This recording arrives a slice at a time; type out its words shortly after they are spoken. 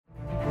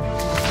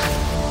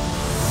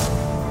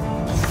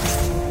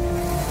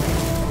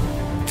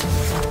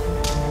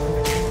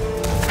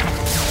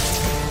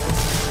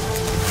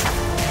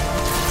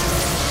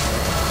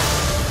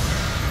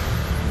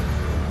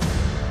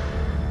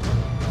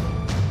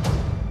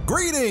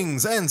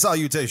Greetings and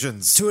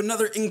salutations to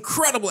another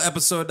incredible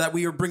episode that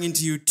we are bringing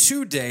to you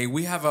today.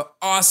 We have an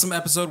awesome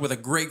episode with a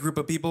great group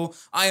of people.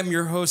 I am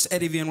your host,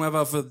 Eddie Villanueva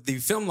of the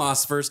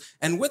Filmlosophers,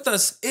 and with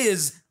us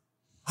is...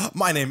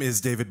 My name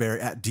is David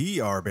Barry at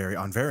DR Barry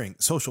on varying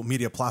social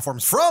media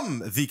platforms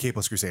from the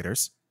Capeless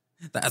Crusaders.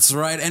 That's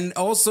right. And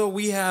also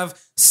we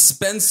have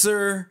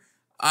Spencer...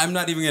 I'm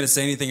not even going to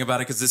say anything about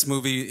it because this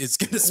movie is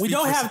going to speak. We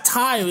don't have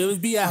time. It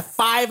would be a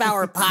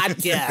 5-hour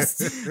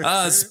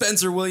podcast.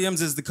 Spencer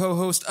Williams is the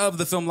co-host of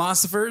the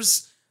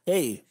Filmlosophers.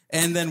 Hey.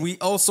 And then we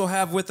also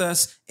have with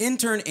us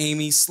intern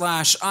Amy /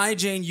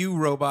 IJNU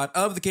robot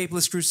of the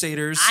Capeless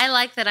Crusaders. I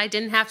like that I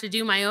didn't have to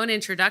do my own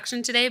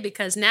introduction today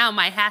because now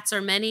my hats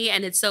are many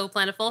and it's so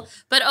plentiful.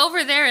 But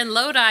over there in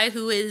Lodi,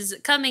 who is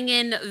coming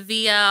in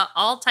via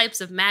all types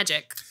of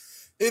magic.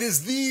 It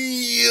is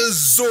the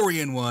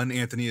Azorian one,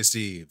 Anthony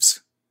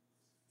Esteves.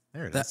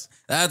 There it is.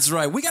 That's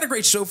right. We got a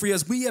great show for you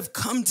as we have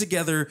come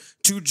together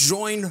to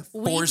join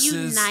forces. We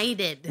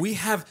united. We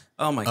have,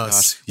 oh my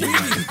gosh.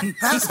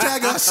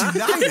 Hashtag us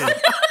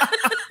united.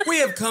 We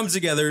have come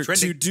together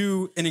to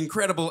do an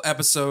incredible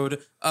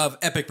episode of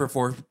epic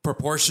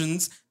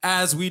proportions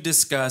as we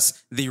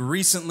discuss the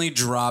recently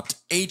dropped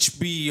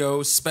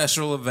HBO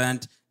special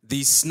event,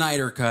 the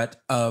Snyder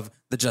Cut of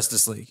the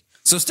Justice League.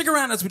 So stick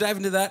around as we dive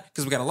into that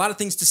because we got a lot of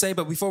things to say.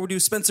 But before we do,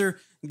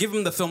 Spencer, give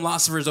them the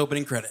Filmlosophers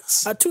opening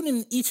credits. Tune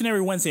in each and every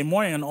Wednesday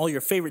morning on all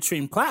your favorite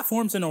streaming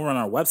platforms and over on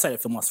our website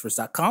at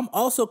filmlosophers.com.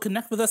 Also,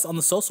 connect with us on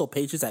the social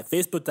pages at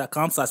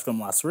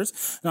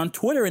facebook.com/filmlosophers and on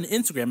Twitter and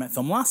Instagram at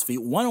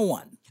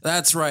filmlosophy101.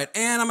 That's right.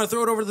 And I'm going to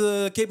throw it over to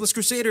the Capeless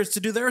Crusaders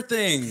to do their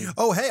thing.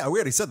 Oh, hey, we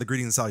already said the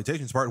greetings and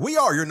salutations part. We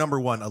are your number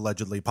one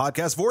allegedly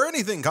podcast for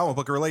anything comic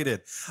book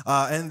related.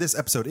 And this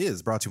episode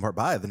is brought to you in part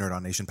by the Nerd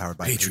On Nation, powered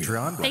by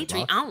Patreon.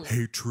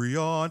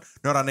 Patreon.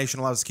 Nerd On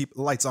Nation allows us to keep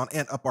the lights on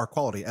and up our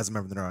quality as a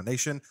member of the Nerd On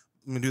Nation.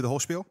 I'm going to do the whole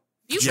spiel.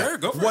 Sure,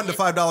 go for $1 to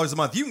 $5 a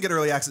month. You can get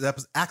early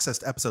access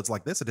to episodes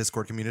like this, a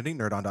Discord community,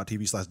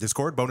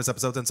 nerdon.tv/Discord, bonus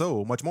episodes, and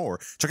so much more.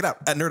 Check it out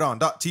at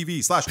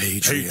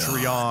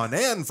nerdon.tv/Patreon.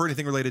 And for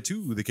anything related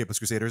to the Capeless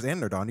Crusaders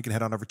and Nerd On, you can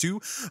head on over to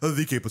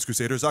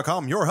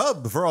thecapelesscrusaders.com, your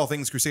hub for all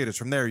things Crusaders.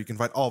 From there, you can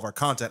find all of our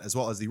content as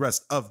well as the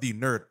rest of the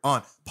Nerd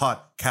On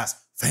podcast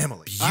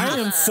family. I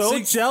am so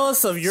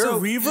jealous of your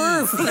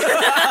reverb.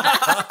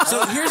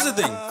 So here's the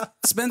thing,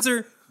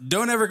 Spencer,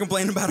 don't ever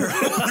complain about our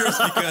owners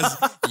because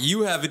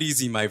you have it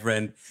easy, my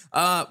friend.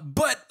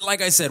 But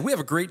like I said, we have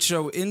a great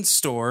show in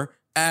store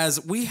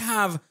as we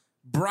have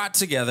brought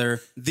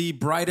together the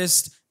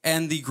brightest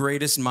and the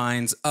greatest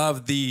minds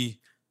of the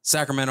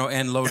Sacramento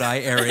and Lodi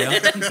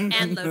area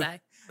And Lodi.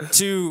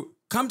 to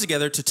come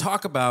together to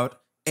talk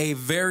about a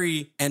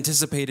very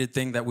anticipated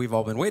thing that we've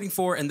all been waiting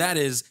for, and that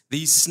is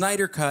the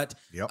Snyder Cut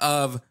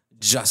of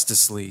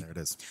Justice League. There it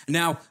is.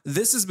 Now,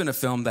 this has been a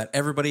film that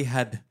everybody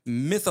had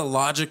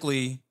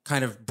mythologically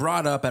kind of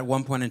brought up at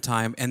one point in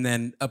time, and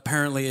then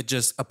apparently it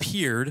just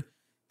appeared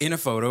in a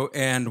photo,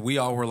 and we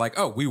all were like,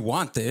 oh, we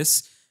want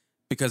this,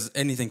 because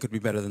anything could be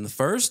better than the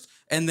first.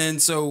 And then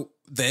so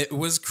that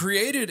was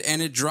created,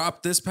 and it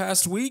dropped this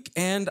past week,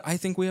 and I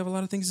think we have a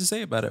lot of things to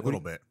say about it. A little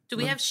bit. Do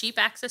we have sheep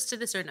access to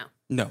this or no?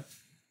 No.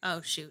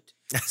 Oh, shoot.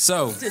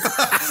 So,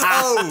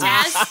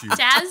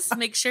 Taz,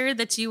 make sure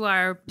that you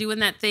are doing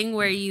that thing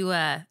where you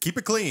Keep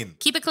it clean.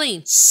 keep it clean.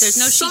 There's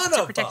no sheep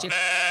to protect you.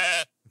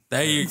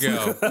 there you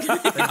go.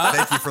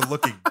 Thank you for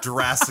looking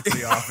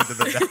drastically off into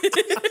the next.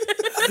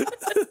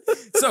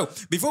 So,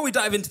 before we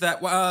dive into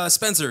that,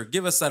 Spencer,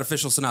 give us that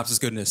official synopsis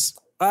goodness.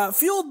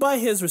 Fueled by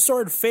his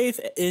restored faith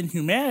in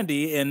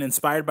humanity and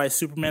inspired by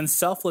Superman's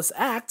selfless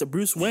act,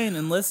 Bruce Wayne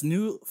enlists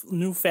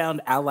newfound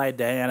ally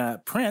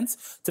Diana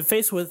Prince to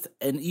face with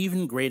an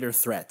even greater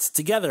threat.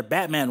 Together,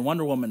 Batman and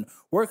Wonder Woman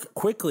work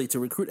quickly to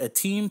recruit a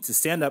team to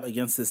stand up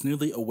against this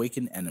newly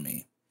awakened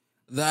enemy.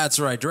 That's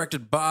right.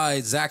 Directed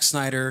by Zack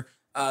Snyder.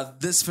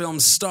 This film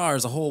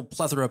stars a whole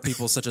plethora of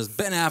people such as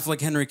Ben Affleck,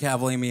 Henry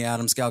Cavill, Amy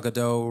Adams, Gal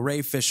Gadot,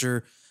 Ray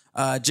Fisher,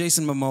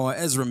 Jason Momoa,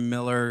 Ezra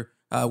Miller,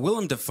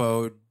 Willem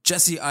Dafoe,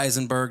 Jesse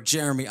Eisenberg,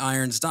 Jeremy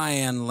Irons,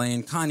 Diane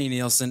Lane, Connie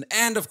Nielsen,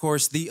 and of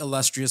course the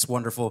illustrious,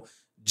 wonderful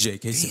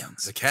J.K.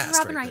 Simmons. The cast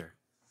Robin right Wright.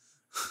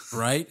 there.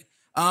 Right?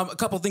 A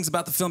couple things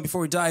about the film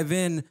before we dive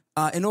in.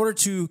 In order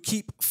to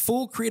keep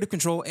full creative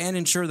control and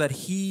ensure that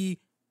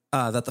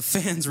that the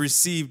fans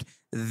received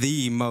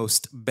the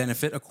most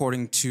benefit,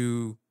 according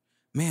to,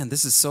 man,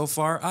 this is so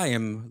far, I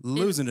am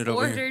losing it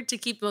over here. In order to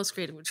keep most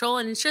creative control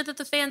and ensure that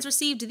the fans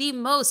received the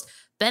most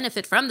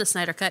benefit from the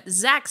Snyder Cut,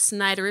 Zack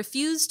Snyder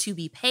refused to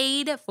be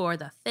paid for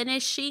the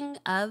finishing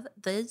of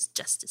the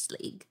Justice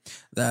League.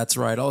 That's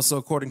right. Also,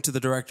 according to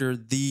the director,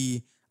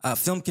 the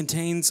film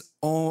contains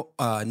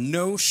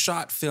no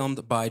shot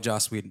filmed by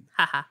Joss Whedon.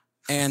 Haha.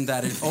 And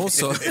that it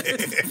also...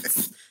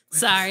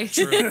 Sorry.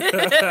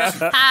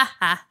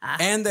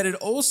 And that it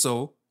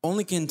also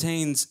only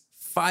contains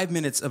 5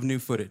 minutes of new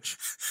footage.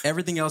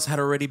 Everything else had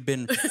already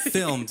been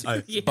filmed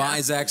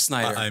by Zack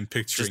Snyder. I'm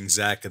picturing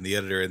Zack and the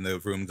editor in the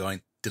room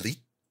going, delete,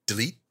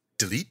 delete,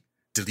 delete,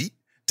 delete,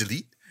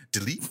 delete,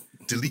 delete,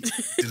 delete.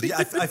 Yeah,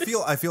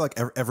 I feel like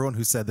everyone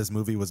who said this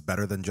movie was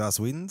better than Joss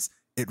Whedon's,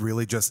 it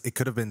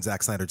could have been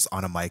Zack Snyder just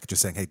on a mic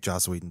just saying, "Hey,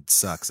 Joss Whedon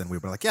sucks," and we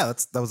were like, "Yeah,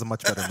 that was a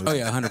much better movie." Oh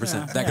yeah,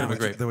 100%. That could have been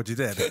great. Than what you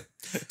did.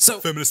 So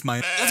Feminist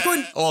mind. let's go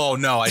ahead. Oh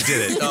no, I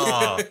did it.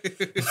 Oh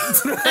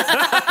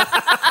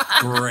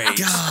Great.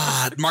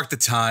 God, mark the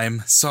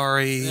time.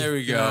 Sorry. There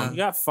we go. You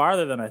got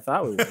farther than I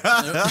thought we would.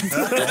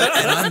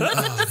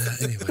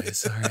 Anyway,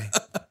 sorry.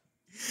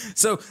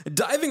 So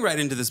diving right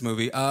into this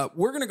movie,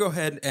 we're going to go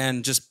ahead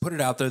and just put it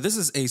out there. This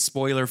is a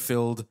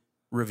spoiler-filled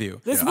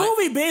review. This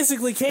movie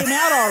basically came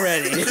out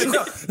already.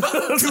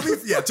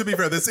 To be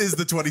fair, this is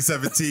the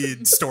 2017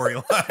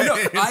 storyline.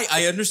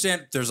 I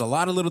understand there's a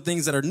lot of little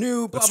things that are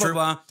new, blah, blah,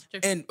 blah.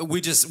 And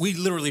we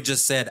literally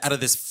just said out of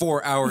this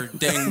 4-hour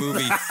dang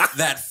movie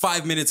that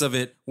 5 minutes of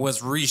it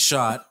was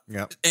reshot.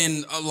 Yep.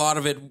 And a lot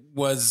of it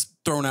was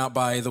thrown out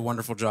by the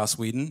wonderful Joss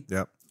Whedon.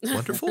 Yep.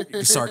 Wonderful.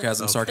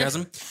 Sarcasm.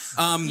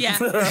 Yeah.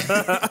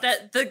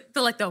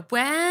 the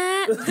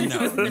what?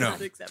 No.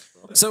 Not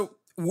acceptable. So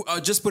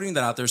just putting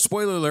that out there,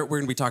 spoiler alert, we're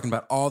going to be talking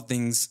about all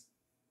things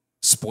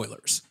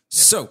spoilers. Yeah.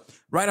 So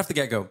right off the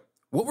get-go,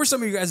 what were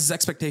some of you guys'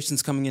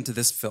 expectations coming into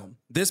this film?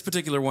 This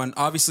particular one,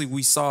 obviously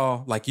we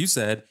saw, like you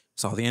said,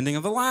 the ending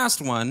of the last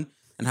one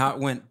and how it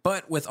went.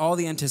 But with all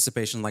the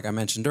anticipation, like I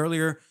mentioned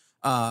earlier,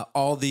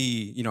 all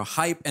the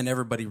hype and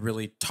everybody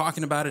really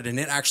talking about it and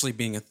it actually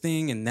being a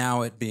thing and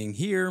now it being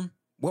here.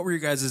 What were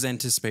your guys'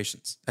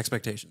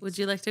 expectations? Would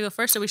you like to go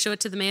first, or we show it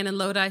to the man in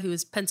Lodi who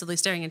is pensively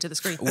staring into the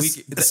screen?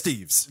 The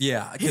Steves.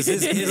 Yeah, because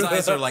his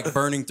eyes are like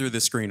burning through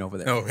the screen over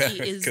there. Oh,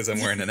 because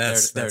I'm wearing an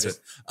S. There That's it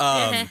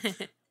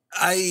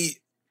is.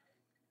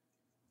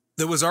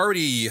 There was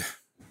already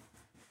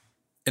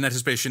an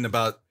anticipation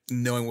about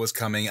knowing what was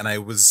coming, and I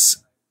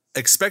was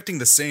expecting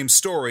the same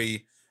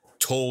story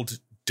told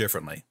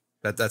differently.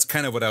 That's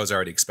kind of what I was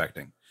already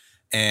expecting.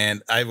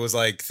 And I was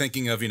like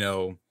thinking of,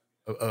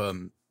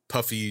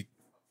 puffy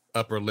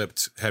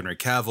upper-lipped Henry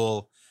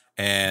Cavill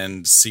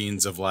and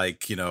scenes of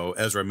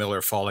Ezra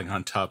Miller falling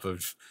on top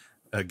of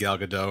Gal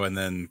Gadot and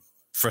then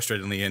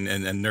frustratingly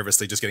and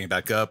nervously just getting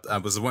back up. I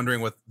was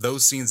wondering what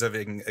those scenes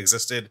having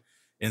existed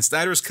in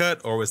Snyder's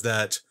cut, or was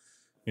that,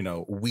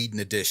 Whedon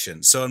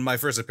edition? So in my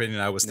first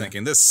opinion, I was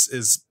thinking this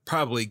is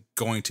probably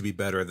going to be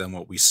better than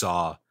what we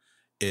saw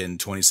in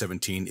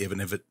 2017, even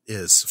if it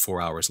is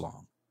 4 hours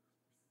long.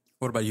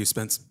 What about you,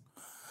 Spence?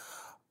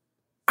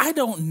 I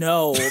don't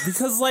know,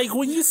 because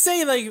when you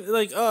say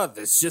oh,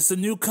 that's just a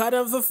new cut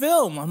of the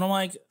film, and I'm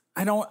like,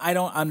 I don't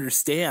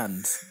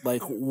understand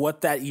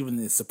what that even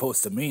is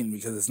supposed to mean,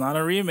 because it's not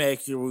a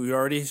remake. We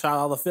already shot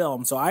all the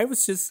film, so I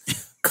was just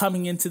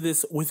coming into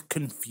this with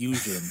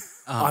confusion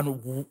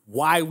on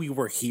why we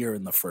were here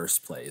in the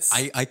first place.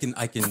 I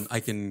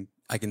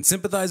can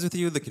sympathize with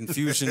you. The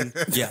confusion,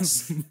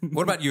 yes.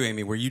 What about you,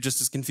 Amy? Were you just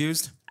as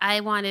confused? I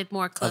wanted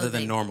more clothing. Other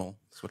than normal.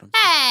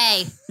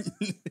 Hey!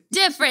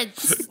 Different,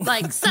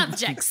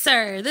 subjects,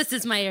 sir. This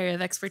is my area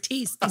of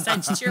expertise,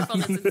 besides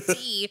cheerfulness and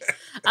tea.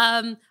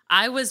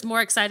 I was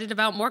more excited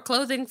about more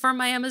clothing for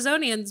my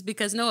Amazonians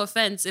because, no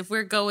offense, if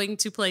we're going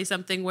to play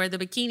something where the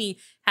bikini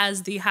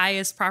has the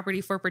highest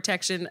property for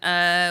protection,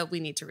 we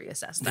need to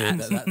reassess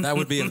that. That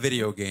would be a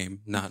video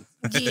game, not...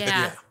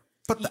 Yeah.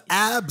 But the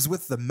abs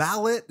with the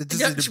mallet, we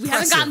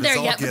haven't gotten there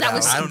yet, but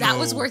that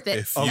was worth it.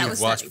 If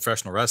you've watched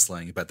professional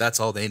wrestling, but that's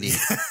all they need.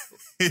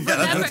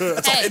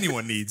 That's all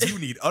anyone needs. You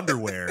need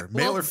underwear,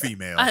 male or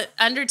female.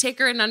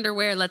 Undertaker in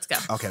underwear. Let's go.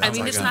 Okay,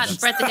 it's not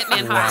Bret the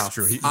Hitman Hart. That's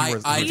true.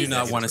 I do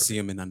not want to see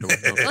him in underwear.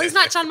 Well, he's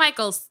not Shawn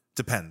Michaels.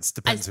 Depends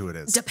who it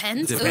is.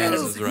 Depends.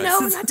 Depends, right. No,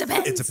 not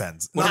depends. It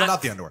depends.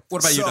 Not the underwear.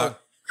 What about you, Doc?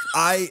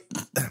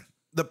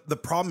 The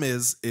problem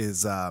is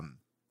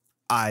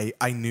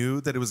I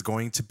knew that it was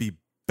going to be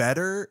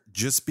better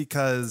just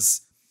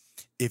because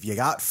if you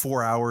got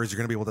 4 hours, you're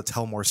going to be able to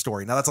tell more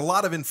story. Now, that's a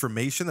lot of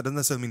information. That doesn't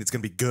necessarily mean it's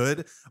going to be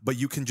good, but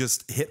you can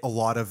just hit a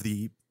lot of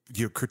the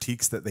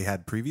critiques that they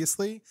had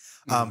previously.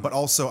 But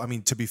also,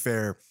 to be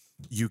fair,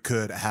 you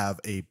could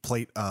have a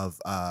plate of,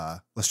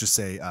 let's just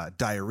say,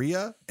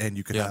 diarrhea, and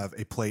you could have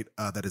a plate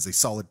that is a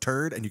solid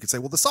turd, and you could say,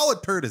 well, the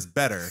solid turd is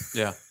better.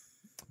 Yeah.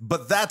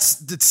 But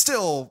it's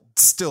still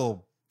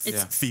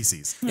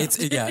feces.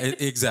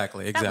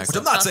 Exactly. Which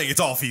I'm not saying it's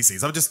all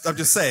feces. I'm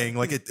just saying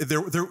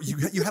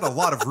you had a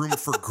lot of room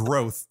for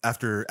growth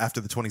after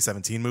the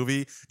 2017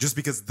 movie, just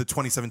because the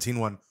 2017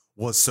 one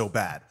was so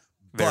bad.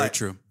 Very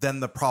true. Then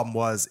the problem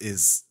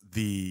is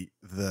the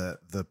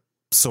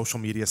social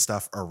media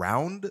stuff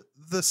around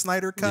the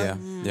Snyder cut.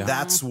 Yeah.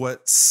 That's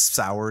what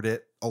soured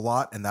it a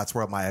lot, and that's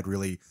where I had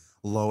really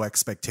low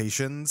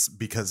expectations,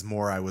 because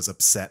more I was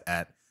upset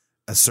at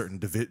a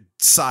certain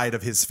side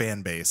of his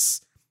fan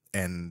base.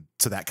 And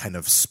so that kind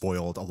of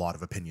spoiled a lot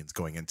of opinions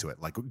going into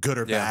it. Like, good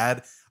or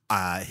bad,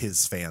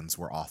 his fans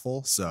were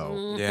awful.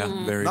 So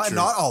very true.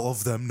 Not all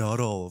of them,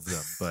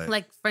 but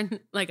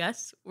like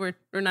us, we're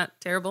not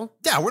terrible.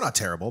 Yeah, we're not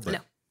terrible, but no.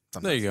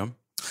 There you go.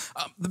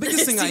 The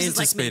biggest thing I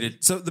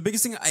anticipated. So the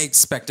biggest thing I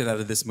expected out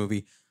of this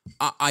movie,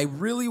 I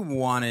really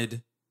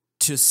wanted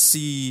to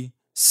see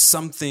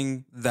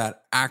something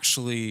that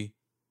actually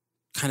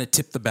kind of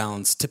tip the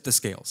balance, tip the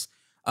scales.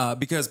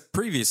 Because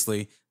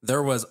previously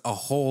there was a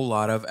whole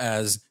lot of,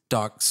 as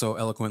Doc so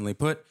eloquently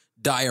put,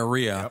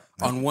 diarrhea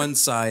on one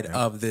side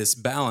of this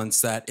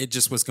balance that it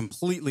just was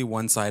completely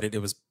one-sided. It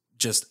was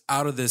just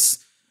out of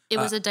this. It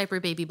was a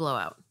diaper baby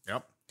blowout.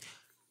 Yep.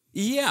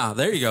 Yeah,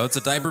 there you go. It's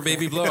a diaper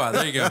baby blowout.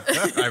 There you go.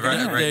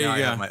 Right now I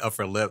have my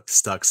upper lip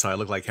stuck, so I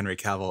look like Henry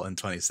Cavill in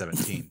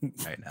 2017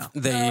 right now.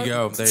 There you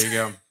go. There you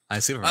go. I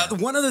see.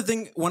 One other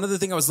thing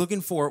I was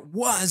looking for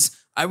was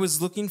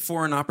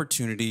an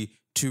opportunity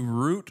to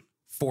root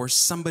for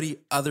somebody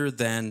other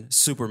than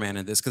Superman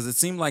in this, because it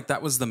seemed like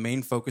that was the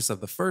main focus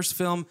of the first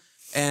film.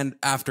 And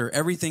after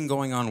everything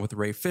going on with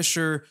Ray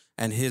Fisher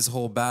and his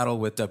whole battle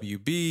with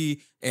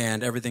WB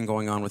and everything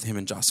going on with him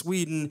and Joss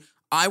Whedon,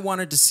 I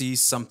wanted to see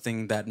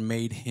something that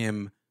made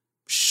him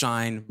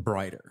shine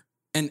brighter.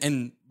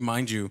 And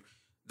mind you,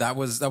 that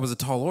was a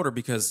tall order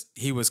because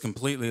he was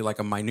completely like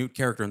a minute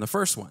character in the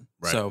first one.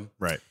 Right. So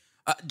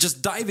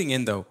just diving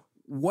in though,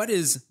 what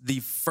is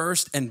the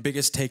first and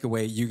biggest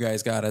takeaway you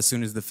guys got as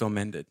soon as the film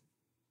ended?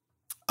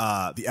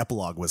 The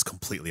epilogue was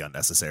completely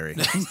unnecessary.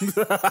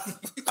 I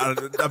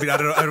don't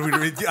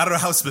know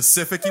how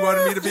specific you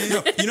wanted me to be.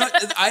 You know,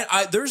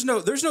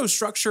 there's no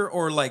structure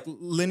or like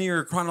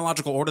linear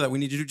chronological order that we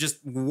need to do. Just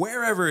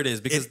wherever it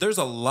is, because there's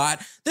a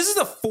lot. This is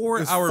a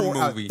 4-hour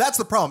movie. That's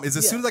the problem. Is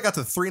as soon as I got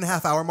to the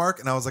 3.5 hour mark,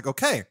 and I was like,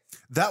 okay,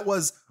 that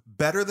was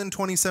better than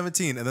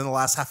 2017. And then the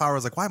last half hour, I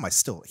was like, why am I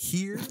still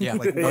here? Yeah.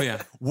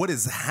 Like, what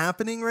is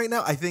happening right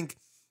now? I think.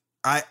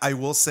 I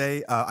will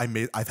say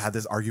I've had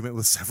this argument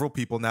with several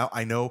people now.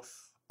 I know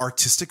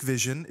artistic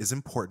vision is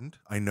important.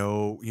 I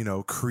know,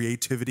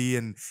 creativity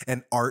and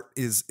art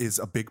is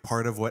a big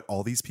part of what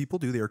all these people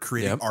do. They are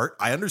creating art.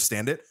 I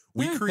understand it.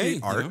 We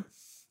create art.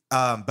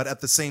 But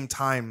at the same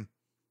time,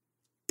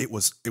 it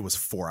was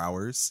 4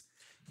 hours.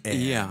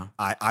 And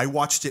I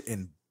watched it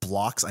in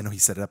blocks. I know he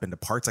set it up into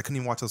parts. I couldn't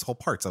even watch those whole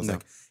parts. I was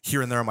like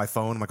here and there on my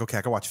phone. I'm like, okay,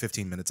 I can watch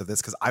 15 minutes of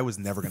this because I was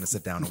never going to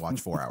sit down and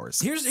watch 4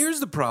 hours. Here's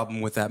the problem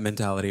with that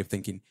mentality of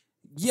thinking.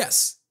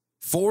 Yes,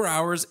 4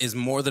 hours is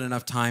more than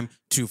enough time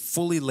to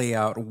fully lay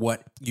out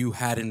what you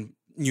had in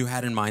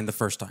mind the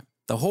first time.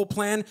 The whole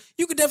plan,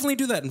 you could definitely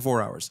do that in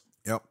 4 hours.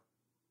 Yep.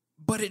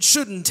 But it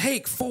shouldn't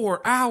take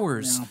 4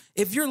 hours. No.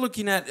 If you're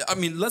looking at,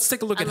 let's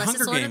take a look at Hunger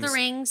Games. Lord of the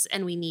Rings,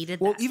 and we needed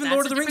that. Well, even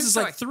Lord of the Rings is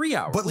like 3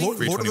 hours. But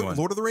Lord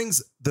of the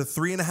Rings, the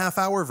 3.5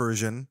 hour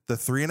version, the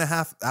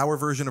 3.5 hour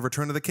version of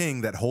Return of the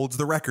King that holds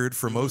the record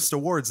for most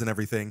awards and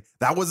everything,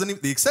 that wasn't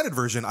even, the extended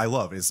version I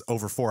love is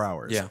over 4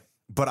 hours. Yeah.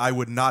 But I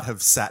would not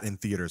have sat in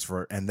theaters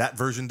and that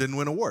version didn't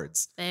win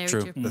awards.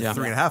 True. The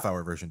 3.5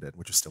 hour version did,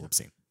 which is still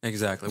obscene.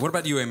 Exactly. What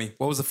about you, Amy?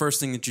 What was the first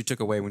thing that you took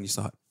away when you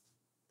saw it?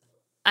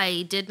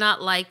 I did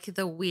not like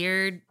the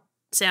weird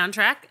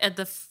soundtrack at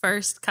the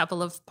first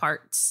couple of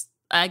parts.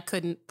 I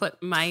couldn't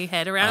put my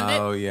head around it.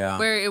 Oh, yeah.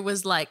 Where it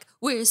was like,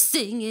 we're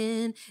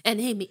singing and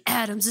Amy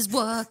Adams is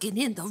walking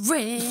in the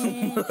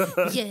rain.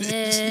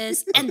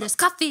 Yes. And there's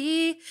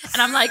coffee.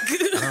 And I'm like, I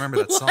don't remember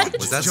that song.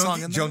 Was that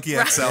song in there? Junkie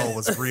XL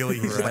was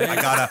really, like,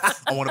 I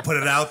want to put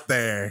it out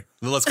there.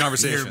 Little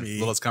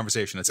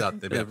conversation. It's out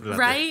there.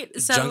 Right?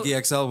 So Junkie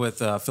XL with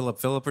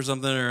Philip or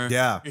something? Or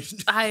yeah.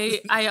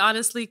 I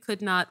honestly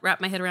could not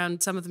wrap my head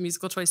around some of the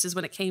musical choices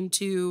when it came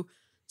to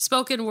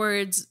spoken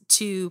words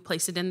to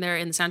place it in there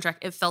in the soundtrack.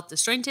 It felt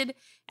disjointed.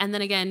 And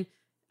then again,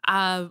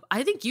 I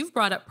think you've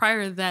brought up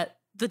prior that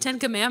the 10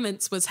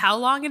 Commandments was how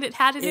long and it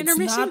had an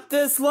intermission? It's not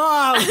this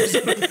long. I was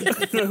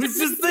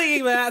just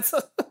thinking that.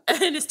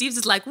 And Steve's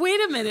is like,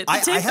 wait a minute.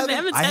 The 10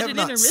 Commandments had an intermission?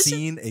 I have not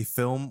seen a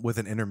film with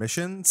an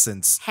intermission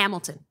since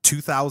Hamilton.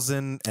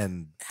 2000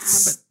 and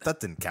that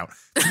didn't count.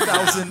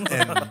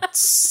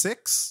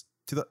 2006?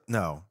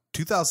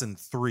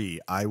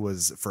 2003, I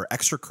was, for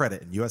extra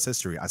credit in U.S.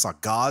 history, I saw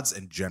Gods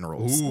and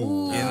Generals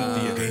in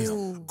theaters.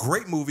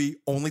 Great movie.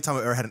 Only time I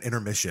ever had an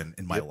intermission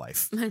in my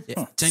life.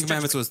 Yeah. 10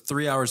 Commandments was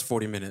 3 hours,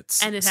 40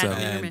 minutes. And it had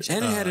an intermission.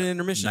 And it had an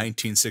intermission.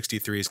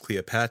 1963's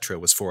Cleopatra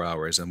was 4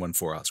 hours and won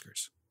 4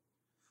 Oscars.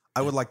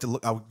 I would like to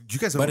look. Do you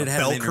guys know what a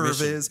bell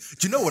curve is?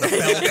 Do you know what a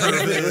bell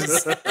curve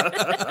is?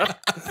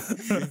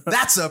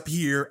 That's up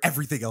here.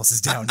 Everything else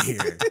is down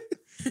here.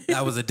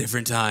 That was a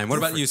different time. What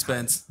about you,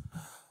 Spence?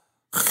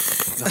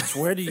 Gosh,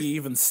 where do you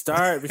even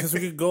start? Because we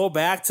could go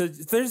back to,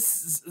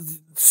 there's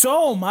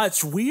so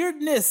much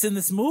weirdness in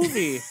this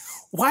movie.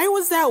 Why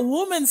was that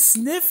woman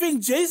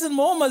sniffing Jason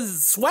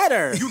Momoa's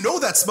sweater? You know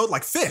that smelled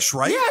like fish,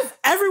 right? Yeah,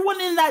 everyone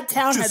in that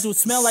town had to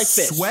smell like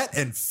fish. Sweat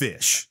and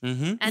fish.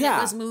 Mm-hmm. And it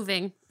was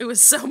moving. It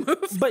was so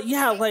moving. But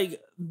yeah, like,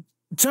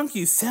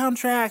 Junkie's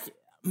soundtrack,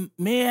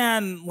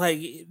 man, like,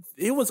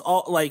 it was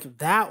all, like,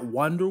 that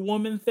Wonder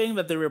Woman thing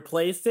that they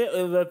replaced it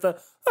with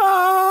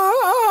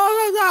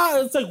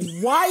it's like,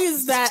 why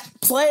is that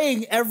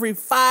playing every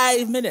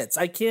 5 minutes?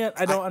 I don't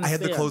understand. I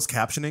had the closed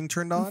captioning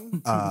turned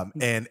on,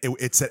 and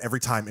it said every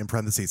time in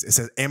parentheses, it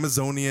said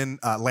Amazonian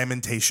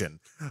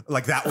lamentation.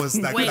 Like that was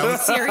that. Wait, that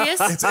was,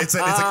 serious? It's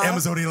like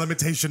Amazonian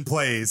lamentation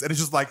plays, and it's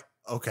just like,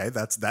 okay,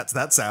 that's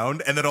that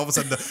sound. And then all of a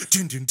sudden the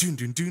dun, dun, dun,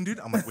 dun, dun, dun.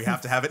 I'm like, we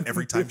have to have it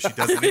every time she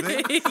does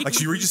anything. Like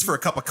she reaches for a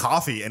cup of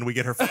coffee and we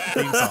get her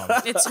theme song.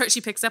 It's her.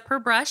 She picks up her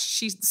brush.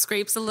 She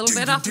scrapes a little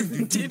bit off.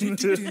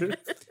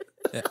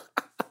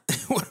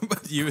 What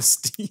about you,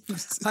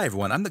 Steve? Hi,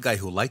 everyone. I'm the guy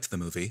who liked the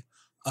movie.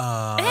 We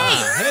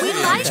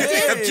liked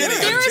it. I'm kidding.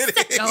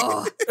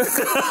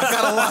 I've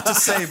got a lot to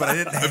say, but I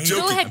didn't.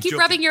 Go ahead. Keep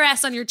rubbing your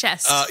ass on your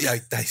chest.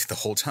 The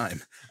whole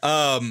time.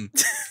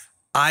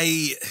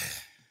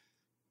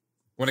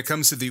 When it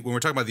comes to when we're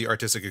talking about the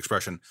artistic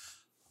expression,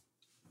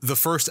 the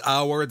first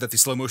hour that the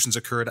slow motions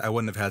occurred, I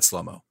wouldn't have had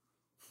slow-mo.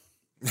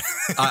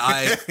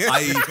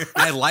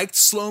 I liked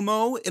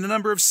slow-mo in a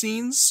number of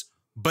scenes,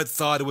 but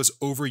thought it was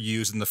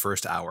overused in the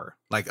first hour.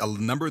 Like a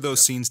number of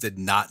those scenes did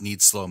not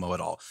need slow-mo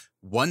at all.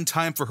 One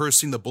time for her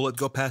seeing the bullet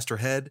go past her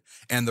head,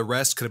 and the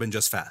rest could have been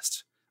just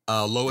fast.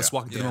 Lois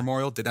walking to the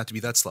memorial didn't have to be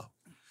that slow.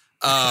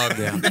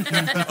 Jason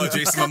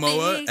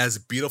Momoa, as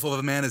beautiful of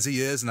a man as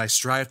he is, and I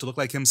strive to look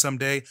like him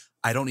someday,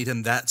 I don't need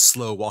him that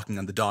slow walking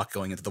on the dock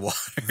going into the water.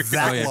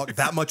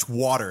 That much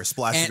water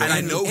splashing. And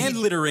I know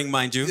littering,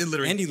 mind you.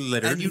 And he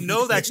littered. And you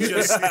know that's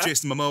just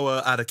Jason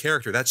Momoa out of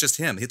character. That's just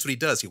him. It's what he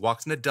does. He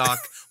walks in a dock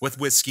with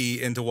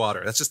whiskey into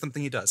water. That's just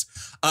something he does.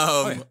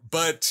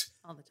 But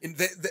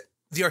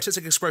the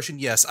artistic expression,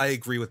 yes, I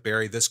agree with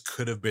Barry. This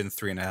could have been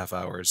 3.5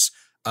 hours.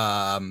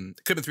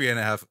 Could have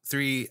been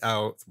 3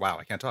 hours. Wow,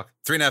 I can't talk.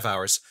 3.5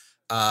 hours.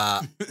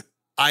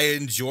 I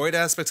enjoyed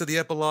aspects of the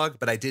epilogue,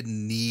 but I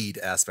didn't need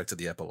aspects of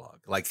the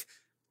epilogue. Like,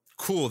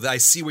 cool. I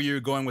see where you're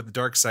going with the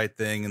dark side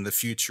thing in the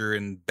future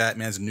and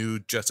Batman's new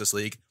Justice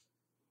League.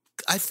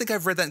 I think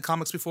I've read that in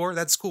comics before.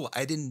 That's cool.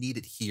 I didn't need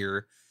it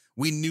here.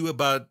 We knew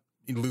about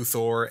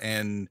Luthor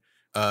and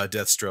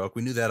Deathstroke.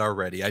 We knew that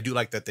already. I do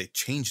like that they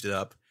changed it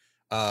up.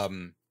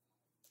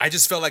 I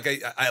just felt like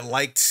I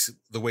liked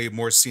the way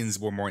more scenes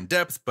were more in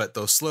depth, but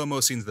those slow-mo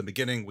scenes in the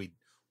beginning,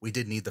 we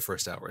did need the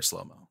first hour of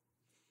slow-mo.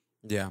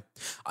 Yeah,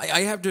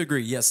 I have to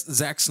agree. Yes,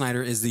 Zack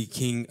Snyder is the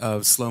king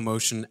of slow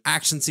motion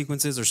action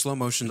sequences or slow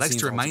motion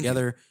scenes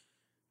altogether.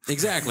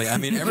 Exactly. I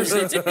mean, ever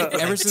since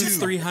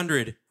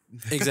 300,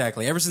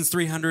 exactly. Ever since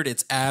 300,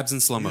 it's abs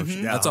and slow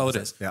motion. That's all it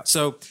is. Yeah.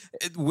 So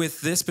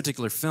with this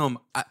particular film,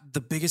 the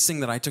biggest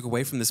thing that I took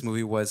away from this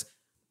movie was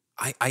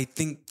I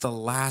think the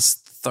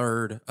last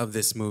third of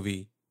this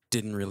movie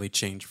didn't really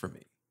change for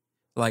me.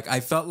 Like, I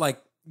felt like,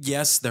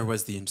 yes, there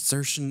was the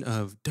insertion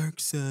of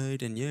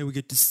Darkseid, and yeah, we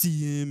get to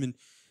see him,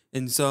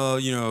 and so,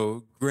 you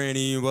know,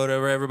 Granny,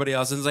 whatever, everybody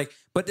else. And it's like,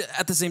 but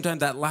at the same time,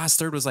 that last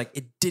third was like,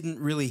 it didn't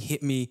really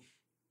hit me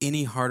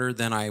any harder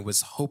than I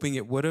was hoping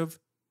it would have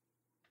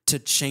to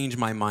change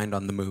my mind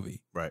on the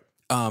movie. Right.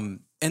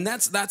 And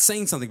that's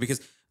saying something, because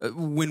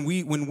when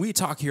we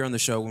talk here on the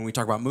show, when we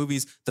talk about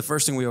movies, the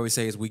first thing we always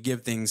say is we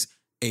give things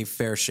a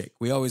fair shake.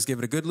 We always give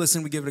it a good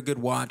listen. We give it a good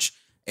watch.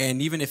 And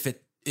even if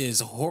it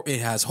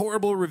has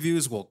horrible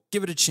reviews, we'll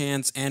give it a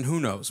chance. And who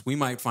knows, we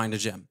might find a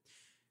gem.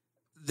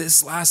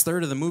 This last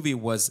third of the movie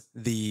was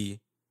the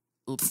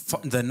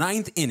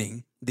ninth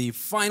inning, the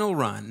final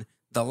run,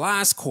 the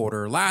last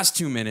quarter, last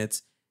 2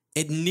 minutes.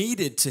 It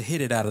needed to hit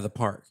it out of the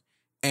park.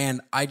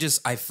 And I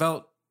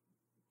felt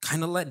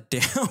kind of let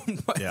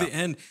down by the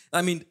end.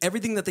 I mean,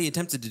 everything that they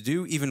attempted to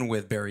do, even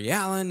with Barry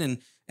Allen, and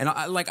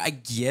I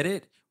get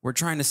it. We're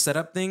trying to set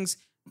up things,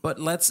 but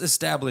let's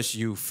establish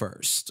you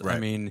first. Right. I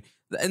mean,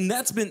 and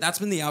that's been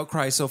the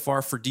outcry so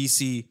far for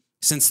DC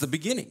since the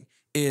beginning,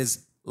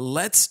 is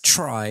let's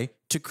try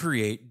to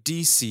create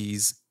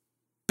DC's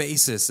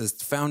basis as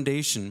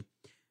foundation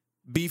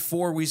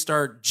before we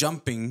start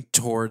jumping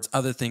towards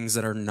other things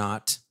that are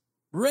not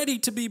ready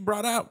to be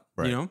brought out.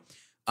 Right. You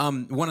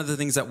know, one of the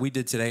things that we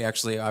did today,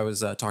 actually, I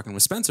was talking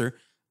with Spencer.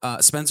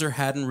 Spencer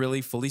hadn't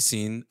really fully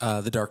seen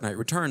The Dark Knight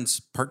Returns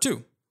Part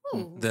 2,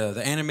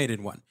 the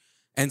animated one.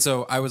 And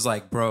so I was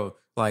like, bro,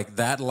 like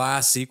that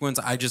last sequence,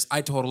 I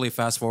totally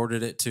fast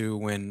forwarded it to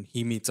when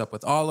he meets up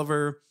with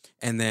Oliver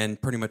and then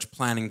pretty much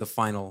planning the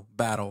final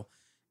battle.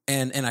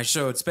 And I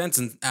showed Spence,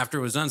 and after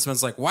it was done, Spence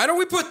was like, why don't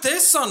we put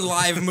this on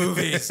live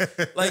movies?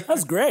 Like,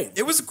 that's great.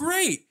 It was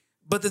great.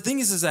 But the thing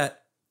is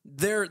that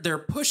they're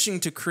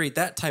pushing to create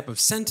that type of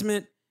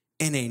sentiment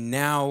in a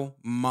now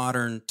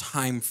modern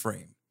time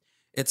frame.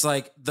 It's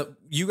like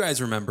you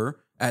guys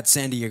remember at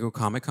San Diego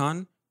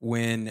Comic-Con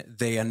when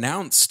they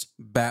announced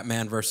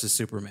Batman versus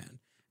Superman,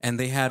 and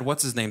they had,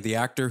 what's his name? The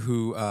actor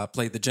who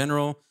played the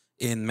general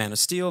in Man of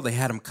Steel. They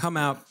had him come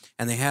out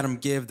and they had him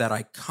give that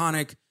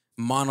iconic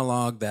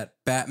monologue that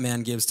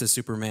Batman gives to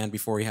Superman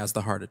before he has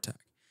the heart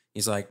attack.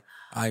 He's like,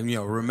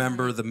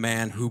 remember the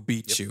man who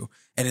beat you.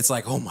 And it's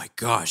like, oh my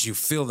gosh, you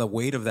feel the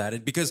weight of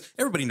that. Because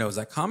everybody knows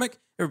that comic.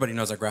 Everybody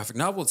knows that graphic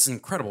novel. It's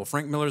incredible.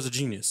 Frank Miller's a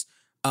genius.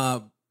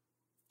 And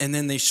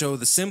then they show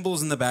the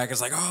symbols in the back.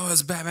 It's like, oh,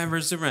 it's Batman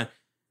versus Superman.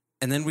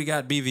 And then we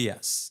got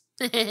BVS.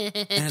 And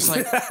it's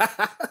like...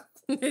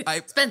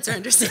 Spencer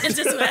understands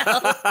as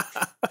well.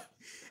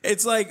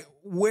 It's like,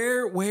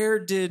 where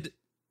did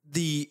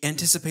the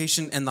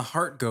anticipation and the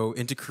heart go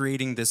into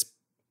creating this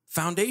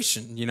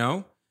foundation, you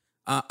know?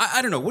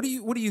 I don't know. What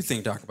do you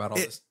think, Doc, about all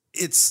this?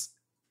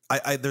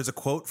 There's a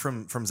quote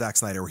from Zack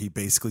Snyder where he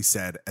basically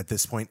said at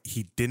this point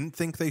he didn't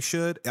think they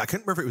should. I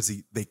couldn't remember if it was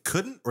they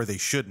couldn't or they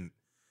shouldn't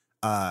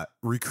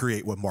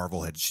recreate what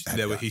Marvel had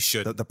done. He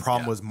should. The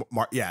problem was,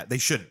 they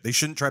shouldn't. They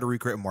shouldn't try to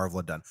recreate what Marvel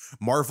had done.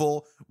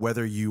 Marvel,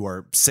 whether you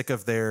are sick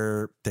of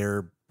their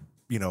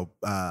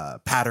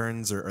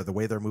patterns or the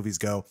way their movies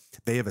go,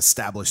 they have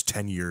established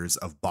 10 years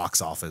of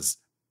box office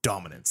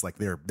dominance. Like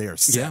they are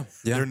set.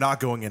 Yeah. They're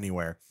not going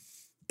anywhere.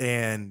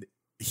 And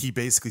he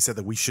basically said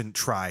that we shouldn't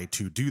try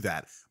to do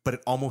that. But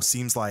it almost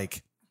seems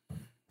like,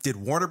 did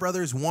Warner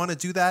Brothers want to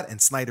do that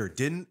and Snyder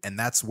didn't? And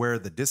that's where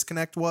the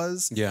disconnect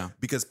was. Yeah.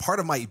 Because part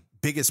of my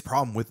biggest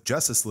problem with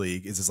Justice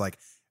League is like,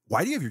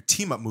 why do you have your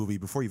team up movie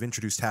before you've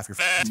introduced half your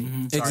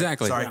team?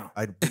 Exactly. Sorry, Yeah.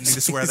 I didn't need to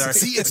swear there.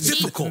 See, it's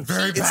difficult.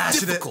 Very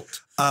passionate.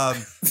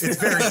 It's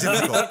very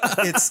difficult.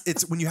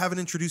 It's when you haven't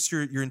introduced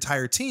your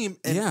entire team.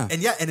 And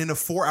in a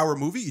 4-hour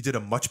movie, you did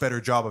a much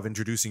better job of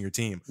introducing your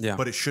team. Yeah.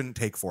 But it shouldn't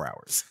take 4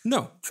 hours.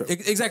 No,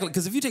 exactly.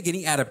 Because if you take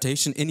any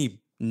adaptation,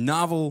 any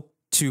novel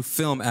to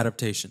film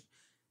adaptation,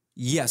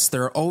 yes,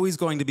 there are always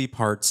going to be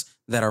parts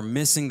that are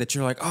missing that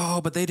you're like,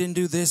 oh, but they didn't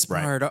do this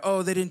part. Right.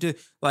 Oh, they didn't do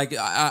like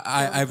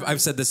I've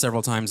said this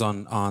several times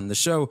on the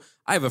show.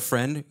 I have a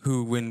friend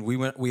who, when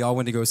we all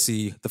went to go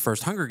see the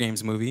first Hunger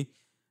Games movie.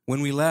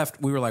 When we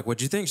left, we were like,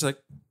 "What'd you think?" She's like,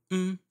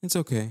 "It's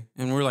okay."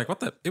 And we were like, "What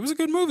the? It was a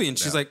good movie." And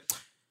she's like,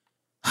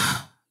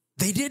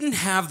 they didn't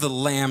have the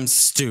lamb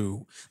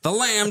stew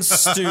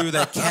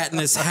that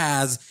Katniss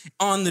has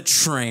on the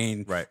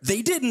train. Right.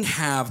 They didn't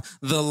have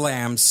the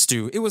lamb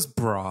stew. It was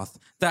broth.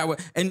 That way,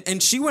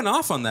 and she went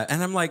off on that.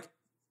 And I'm like,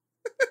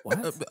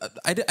 what?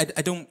 I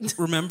don't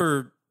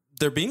remember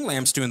there being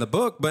lamb stew in the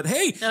book, but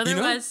hey, no,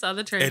 there was on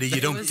the train. Eddie,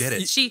 you don't get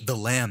it. The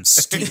lamb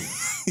stew.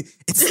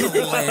 It's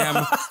the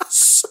lamb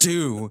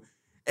stew.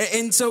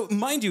 And so,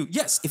 mind you,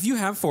 yes, if you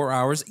have 4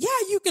 hours,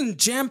 you can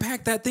jam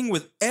pack that thing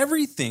with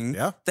everything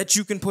that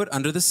you can put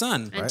under the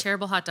sun. And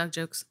terrible hot dog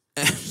jokes.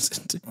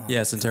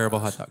 Yes, and terrible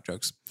hot dog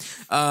jokes.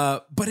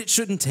 But it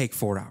shouldn't take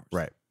 4 hours.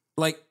 Right.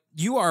 Like,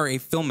 you are a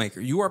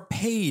filmmaker. You are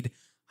paid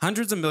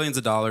hundreds of millions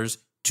of dollars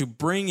to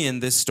bring in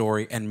this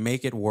story and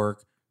make it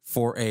work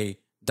for a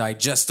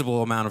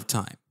digestible amount of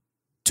time.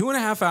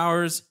 2.5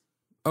 hours,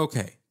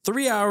 okay.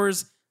 3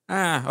 hours,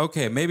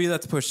 okay, maybe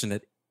that's pushing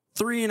it.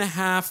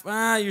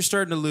 3.5, you're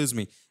starting to lose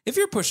me. If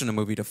you're pushing a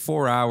movie to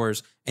 4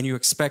 hours and you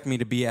expect me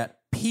to be at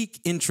peak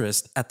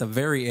interest at the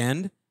very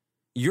end,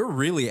 you're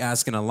really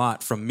asking a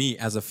lot from me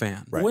as a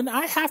fan. Right. When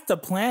I have to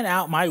plan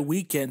out my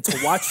weekend to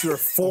watch your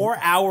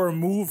 4-hour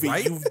movie,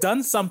 you've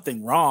done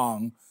something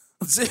wrong.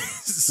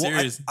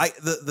 Seriously.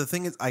 Well, the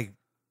thing is,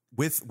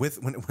 with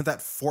that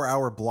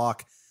 4-hour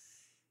block,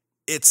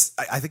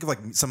 I think of like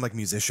some like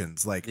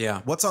musicians, like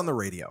what's on the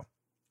radio?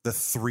 The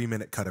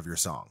 3-minute cut of your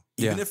song.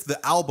 Even if the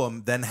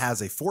album then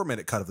has a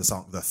 4-minute cut of the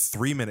song, the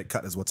 3-minute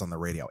cut is what's on the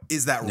radio.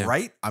 Is that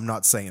right? I'm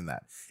not saying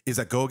that. Is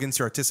that go against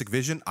your artistic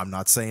vision? I'm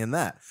not saying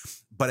that.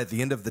 But at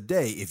the end of the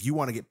day, if you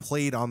want to get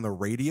played on the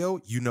radio,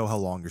 you know how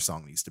long your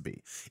song needs to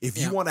be. If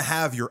you want to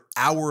have your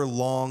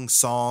hour-long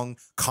song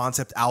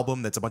concept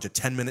album that's a bunch of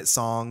 10-minute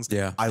songs,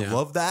 I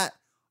love that.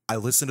 I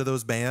listen to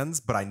those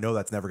bands, but I know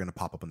that's never going to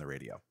pop up on the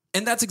radio.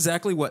 And that's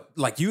exactly what,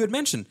 like you had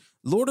mentioned,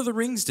 Lord of the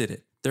Rings did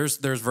it. There's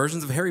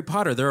versions of Harry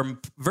Potter. There are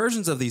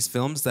versions of these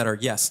films that are,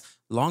 yes,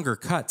 longer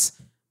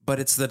cuts, but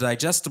it's the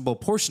digestible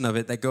portion of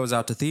it that goes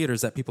out to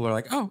theaters that people are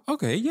like, oh,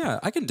 okay, yeah,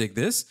 I can dig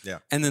this. Yeah.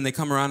 And then they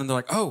come around and they're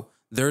like, oh,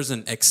 there's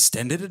an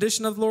extended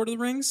edition of Lord of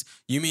the Rings?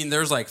 You mean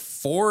there's like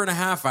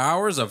 4.5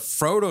 hours of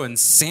Frodo and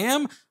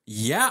Sam?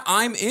 Yeah,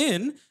 I'm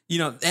in.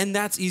 And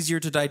that's easier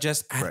to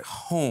digest at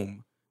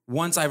home.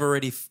 Once I've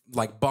already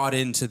bought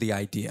into the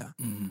idea.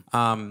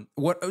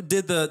 What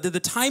did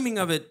the timing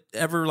of it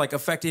ever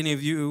affect any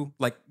of you?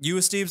 Like you,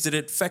 Steves, did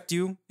it affect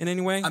you in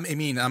any way? I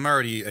mean, I'm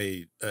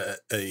already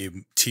a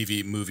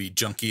TV movie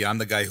junkie. I'm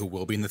the guy who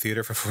will be in the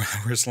theater for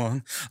 4 hours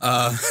long.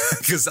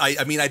 Because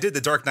I did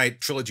the Dark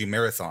Knight trilogy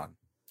marathon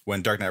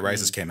when Dark Knight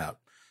Rises came out.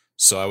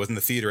 So I was in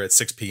the theater at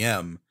 6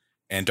 p.m.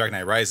 and Dark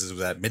Knight Rises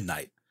was at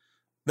midnight.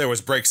 There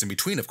was breaks in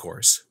between, of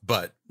course,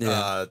 but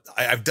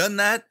I've done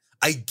that.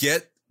 I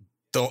get.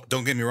 Don't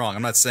get me wrong.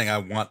 I'm not saying I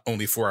want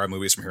only 4-hour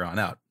movies from here on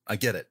out. I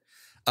get it.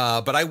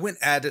 But I went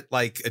at it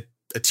like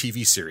a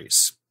TV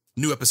series.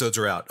 New episodes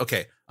are out.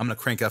 Okay, I'm going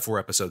to crank out 4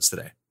 episodes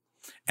today.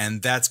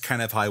 And that's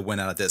kind of how I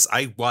went out of this.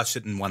 I watched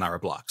it in 1-hour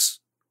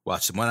blocks.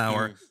 Watched it 1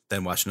 hour,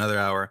 then watched another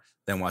hour,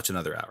 then watch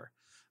another hour.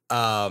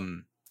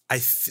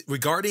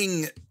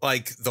 Regarding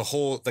the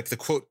whole, the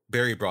quote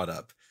Barry brought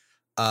up,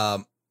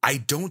 I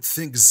don't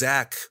think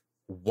Zack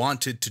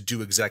wanted to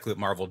do exactly what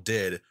Marvel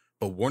did,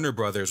 but Warner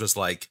Brothers was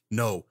like,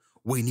 no,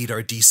 we need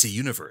our DC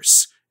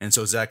universe. And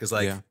so Zack is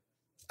like,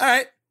 all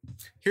right,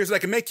 here's what I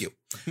can make you.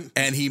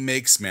 And he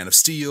makes Man of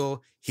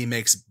Steel. He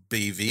makes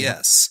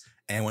BVS.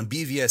 And when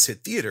BVS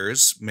hit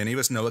theaters, many of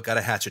us know it got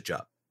a hatchet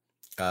job.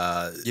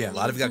 A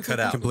lot of it got cut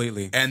out.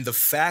 Completely. And the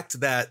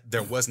fact that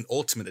there was an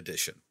Ultimate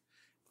Edition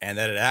and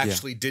that it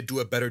actually did do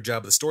a better job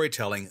of the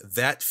storytelling,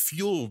 that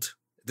fueled,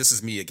 this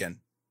is me again,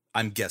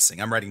 I'm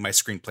guessing. I'm writing my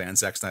screenplay on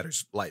Zack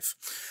Snyder's life.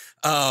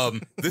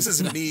 This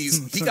is me.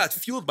 He got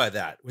fueled by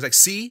that. It was like,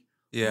 see,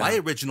 my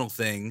original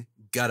thing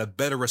got a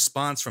better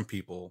response from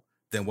people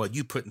than what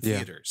you put in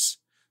theaters.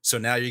 So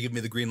now you're giving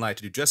me the green light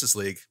to do Justice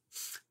League.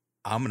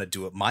 I'm going to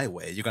do it my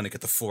way. You're going to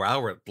get the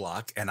 4-hour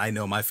block, and I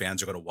know my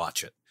fans are going to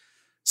watch it.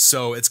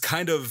 So it's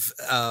kind of,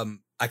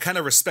 I kind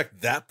of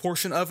respect that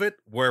portion of it,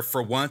 where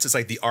for once it's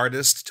like the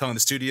artist telling the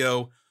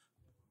studio,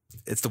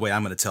 it's the way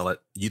I'm going to tell it.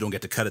 You don't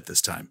get to cut it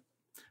this time.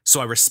 So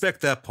I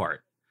respect that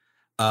part.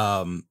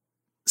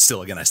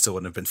 Still, again, I still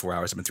wouldn't have been 4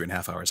 hours. I've been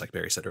 3.5 hours, like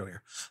Barry said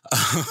earlier.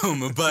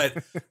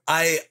 But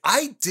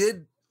I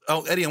did.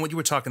 Oh, Eddie, on what you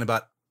were talking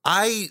about,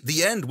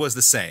 the end was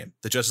the same.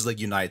 The Justice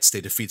League unites.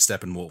 They defeat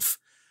Steppenwolf.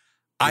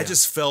 I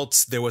just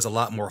felt there was a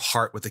lot more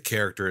heart with the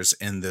characters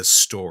in this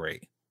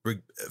story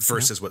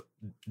versus what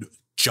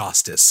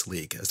Justice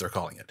League, as they're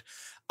calling it.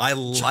 I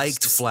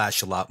liked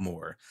Flash a lot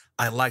more.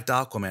 I liked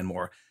Aquaman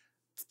more.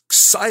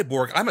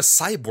 Cyborg, I'm a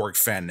Cyborg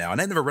fan now,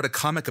 and I never read a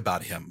comic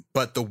about him.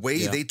 But the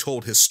way they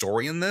told his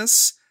story in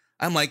this,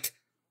 I'm like,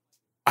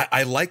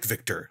 I like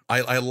Victor.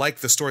 I like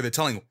the story they're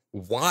telling.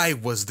 Why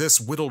was this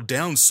whittled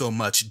down so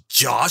much?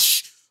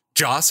 Josh,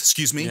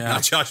 excuse me.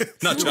 Not Josh.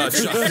 Not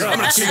Josh. I'm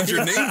going to change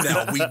your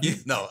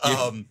name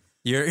now.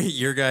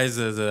 Your guys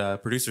as a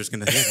producer is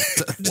going to hear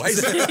that. Why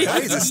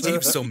is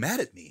Steve so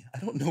mad at me? I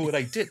don't know what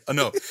I did. Oh,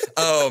 no.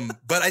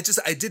 But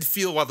I did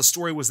feel while the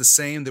story was the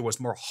same, there was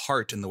more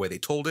heart in the way they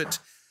told it.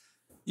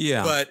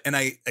 Yeah. But, and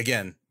I,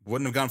 again,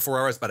 wouldn't have gone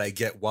 4 hours, but I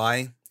get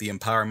why. The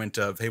empowerment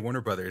of, hey,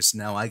 Warner Brothers,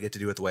 now I get to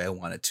do it the way I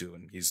wanted to.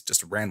 And he's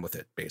just ran with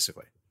it,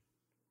 basically.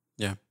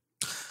 Yeah.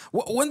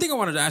 One thing I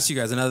wanted to ask you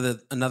guys,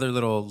 another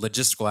little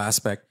logistical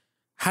aspect.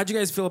 How'd you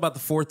guys feel about the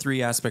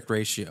 4:3 aspect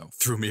ratio?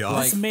 Threw me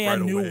off. This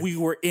man knew we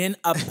were in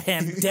a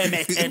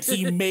pandemic and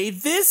he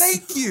made this.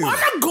 Thank you. I'm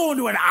not going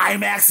to an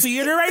IMAX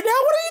theater right now.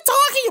 What are you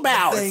talking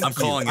about? I'm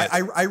calling it.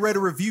 I read a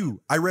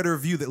review. I read a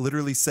review that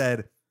literally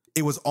said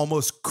it was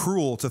almost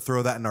cruel to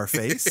throw that in our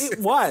face. It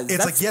was.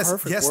 It's That's like, yes,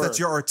 word. that's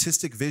your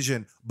artistic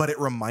vision, but it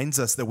reminds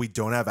us that we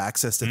don't have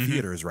access to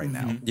theaters right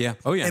now. Yeah.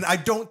 Oh, yeah. And I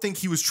don't think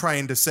he was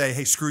trying to say,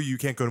 hey, screw you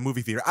can't go to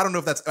movie theater. I don't know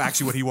if that's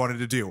actually what he wanted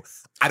to do.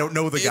 I don't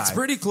know the guy. It's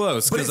pretty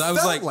close But because it I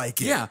was felt like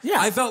it. Yeah.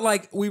 I felt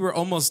like we were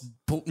almost,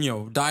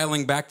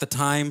 dialing back the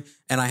time,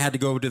 and I had to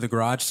go to the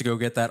garage to go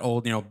get that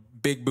old,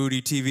 big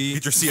booty TV.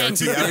 Get your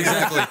CRT out.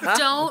 Exactly.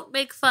 Don't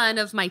make fun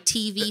of my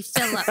TV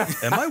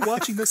Philip. Am I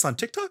watching this on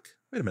TikTok?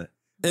 Wait a minute.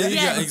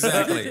 Yeah,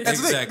 exactly. That's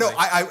the thing. Exactly.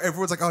 No,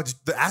 everyone's like, oh,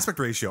 the aspect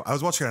ratio. I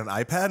was watching it on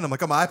an iPad, and I'm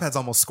like, oh, my iPad's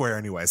almost square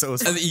anyway. So it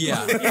was.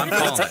 Yeah, I'm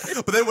calling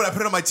it. But then when I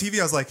put it on my TV,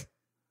 I was like,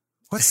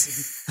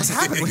 what's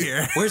happening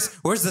here? Where's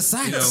the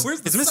size?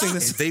 It's missing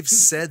this. They've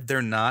said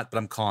they're not, but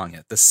I'm calling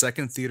it. The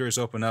second theaters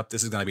open up,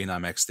 this is going to be an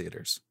IMAX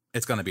theaters.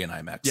 It's going to be an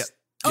IMAX. Yeah.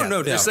 Oh,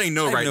 no doubt. They're saying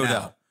no right now.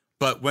 Doubt.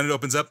 But when it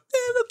opens up,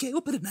 okay,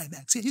 we'll put it in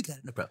IMAX. Yeah, you got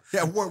it. No problem.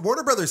 Yeah,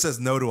 Warner Brothers says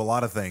no to a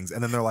lot of things,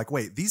 and then they're like,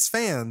 wait, these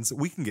fans,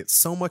 we can get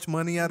so much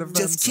money out of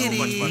them. Just kidding.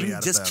 So much money out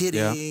of Just them.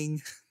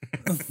 kidding.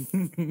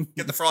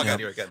 Get the frog out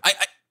here again.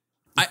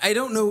 I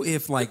don't know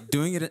if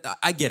doing it.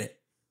 I get it.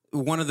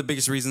 One of the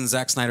biggest reasons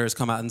Zack Snyder has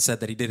come out and said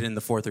that he did it in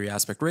the 4:3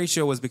 aspect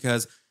ratio was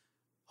because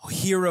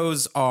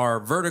heroes are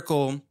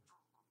vertical.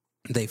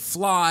 They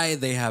fly.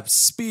 They have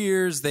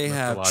spears. They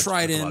have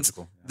tridents.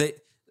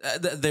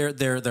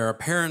 They're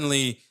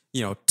apparently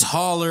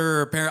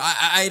taller.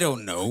 I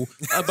don't know,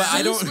 but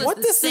I don't. What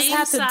does this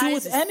have to do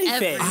with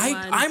anything?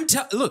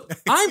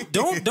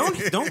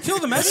 Don't kill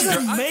the messenger.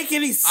 Doesn't make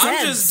any sense.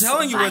 I'm just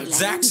telling you what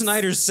Zack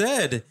Snyder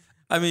said.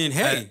 I mean,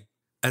 hey.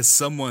 As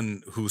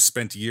someone who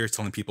spent years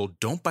telling people,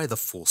 don't buy the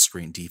full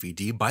screen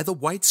DVD, buy the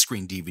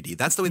widescreen DVD.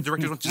 That's the way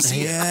directors want you to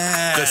see it.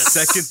 The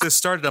second this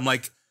started, I'm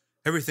like,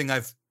 everything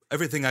I've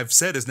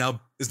said is now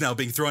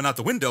being thrown out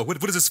the window.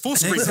 What is this full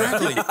screen?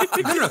 Exactly.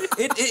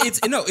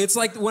 No. It's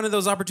like one of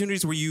those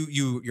opportunities where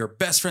you're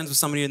best friends with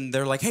somebody and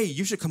they're like, hey,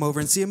 you should come over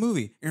and see a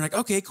movie. And you're like,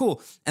 okay,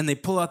 cool. And they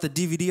pull out the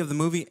DVD of the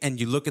movie and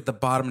you look at the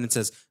bottom and it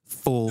says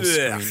full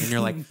screen. And you're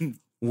like,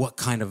 what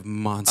kind of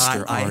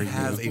monster I are you?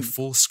 have a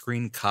full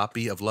screen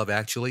copy of Love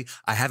Actually.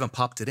 I haven't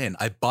popped it in.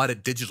 I bought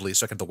it digitally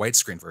so I could have the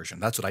widescreen version.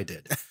 That's what I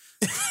did.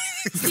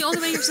 It's the only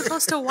way you're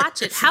supposed to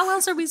watch it. How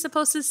else are we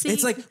supposed to see?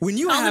 It's like when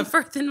you Colin have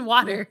Firth in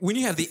water. When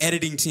you have the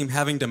editing team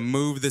having to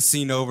move the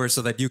scene over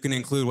so that you can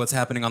include what's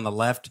happening on the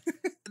left.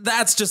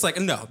 That's just like,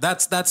 no,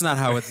 that's not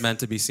how it's meant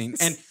to be seen.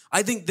 And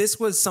I think this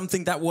was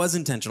something that was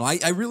intentional.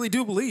 I really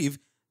do believe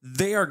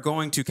they are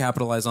going to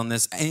capitalize on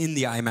this in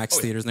the IMAX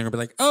theaters. And they're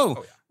going to be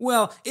like,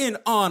 well, in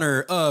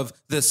honor of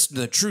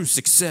the true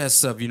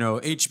success of,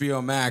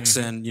 HBO Max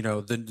and,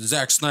 the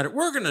Zack Snyder,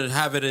 we're going to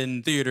have it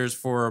in theaters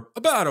for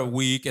about a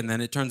week. And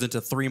then it turns into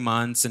 3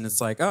 months. And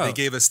it's like, oh. They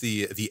gave us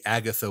the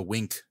Agatha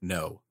wink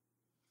no.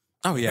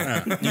 Oh,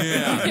 yeah.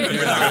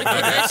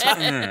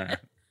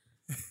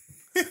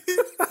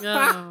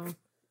 No.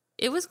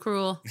 It was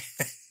cruel.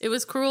 It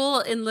was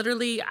cruel. And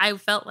literally, I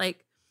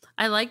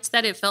liked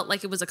that it felt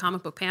like it was a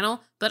comic book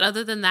panel, but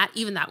other than that,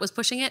 even that was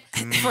pushing it.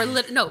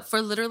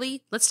 For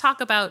literally, let's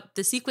talk about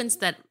the sequence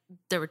that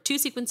there were 2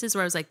 sequences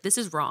where I was like, this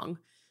is wrong.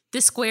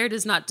 this square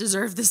does not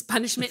deserve this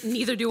punishment, and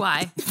neither do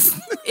I.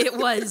 It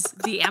was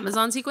the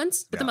Amazon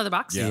sequence with the mother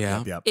box.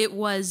 Yeah. It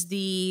was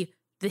the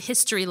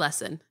history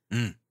lesson.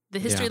 The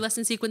history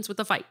lesson sequence with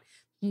the fight.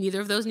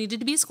 Neither of those needed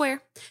to be a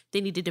square.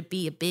 They needed to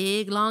be a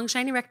big, long,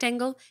 shiny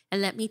rectangle,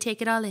 and let me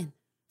take it all in.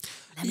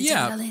 Let me take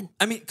it all in.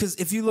 I mean, because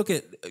if you look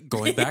at,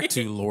 going back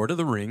to Lord of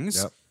the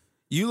Rings,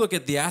 you look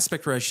at the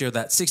aspect ratio,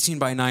 that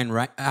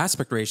 16:9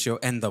 aspect ratio,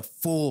 and the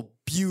full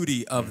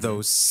beauty of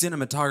those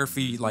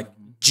cinematography, like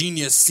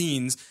genius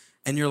scenes,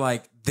 and you're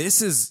like,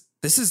 this is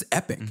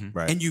epic.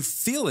 Right. And you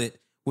feel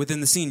it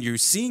within the scene. You're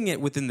seeing it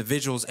within the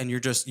visuals, and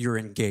you're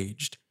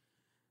engaged.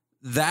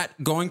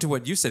 That, going to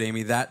what you said,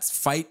 Amy, that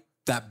fight,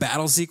 that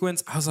battle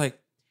sequence, I was like,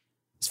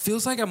 it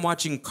feels like I'm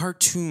watching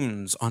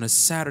cartoons on a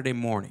Saturday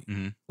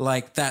morning.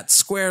 Like that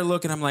square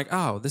look, and I'm like,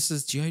 oh, this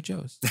is G.I.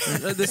 Joe's.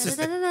 This is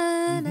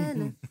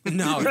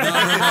no.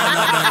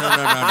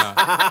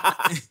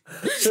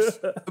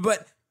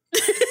 But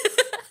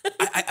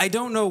I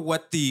don't know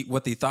what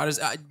the thought is.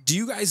 Do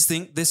you guys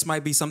think this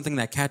might be something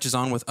that catches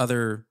on with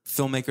other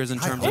filmmakers in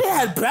terms of? It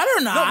had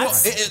better not.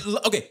 No,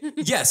 well, okay.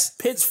 Yes.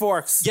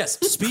 Pitchforks. Yes.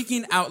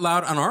 Speaking out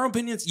loud on our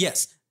opinions.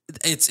 Yes.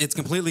 It's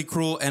completely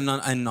cruel and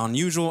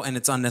unusual, and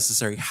it's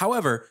unnecessary.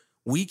 However,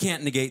 we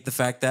can't negate the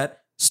fact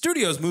that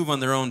studios move on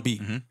their own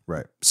beat.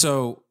 Right.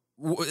 So,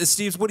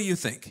 Steve, what do you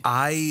think?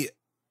 I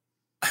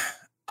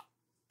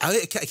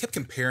kept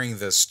comparing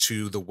this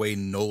to the way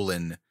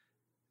Nolan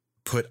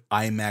put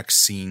IMAX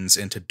scenes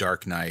into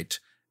Dark Knight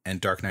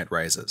and Dark Knight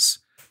Rises.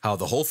 How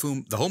the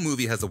whole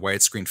movie has a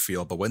widescreen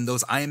feel, but when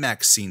those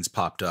IMAX scenes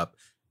popped up,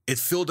 it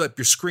filled up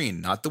your screen,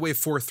 not the way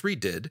 4:3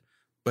 did,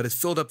 but it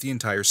filled up the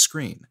entire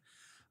screen.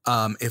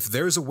 If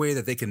there's a way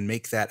that they can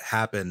make that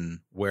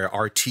happen where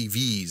our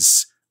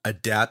TVs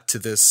adapt to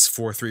this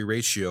 4:3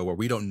 ratio, where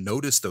we don't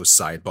notice those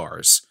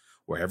sidebars,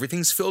 where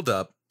everything's filled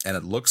up and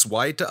it looks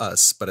wide to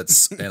us, but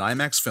it's an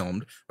IMAX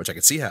filmed, which I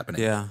could see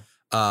happening. Yeah.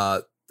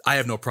 I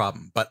have no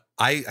problem, but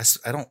I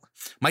don't.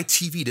 My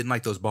TV didn't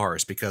like those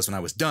bars because when I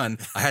was done,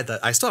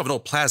 I still have an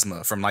old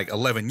plasma from like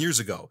 11 years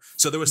ago,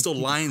 so there was still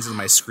lines in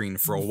my screen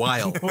for a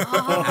while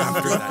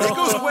after that. It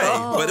goes away,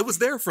 but it was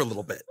there for a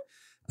little bit.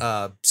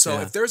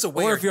 If there's a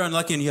way, or if you're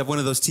unlucky and you have one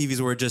of those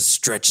TVs where it just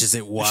stretches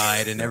it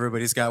wide, and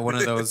everybody's got one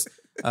of those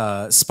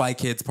Spy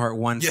Kids Part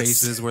 1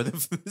 faces where the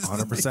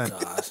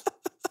 100%.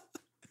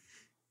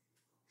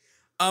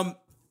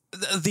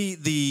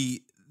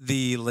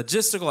 The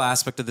logistical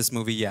aspect of this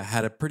movie,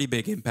 had a pretty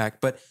big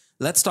impact. But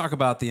let's talk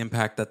about the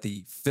impact that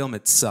the film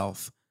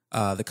itself,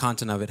 the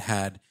content of it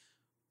had.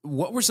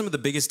 What were some of the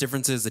biggest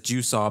differences that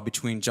you saw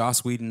between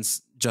Joss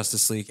Whedon's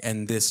Justice League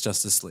and this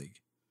Justice League?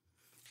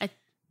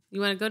 You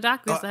want to go,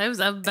 Doc? Because I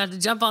was about to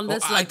jump on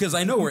this. Because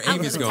I know where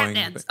Amy's going.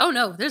 Oh,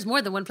 no. There's more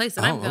than one place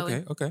that I'm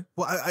going. Okay.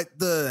 Well,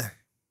 the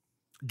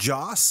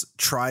Joss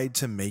tried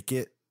to make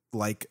it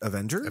like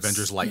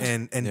Avengers Light,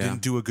 and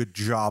didn't do a good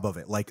job of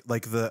it.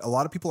 A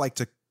lot of people like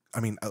to. I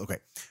mean, okay,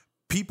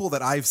 people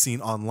that I've seen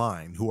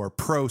online who are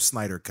pro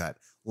Snyder Cut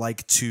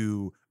like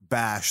to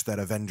bash that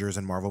Avengers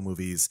and Marvel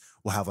movies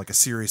will have like a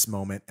serious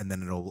moment and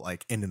then it'll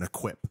like end in a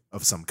quip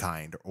of some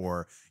kind,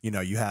 or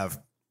you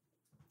have.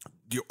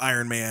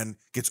 Iron Man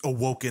gets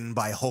awoken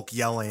by Hulk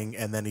yelling,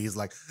 and then he's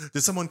like,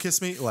 "Did someone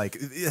kiss me?" Like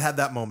it had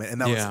that moment,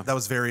 and that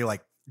was very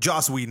like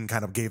Joss Whedon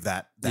kind of gave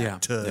that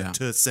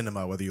to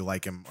cinema, whether you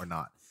like him or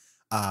not.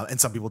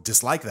 And some people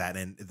dislike that,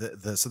 and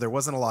so there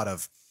wasn't a lot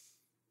of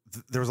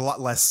there was a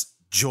lot less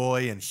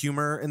joy and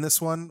humor in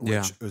this one,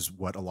 which is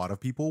what a lot of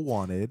people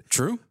wanted.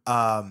 True.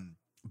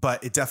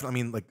 But it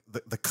definitely, I mean, like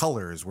the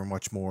colors were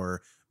much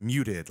more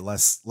muted,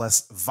 less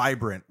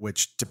vibrant,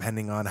 which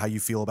depending on how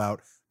you feel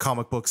about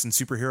comic books and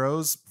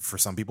superheroes, for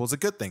some people it's a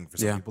good thing, for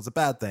some people it's a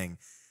bad thing.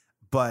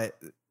 But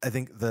I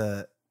think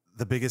the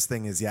biggest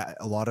thing is, a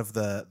lot of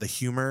the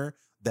humor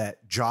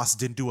that Joss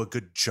didn't do a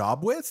good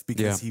job with,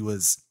 because he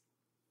was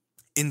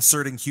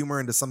inserting humor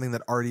into something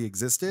that already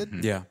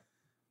existed. Yeah.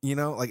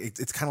 Like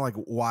it's kind of like,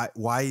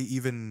 why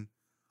even,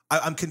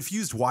 I'm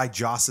confused why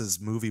Joss's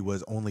movie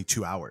was only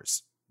 2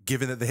 hours,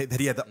 given that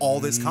he had all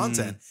this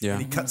content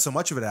and he cut so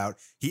much of it out.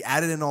 He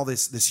added in all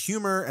this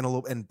humor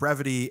and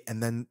brevity,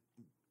 and then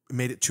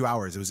made it 2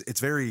 hours.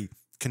 It's very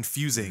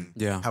confusing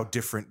how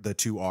different the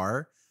two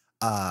are.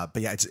 But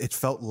it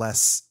felt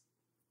less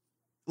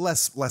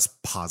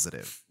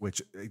positive,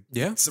 which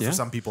for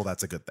some people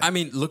that's a good thing. I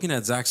mean, looking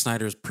at Zack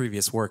Snyder's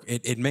previous work,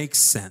 it makes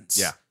sense.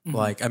 Yeah.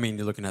 Like, I mean,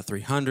 you're looking at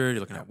 300, you're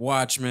looking at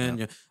Watchmen.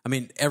 Yeah. I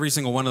mean, every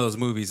single one of those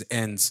movies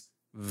ends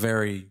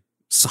very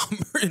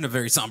somber, in a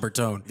very somber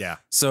tone. Yeah.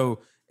 So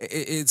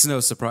it's no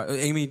surprise.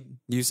 Amy,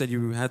 you said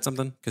you had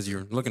something because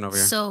you're looking over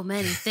here. So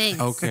many things.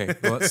 Okay.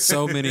 Well,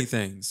 so many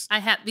things. I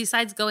have,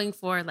 besides going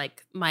for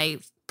like my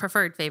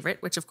preferred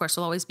favorite, which of course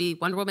will always be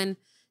Wonder Woman,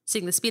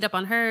 seeing the speed up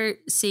on her,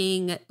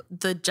 seeing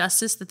the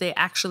justice that they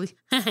actually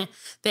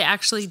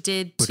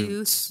did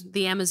to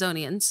the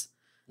Amazonians.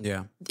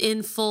 Yeah.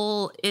 In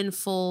full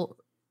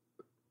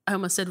I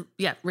almost said,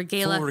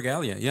 regalia. Full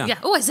regalia, yeah. Yeah.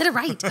 Oh, I said it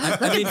right. Look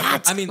at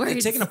that. I mean,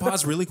 taking a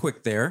pause really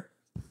quick there.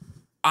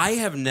 I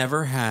have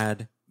never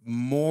had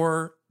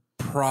more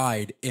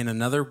pride in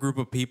another group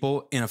of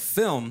people in a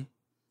film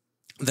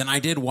than I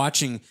did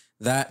watching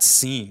that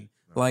scene.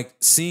 Like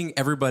seeing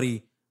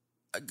everybody.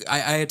 I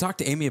had talked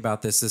to Amy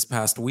about this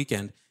past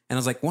weekend, and I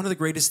was like, one of the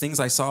greatest things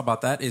I saw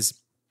about that is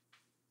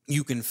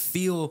you can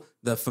feel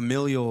the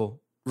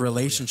familial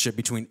relationship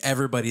between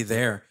everybody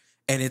there.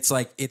 And it's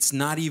like, it's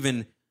not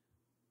even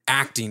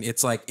acting.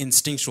 It's like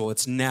instinctual.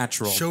 It's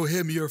natural. Show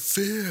him your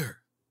fear.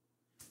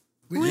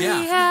 We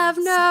have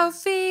no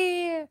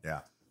fear.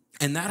 Yeah.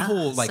 And that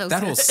whole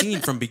whole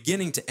scene from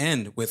beginning to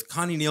end with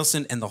Connie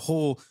Nielsen and the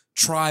whole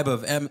tribe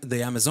of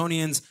the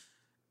Amazonians,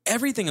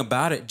 everything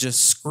about it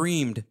just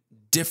screamed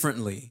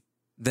differently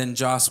than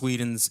Joss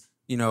Whedon's,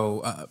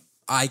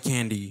 eye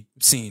candy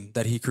scene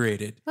that he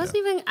created. It wasn't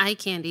even eye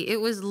candy. It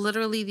was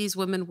literally these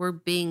women were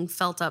being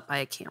felt up by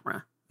a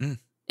camera.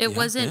 It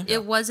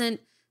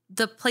wasn't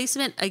the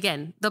placement,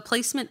 again, the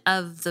placement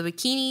of the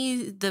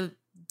bikini, the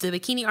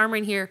bikini armor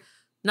in here.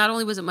 Not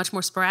only was it much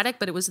more sporadic,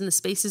 but it was in the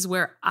spaces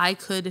where I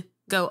could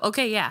go,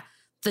 okay, yeah.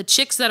 The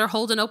chicks that are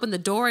holding open the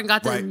door and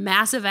got the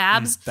massive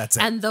abs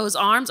and those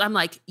arms, I'm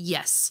like,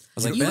 yes. I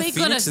was like, Beth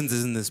Phoenix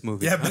is in this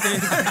movie. Yeah,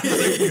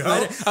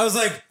 I was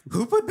like,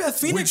 who put Beth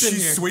Phoenix in here?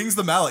 When she swings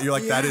the mallet, you're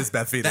like, that is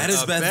Beth Phoenix. That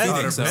is Beth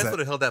Phoenix. Beth would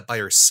have held that by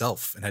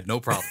herself and had no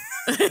problem.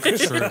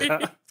 Sure.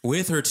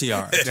 With her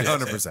tiara.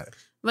 100%.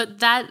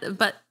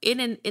 But in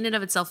and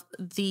of itself,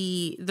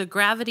 the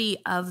gravity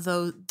of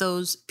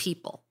those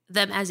people,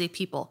 them as a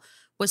people,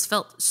 was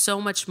felt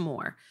so much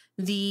more.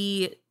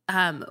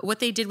 What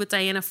they did with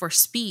Diana for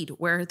Speed,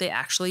 where they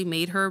actually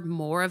made her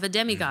more of a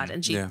demigod,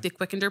 and they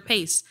quickened her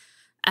pace.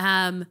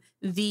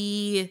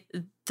 The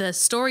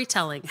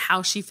storytelling,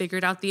 how she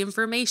figured out the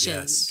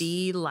information,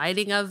 the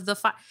lighting of the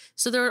fire.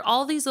 So there are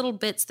all these little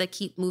bits that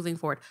keep moving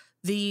forward.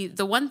 The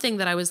one thing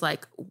that I was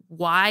like,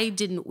 why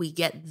didn't we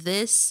get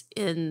this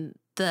in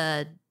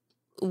the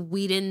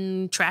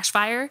Whedon trash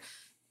fire?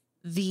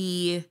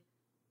 The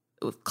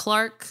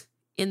Clark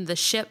in the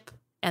ship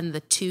and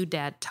the two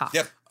dad talk.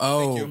 Yep.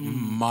 Oh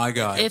my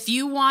God. If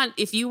you want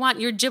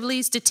your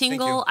giblies to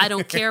tingle, I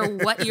don't care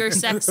what your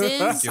sex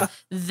is,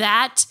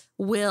 that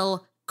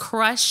will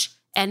crush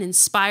and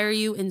inspire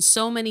you in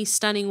so many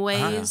stunning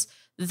ways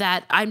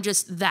that I'm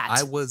just that.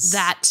 I was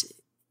the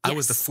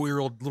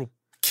 4-year-old little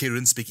kid who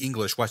didn't speak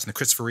English watching the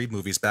Christopher Reeve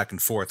movies back and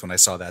forth when I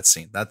saw that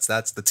scene. That's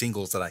the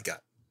tingles that I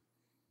got.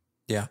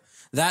 Yeah.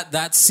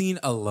 That scene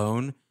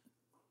alone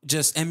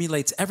just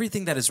emulates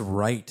everything that is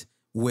right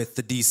with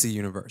the DC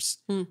universe.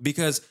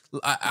 Because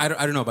I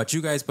don't know about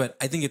you guys, but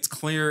I think it's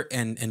clear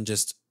and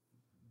just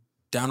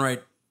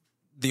downright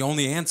the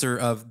only answer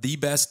of the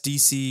best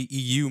DC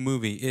EU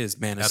movie is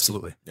Man of Steel.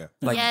 Absolutely. Yeah.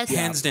 Like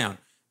hands down.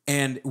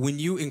 And when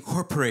you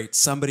incorporate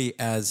somebody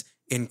as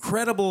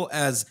incredible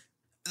as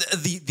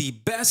the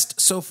best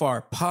so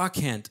far Pa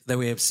Kent that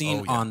we have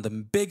seen on the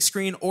big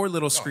screen or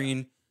little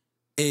screen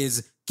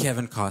is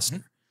Kevin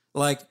Costner.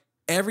 Like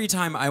every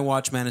time I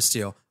watch Man of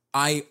Steel,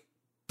 I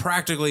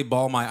practically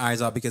bawl my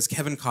eyes out because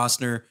Kevin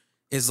Costner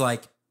is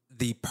like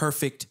the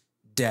perfect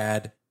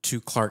dad to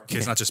Clark Kent.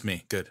 It's not just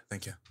me. Good.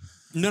 Thank you.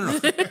 No,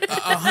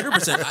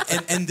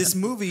 100%. And this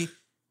movie,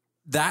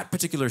 that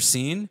particular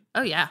scene,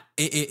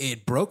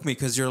 it broke me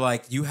because you're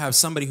like, you have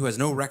somebody who has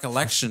no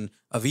recollection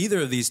of either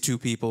of these two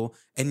people,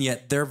 and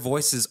yet their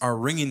voices are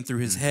ringing through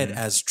his head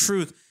as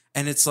truth.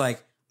 And it's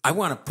like, I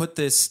want to put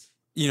this,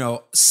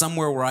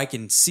 somewhere where I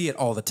can see it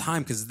all the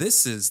time because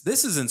this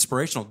is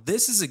inspirational.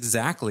 This is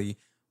exactly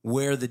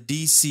where the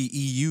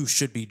DCEU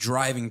should be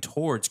driving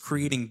towards,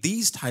 creating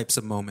these types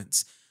of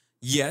moments.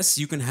 Yes,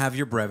 you can have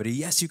your brevity.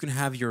 Yes, you can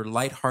have your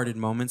lighthearted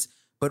moments,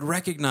 but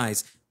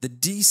recognize the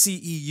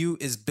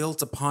DCEU is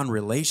built upon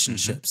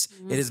relationships.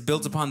 It is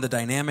built upon the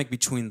dynamic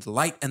between the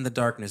light and the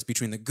darkness,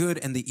 between the good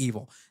and the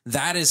evil.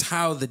 That is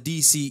how the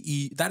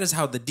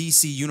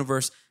DC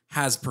universe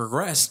has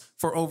progressed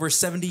for over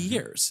 70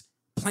 years.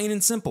 Plain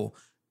and simple.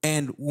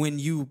 And when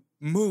you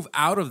move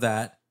out of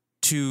that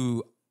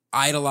to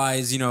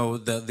idolize,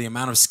 the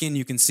amount of skin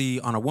you can see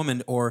on a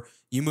woman, or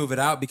you move it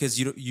out because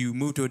you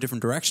move to a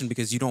different direction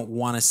because you don't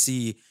want to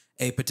see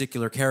a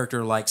particular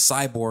character like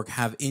Cyborg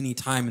have any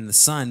time in the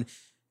sun,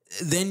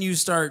 then you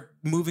start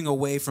moving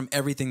away from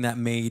everything that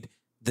made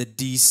the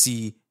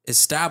DC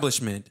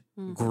establishment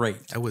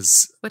great. I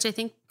was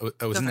in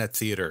that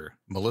theater.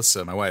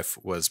 Melissa, my wife,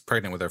 was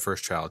pregnant with our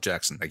first child,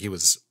 Jackson. Like he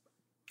was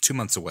 2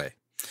 months away.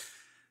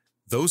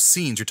 Those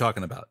scenes you're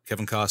talking about,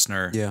 Kevin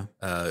Costner,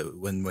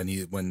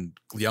 when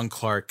young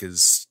Clark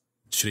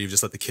should he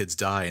just let the kids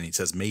die, and he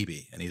says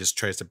maybe, and he just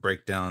tries to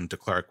break down to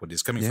Clark what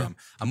he's coming from.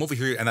 I'm over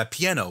here, and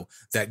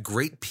that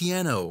great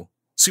piano,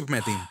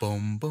 Superman theme,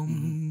 boom,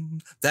 boom,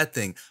 that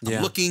thing.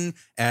 I'm looking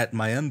at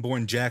my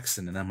unborn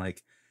Jackson, and I'm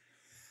like,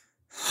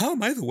 how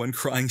am I the one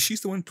crying? She's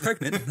the one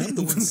pregnant, and I'm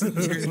the one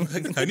sitting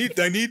here.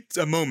 I need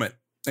a moment.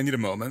 I need a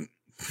moment.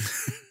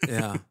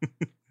 Yeah,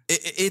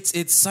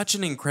 it's such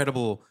an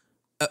incredible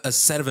a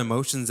set of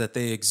emotions that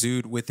they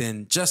exude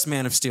within just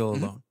Man of Steel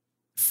alone.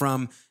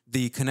 From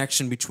the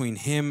connection between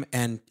him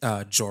and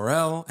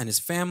Jor-El and his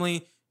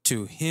family,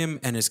 to him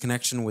and his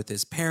connection with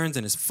his parents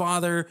and his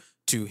father,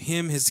 to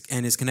him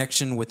and his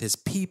connection with his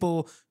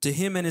people, to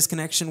him and his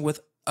connection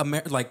with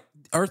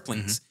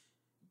Earthlings. Mm-hmm.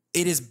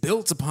 It is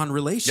built upon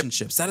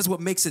relationships. Yep. That is what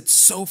makes it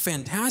so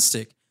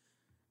fantastic.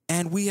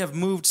 And we have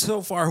moved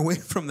so far away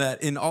from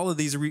that in all of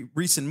these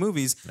recent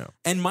movies. No.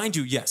 And mind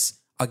you, yes,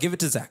 I'll give it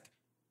to Zack.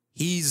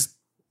 He's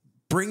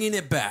bringing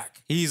it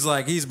back. He's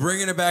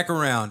bringing it back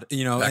around.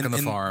 Back on the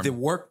farm.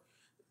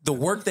 The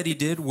work that he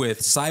did with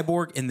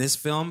Cyborg in this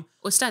film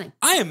was stunning.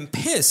 I am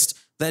pissed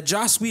that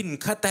Joss Whedon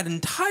cut that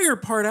entire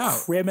part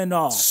out.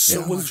 Criminal.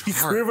 It was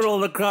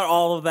criminal to cut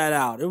all of that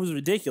out. It was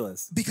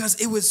ridiculous.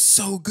 Because it was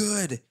so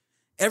good.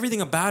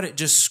 Everything about it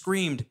just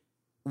screamed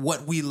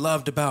what we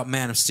loved about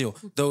Man of Steel.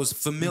 Those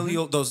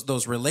familial,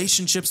 those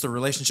relationships, the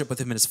relationship with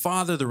him and his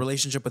father, the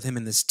relationship with him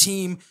and this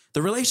team,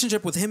 the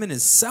relationship with him and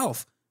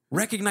himself,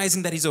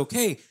 recognizing that he's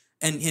okay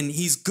and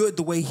he's good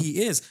the way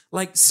he is.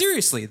 Like,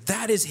 seriously,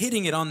 that is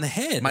hitting it on the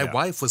head. My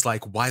wife was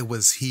like, why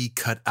was he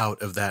cut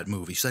out of that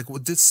movie? She's like,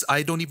 well,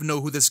 I don't even know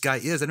who this guy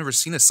is. I've never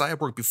seen a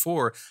Cyborg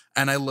before,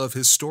 and I love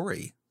his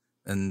story.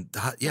 And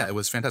it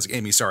was fantastic.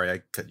 Amy, sorry,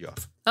 I cut you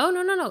off. Oh,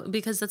 no,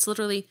 because that's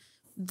literally...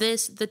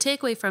 the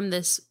takeaway from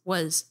this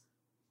was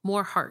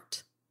more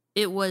heart.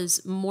 It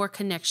was more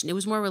connection. It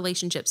was more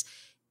relationships.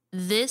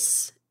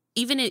 It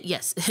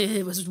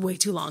was way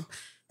too long.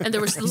 And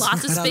there was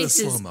lots of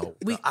spaces.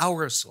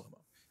 Hour of slow-mo.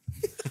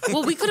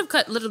 Well, we could have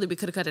cut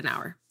an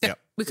hour. Yeah.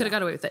 We could have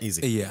got away with it.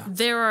 Easy. Yeah.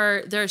 There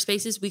are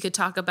spaces we could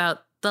talk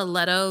about the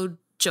Leto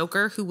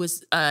Joker, who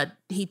was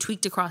he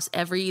tweaked across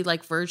every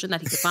version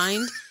that he could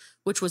find.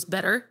 Which was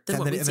better than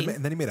what we'd seen.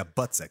 And then he made a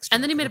butt sex joke.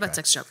 And then he made a butt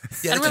sex joke.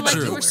 Yeah, and we're like,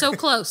 you were so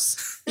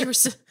close. You were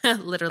so,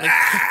 literally.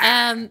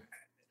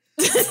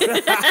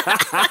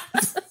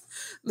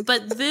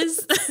 But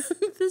this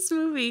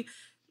movie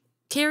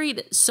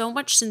carried so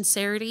much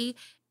sincerity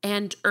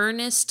and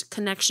earnest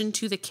connection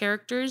to the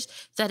characters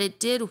that it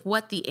did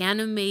what the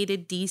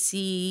animated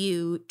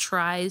DCU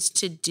tries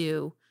to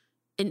do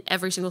in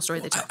every single story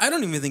they tell. I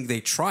don't even think they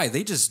try.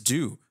 They just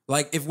do.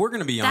 If we're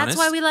going to be honest. That's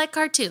why we like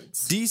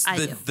cartoons.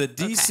 The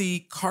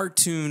DC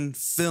cartoon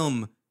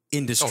film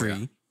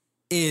industry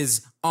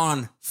is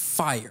on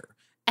fire.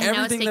 And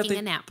now it's taking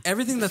a nap.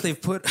 Everything that they've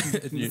put...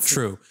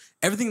 true.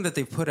 Everything that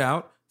they've put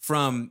out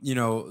from,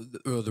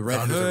 the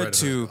Red Hood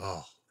to...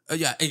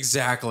 yeah,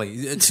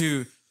 exactly.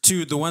 to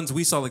the ones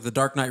we saw, like The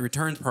Dark Knight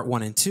Returns Part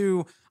 1 and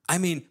 2. I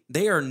mean,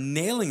 they are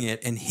nailing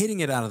it and hitting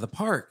it out of the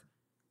park.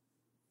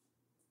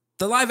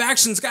 The live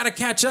action's got to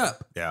catch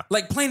up. Yeah.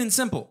 Plain and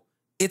simple.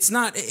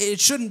 It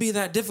shouldn't be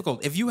that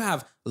difficult. If you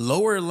have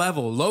lower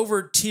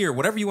tier,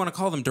 whatever you want to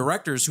call them,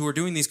 directors who are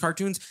doing these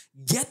cartoons,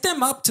 get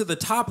them up to the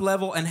top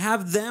level and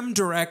have them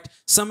direct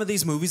some of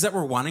these movies that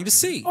we're wanting to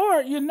see.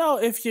 Or,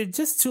 if you're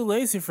just too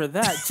lazy for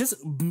that, just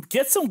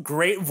get some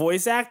great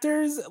voice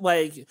actors,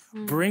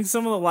 bring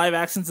some of the live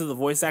action to the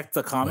voice act,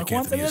 the comic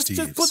ones, and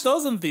just put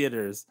those in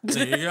theaters.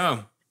 There you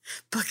go.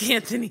 Book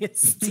Anthony and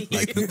Steve.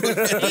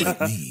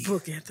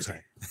 Book Anthony.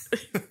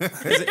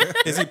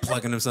 Is he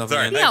plugging himself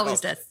in? He always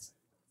does.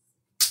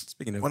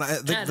 Speaking of, when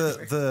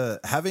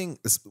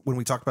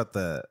we talked about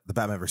the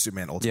Batman vs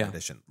Superman Ultimate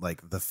Edition,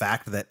 the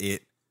fact that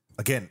it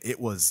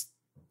was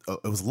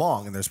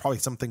long, and there's probably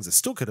some things that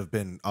still could have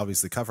been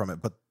obviously cut from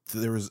it, but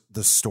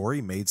the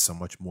story made so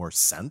much more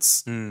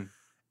sense, and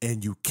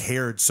you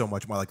cared so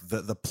much more.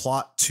 The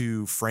plot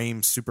to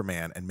frame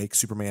Superman and make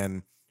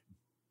Superman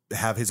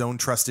have his own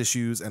trust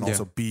issues and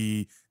also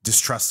be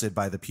distrusted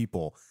by the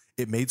people.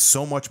 It made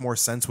so much more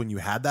sense when you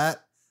had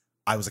that.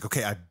 I was like,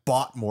 okay, I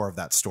bought more of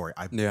that story.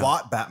 I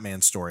bought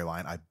Batman's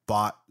storyline. I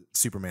bought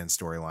Superman's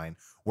storyline.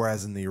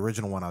 Whereas in the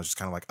original one, I was just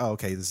kind of like, oh,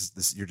 okay,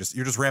 this you're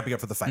just ramping up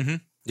for the fight. Mm-hmm. Yeah.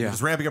 You're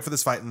just ramping up for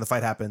this fight, and the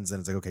fight happens,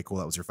 and it's like, okay, cool,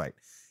 that was your fight.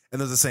 And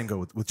there's the same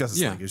go with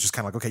Justice League. It's just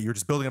kind of like, okay, you're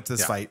just building up to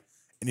this fight,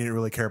 and you didn't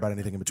really care about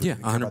anything in between. Yeah,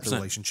 you care about the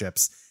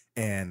relationships.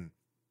 And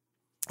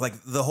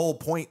the whole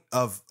point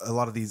of a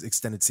lot of these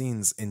extended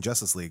scenes in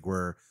Justice League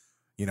were,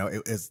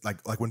 it's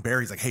like when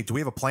Barry's like, hey, do we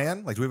have a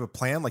plan? Do we have a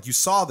plan? You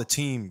saw the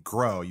team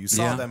grow. You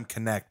saw them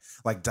connect.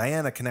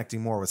 Diana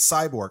connecting more with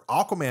Cyborg.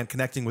 Aquaman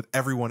connecting with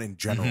everyone in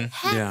general.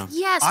 Heck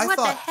yes. I what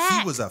thought the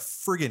heck? he was a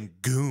friggin'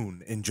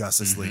 goon in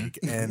Justice League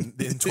and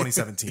in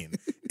 2017.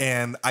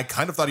 And I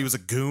kind of thought he was a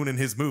goon in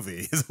his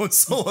movie, his own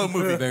solo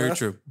movie. Very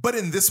true. But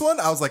in this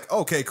one, I was like,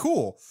 okay,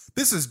 cool.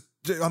 This is...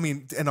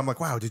 and I'm like,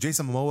 wow, did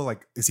Jason Momoa,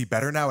 is he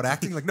better now at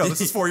acting? No,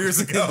 this is 4 years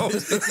ago.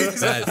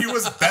 He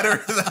was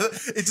better.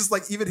 It's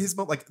just even his,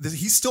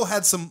 he still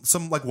had some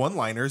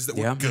one-liners that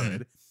were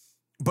good.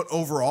 But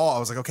overall, I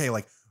was like, okay,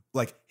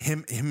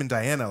 him and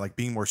Diana,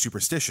 being more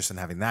superstitious and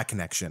having that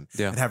connection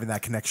and having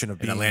that connection of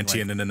being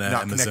Atlantean and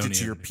not connected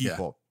to your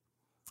people.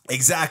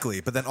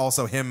 Exactly. But then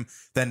also him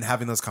then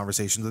having those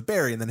conversations with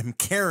Barry and then him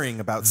caring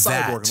about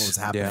Cyborg and what was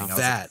happening.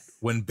 Yeah.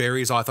 When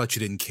Barry's, I thought you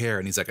didn't care.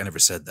 And he's like, I never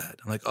said that.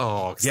 I'm like,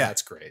 oh,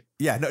 that's great.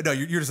 Yeah, no,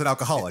 you're just an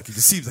alcoholic. It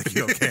just seems like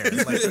you don't care.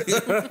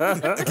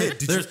 Okay,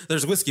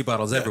 there's whiskey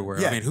bottles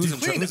everywhere. Yeah. I mean, who's in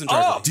charge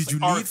of these? Did you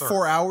need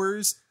 4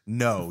 hours?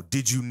 No.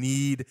 Did you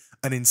need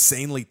an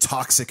insanely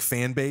toxic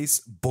fan base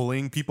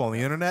bullying people on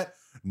the internet?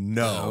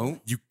 No.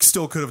 You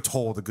still could have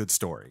told a good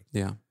story.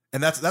 Yeah.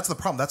 And that's the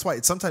problem. That's why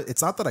it's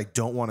not that I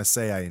don't want to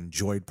say I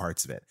enjoyed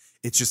parts of it.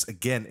 It's just,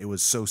 again, it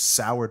was so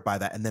soured by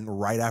that. And then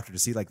right after, to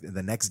see like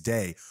the next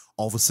day,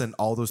 all of a sudden,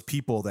 all those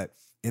people that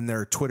in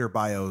their Twitter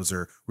bios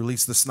or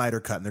release the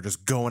Snyder Cut, and they're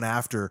just going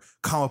after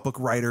comic book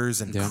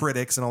writers and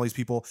critics and all these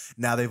people.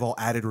 Now they've all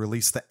added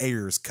release the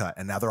Ayers Cut,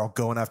 and now they're all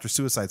going after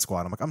Suicide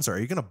Squad. I'm like, I'm sorry,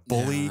 are you going to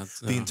bully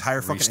the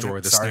entire fucking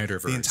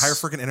the entire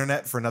freaking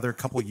internet for another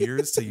couple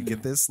years till you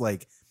get this?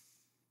 Like,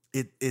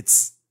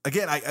 it's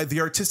again,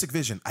 the artistic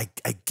vision. I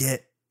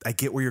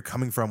get where you're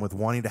coming from with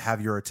wanting to have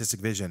your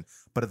artistic vision,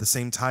 but at the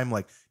same time,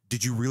 like,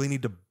 did you really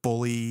need to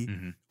bully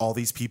all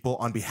these people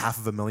on behalf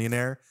of a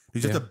millionaire?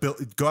 Did you have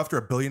to go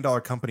after $1 billion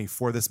company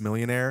for this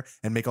millionaire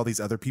and make all these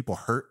other people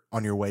hurt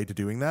on your way to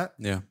doing that?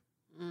 Yeah.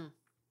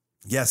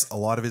 Yes, a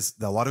lot of his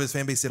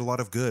fan base did a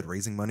lot of good,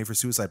 raising money for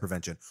suicide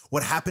prevention.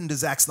 What happened to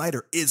Zack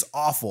Snyder is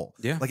awful.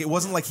 Yeah. Like, it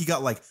wasn't like he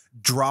got like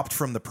dropped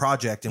from the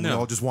project and we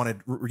all just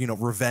wanted,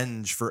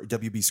 revenge for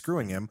WB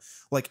screwing him.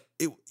 Like,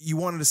 you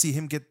wanted to see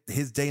him get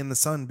his day in the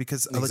sun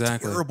because a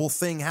terrible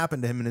thing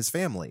happened to him and his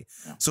family.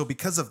 Yeah. So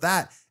because of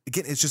that,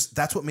 again, it's just,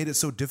 that's what made it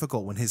so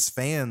difficult when his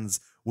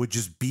fans would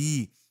just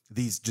be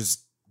these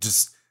just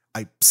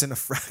I sent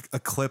a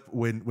clip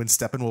when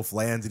Steppenwolf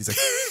lands and he's like,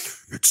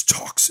 it's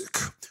toxic.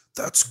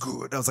 That's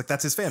good. I was like,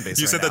 that's his fan base.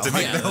 You said that to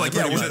me.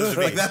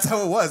 Like, that's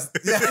how it was.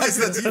 Yeah, I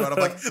said that to you. And I'm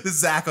like, this is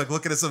Zack, like,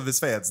 looking at some of his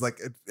fans.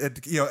 Like,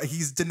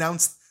 he's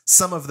denounced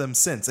some of them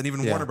since. And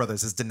even Warner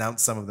Brothers has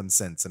denounced some of them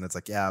since. And it's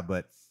like, yeah,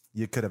 but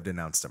you could have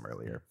denounced them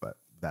earlier. But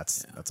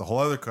that's a whole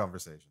other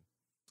conversation.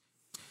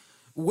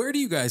 Where do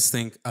you guys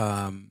think,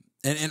 and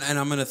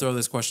I'm going to throw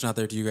this question out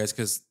there to you guys,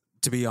 because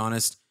to be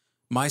honest,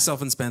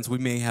 myself and Spence, we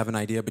may have an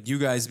idea, but you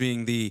guys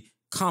being the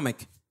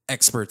comic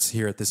experts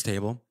here at this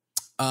table,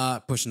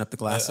 pushing up the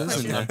glasses.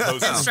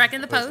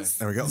 Striking the pose.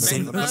 There we go.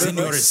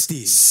 Senor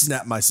Steve.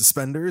 Snap my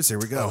suspenders. Here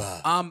we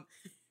go.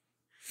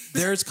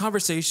 There's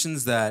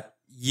conversations that,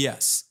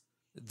 yes,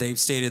 they've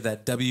stated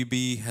that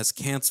WB has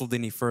canceled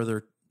any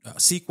further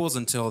sequels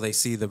until they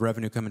see the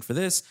revenue coming for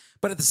this.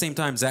 But at the same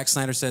time, Zack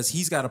Snyder says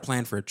he's got a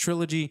plan for a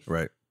trilogy.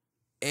 Right.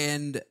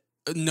 And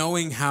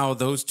knowing how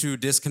those two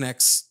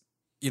disconnects,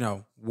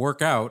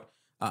 work out,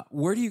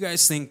 where do you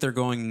guys think they're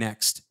going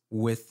next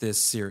with this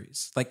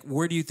series? Like,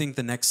 where do you think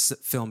the next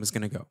film is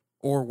going to go?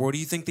 Or what do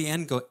you think the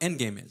end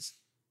game is?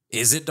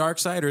 Is it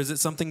Darkseid or is it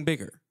something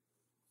bigger?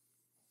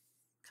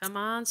 Come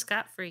on,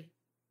 scot-free.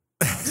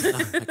 That's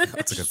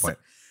a good point.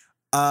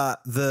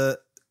 The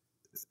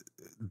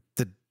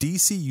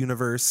DC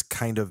universe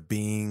kind of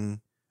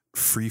being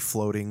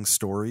free-floating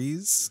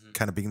stories,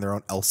 kind of being their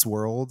own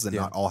Elseworlds and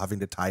not all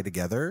having to tie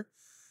together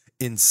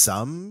in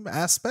some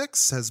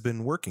aspects has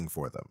been working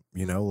for them.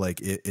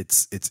 Like you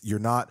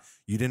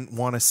didn't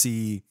want to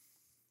see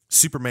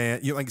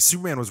Superman.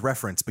 Superman was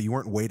referenced, but you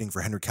weren't waiting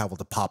for Henry Cavill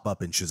to pop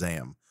up in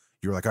Shazam.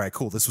 You were like, all right,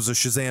 cool. This was a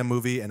Shazam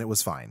movie and it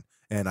was fine.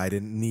 And I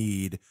didn't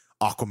need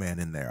Aquaman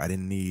in there. I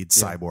didn't need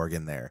Cyborg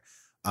in there.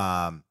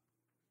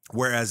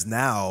 Whereas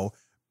now,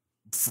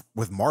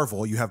 with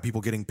Marvel, you have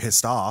people getting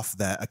pissed off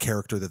that a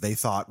character that they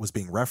thought was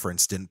being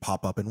referenced didn't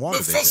pop up in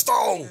WandaVision.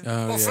 Mephisto.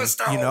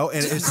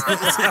 And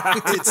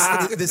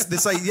it's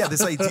this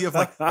idea of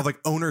like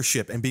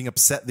ownership and being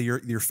upset that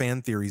your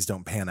fan theories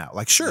don't pan out.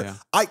 Like, sure,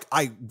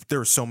 there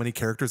are so many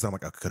characters that I'm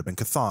like, it could have been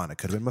Chthon, it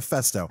could have been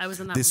Mephisto.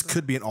 This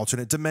could be an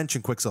alternate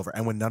dimension Quicksilver.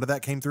 And when none of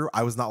that came through,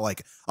 I was not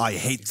like, I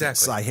hate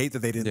this. I hate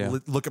that they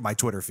didn't look at my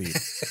Twitter feed.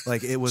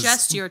 Like, it was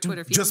just your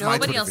Twitter feed, just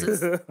nobody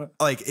else's.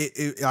 Like,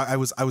 I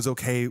was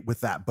okay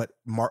with that, but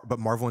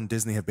Marvel and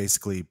Disney have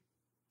basically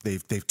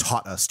they've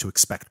taught us to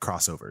expect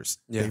crossovers.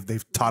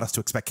 They've taught us to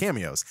expect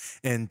cameos,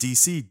 and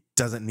DC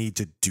doesn't need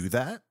to do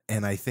that.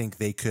 And I think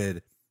they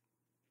could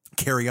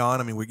carry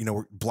on. I mean,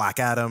 we're Black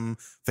Adam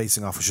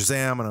facing off with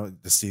Shazam. I know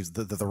Steve's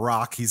the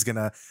Rock. He's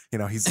gonna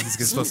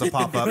he's supposed to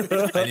pop up.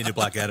 I need a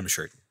Black Adam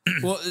shirt.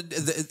 Well,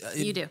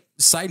 you do.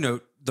 Side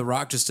note: The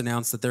Rock just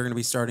announced that they're going to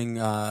be starting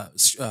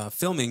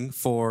starting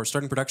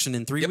production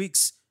in 3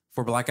 weeks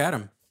for Black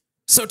Adam.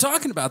 So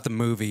talking about the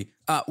movie,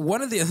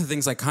 one of the other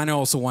things I kind of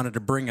also wanted to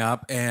bring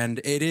up, and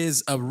it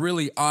is a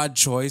really odd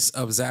choice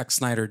of Zack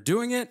Snyder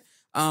doing it,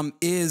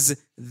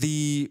 is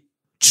the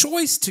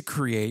choice to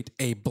create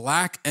a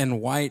black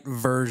and white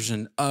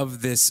version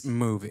of this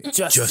movie.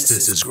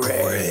 Justice is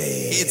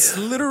gray. It's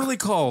literally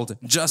called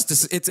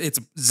Justice.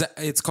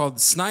 It's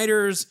called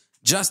Snyder's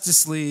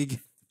Justice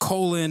League :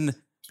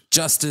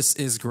 Justice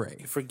is Gray.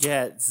 You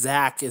forget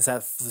Zack is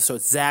that, so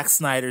it's Zack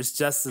Snyder's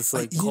Justice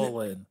League :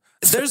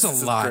 There's a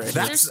lot.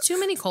 There's too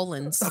many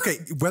colons. Okay,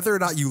 whether or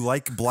not you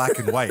like black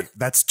and white,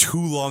 that's too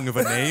long of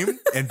a name.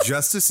 And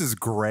Justice is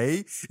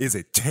Gray is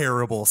a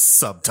terrible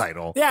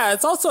subtitle. Yeah,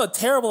 it's also a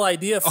terrible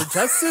idea for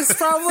Justice,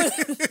 probably.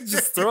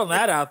 Just throwing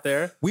that out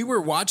there. We were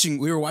watching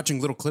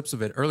little clips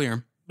of it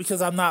earlier.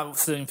 Because I'm not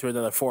sitting through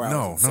another 4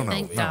 hours. No.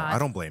 I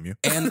don't blame you.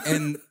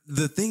 And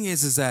the thing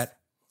is that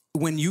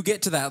when you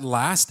get to that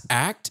last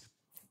act,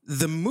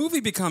 the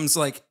movie becomes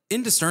like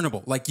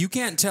indiscernible. Like, you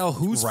can't tell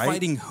who's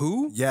fighting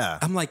who. Yeah.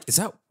 I'm like,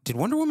 did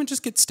Wonder Woman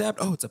just get stabbed?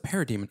 Oh, it's a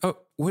parademon. Oh,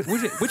 which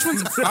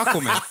one's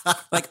Aquaman?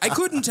 Like, I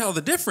couldn't tell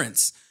the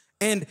difference.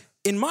 And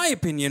in my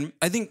opinion,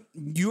 I think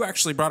you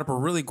actually brought up a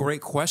really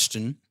great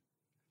question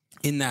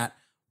in that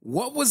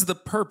what was the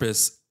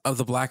purpose of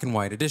the black and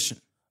white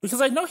edition? Because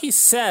I know he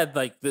said,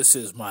 like, this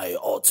is my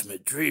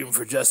ultimate dream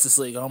for Justice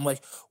League. I'm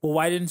like, well,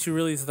 why didn't you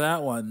release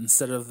that one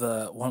instead of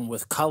the one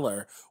with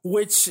color?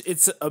 Which,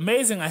 it's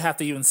amazing I have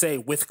to even say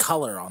with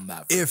color on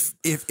that.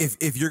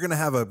 If you're going to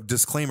have a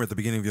disclaimer at the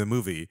beginning of the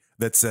movie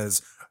that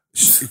says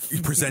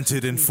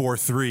presented in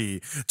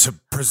 4:3 to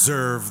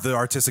preserve the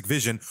artistic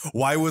vision,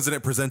 why wasn't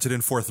it presented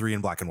in 4:3 in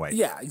black and white?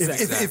 Yeah,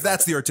 exactly. If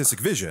that's the artistic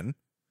vision,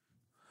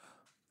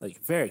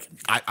 like, very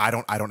confusing. I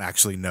don't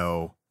actually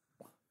know.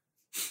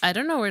 I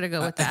don't know where to go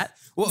with that.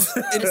 Well,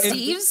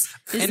 Steve's?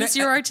 Is this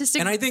your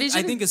artistic vision?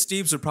 I think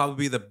Steve's would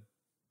probably be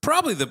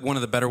probably one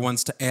of the better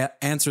ones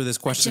to answer this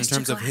question in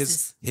terms of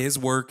his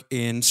work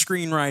in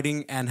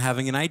screenwriting and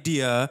having an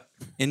idea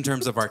in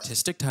terms of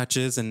artistic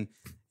touches and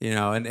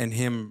and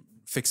him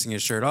fixing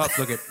his shirt up.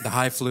 Look at the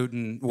high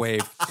fluting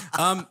wave.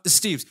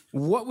 Steve's,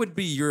 what would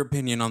be your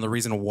opinion on the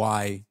reason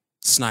why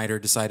Snyder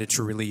decided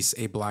to release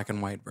a black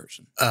and white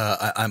version?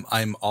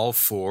 I'm all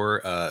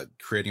for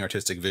creating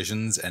artistic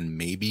visions, and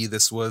maybe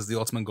this was the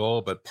ultimate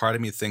goal. But part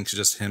of me thinks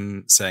just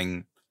him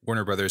saying,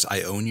 "Warner Brothers,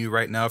 I own you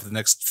right now for the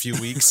next few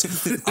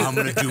weeks. I'm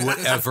going to do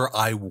whatever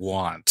I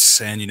want."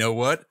 And you know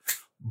what?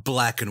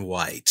 Black and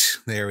white.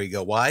 There we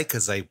go. Why?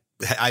 Because I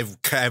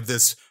have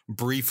this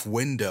brief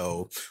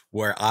window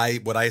where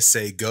what I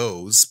say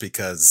goes,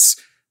 because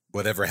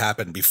whatever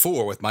happened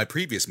before with my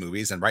previous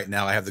movies, and right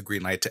now I have the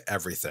green light to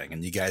everything,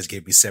 and you guys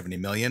gave me $70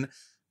 million.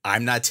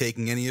 I'm not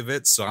taking any of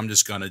it, so I'm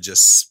just gonna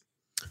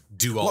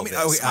do all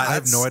this. I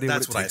have no idea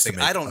that's what I takes think.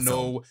 to make I don't know.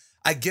 film.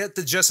 I get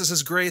the Justice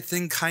is Gray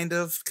thing, kind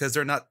of, because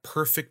they're not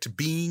perfect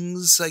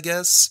beings, I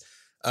guess.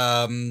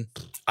 I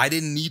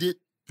didn't need it.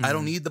 I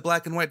don't need the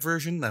black and white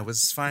version. I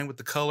was fine with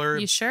the color.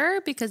 You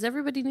sure? Because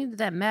everybody needed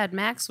that Mad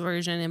Max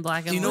version in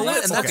black and white. You know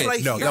what? And that's what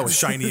I No, hear. that was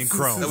shiny and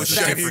chrome. That was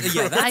shiny and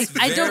chrome. That's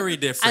very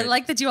different. I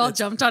like that you all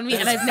jumped on me,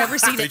 and I've never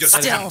seen it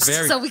still,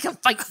 so we can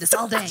fight this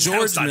all day.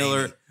 George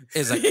Miller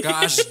is a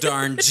gosh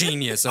darn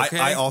genius. Okay,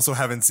 I also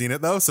haven't seen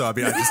it though, so I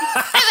mean,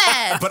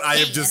 but I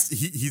have just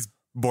he's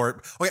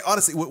more. Okay,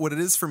 honestly, what it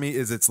is for me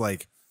is it's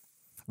like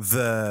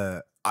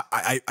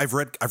I've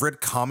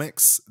read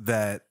comics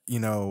that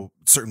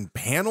certain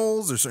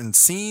panels or certain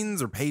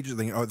scenes or pages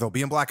they'll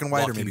be in black and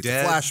white, or maybe it's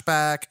a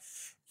flashback.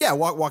 Yeah,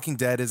 Walking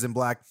Dead is in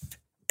black.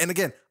 And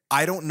again,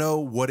 I don't know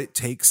what it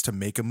takes to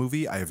make a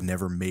movie. I have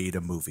never made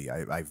a movie.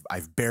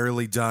 I've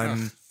barely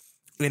done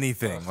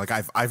anything. Like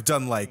I've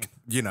done like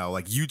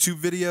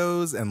YouTube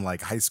videos and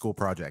like high school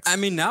projects. I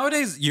mean,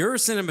 nowadays you're a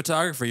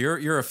cinematographer.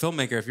 You're a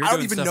filmmaker. If you're I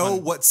don't even know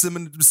what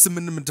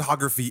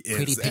cinematography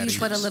is. Can you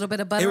put a little bit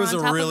of butter it was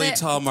on a top really of it?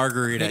 tall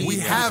margarita. We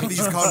have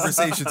these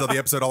conversations on the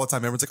episode all the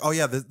time. Everyone's like, "Oh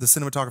yeah, the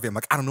cinematography." I'm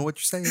like, "I don't know what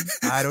you're saying.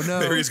 I don't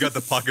know." Barry's got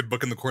the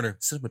pocketbook in the corner.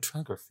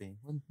 Cinematography.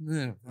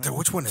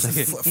 Which one is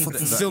it?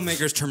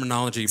 Filmmakers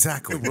terminology.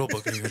 Exactly. Rule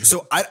book.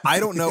 So I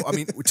don't know. I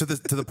mean, to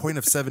the point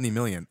of 70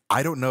 million,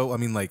 I don't know. I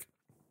mean, like,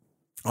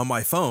 on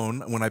my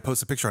phone, when I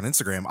post a picture on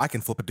Instagram, I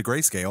can flip it to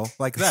grayscale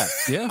like that.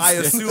 Yeah. I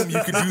assume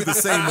you can do the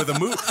same with a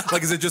movie.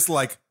 Like, is it just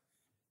like,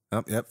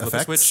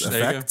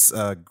 effects,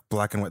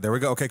 black and white. There we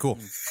go. Okay, cool.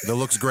 That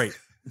looks great.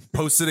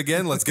 Post it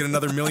again. Let's get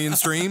another million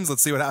streams.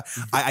 Let's see what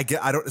happens.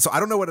 I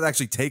don't know what it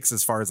actually takes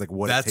as far as like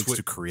what it takes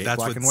to create black and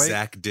white. That's what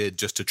Zack did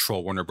just to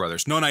troll Warner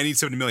Brothers. No, I need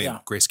 70 million. Yeah.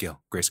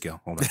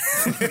 Grayscale. Hold on.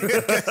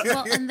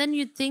 Well, and then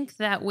you'd think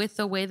that with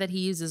the way that he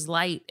uses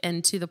light,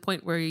 and to the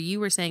point where you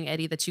were saying,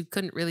 Eddie, that you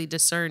couldn't really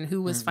discern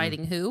who was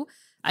fighting who.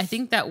 I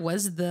think that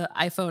was the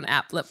iPhone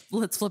app.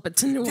 Let's flip it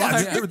to noir.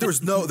 Yeah,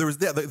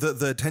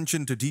 the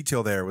attention to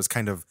detail there was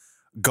kind of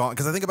gone,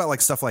 because I think about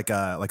like stuff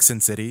like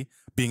Sin City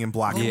being in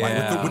black and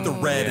white with the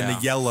red and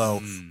the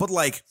yellow, but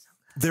like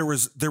there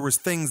was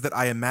things that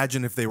I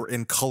imagine if they were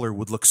in color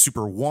would look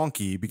super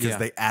wonky because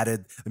they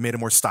made it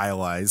more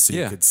stylized so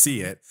you could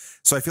see it.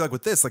 So I feel like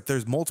with this, like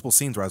there's multiple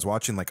scenes where I was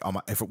watching like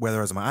whether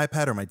it was on my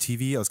iPad or my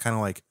TV, I was kind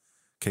of like,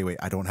 okay, wait,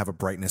 I don't have a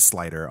brightness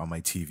slider on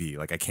my TV.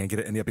 Like I can't get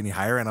it up any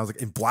higher. And I was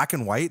like, in black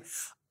and white,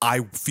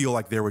 I feel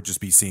like there would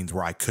just be scenes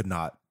where I could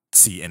not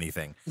see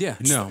anything. Yeah,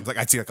 no. Like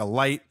I'd see like a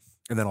light,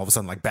 and then all of a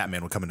sudden, like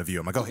Batman would come into view.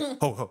 I'm like,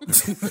 oh, ho.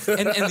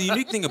 And the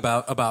unique thing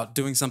about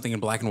doing something in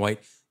black and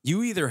white,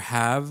 you either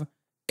have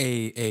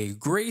a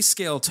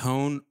grayscale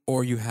tone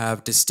or you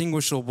have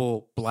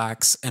distinguishable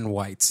blacks and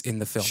whites in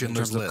the film in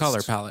terms of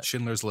color palette.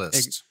 Schindler's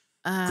List.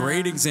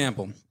 Great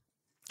example.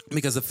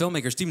 Because the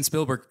filmmaker Steven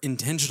Spielberg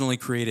intentionally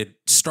created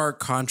stark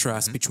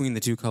contrast between the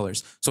two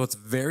colors. So it's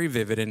very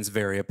vivid and it's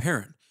very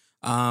apparent.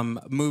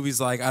 Movies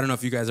like, I don't know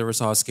if you guys ever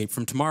saw Escape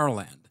from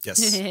Tomorrowland.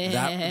 Yes.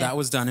 That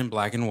was done in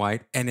black and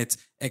white, and it's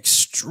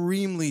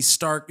extremely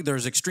stark.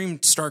 There's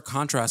extreme stark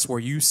contrast where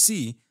you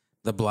see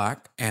the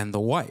black and the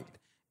white,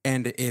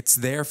 and it's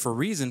there for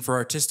reason, for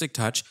artistic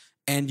touch,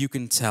 and you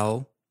can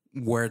tell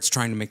where it's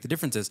trying to make the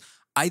differences.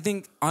 I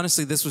think,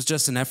 honestly, this was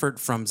just an effort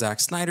from Zack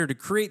Snyder to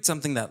create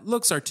something that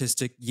looks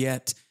artistic,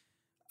 yet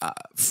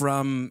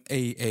from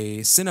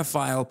a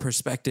cinephile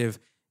perspective,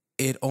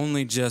 it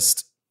only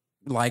just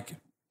like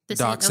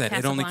Doc said,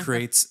 it only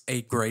creates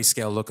a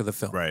grayscale look of the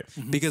film. Right.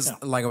 Because,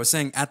 like I was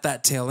saying, at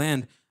that tail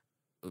end,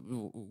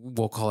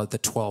 we'll call it the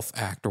 12th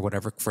act or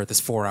whatever for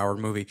this 4-hour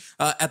movie.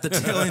 At the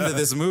tail end of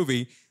this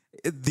movie,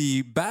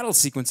 the battle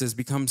sequences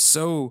become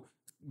so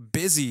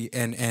busy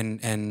and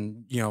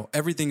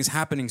everything is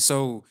happening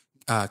so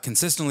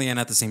consistently, and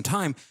at the same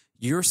time,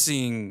 you're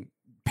seeing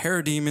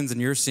parademons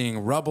and you're seeing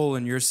rubble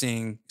and you're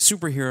seeing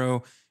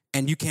superhero,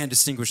 and you can't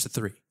distinguish the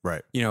three.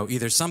 Right.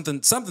 Either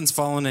something's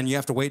fallen and you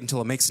have to wait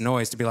until it makes a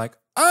noise to be like,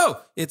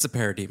 oh, it's a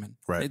parademon.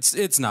 Right.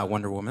 It's not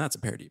Wonder Woman. That's a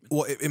parademon.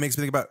 Well, it makes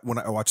me think about when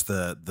I watched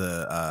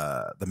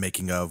the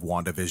making of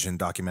WandaVision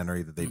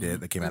documentary that they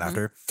did that came out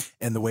after,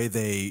 and the way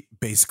they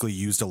basically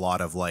used a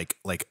lot of like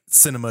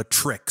cinema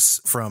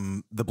tricks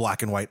from the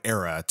black and white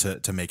era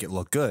to make it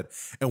look good.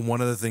 And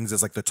one of the things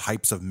is like the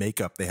types of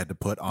makeup they had to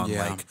put on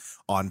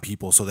on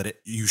people so that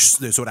it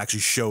actually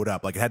showed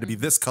up. Like it had to be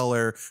this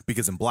color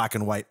because in black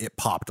and white it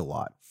popped a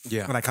lot.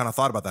 Yeah. And I kind of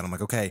thought about that. I'm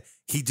like, okay,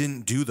 he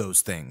didn't do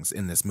those things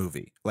in this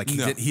movie. Like he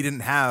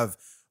didn't have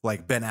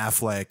like Ben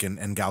Affleck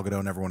and Gal Gadot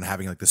and everyone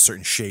having like this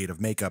certain shade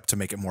of makeup to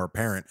make it more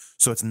apparent.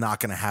 So it's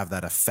not going to have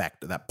that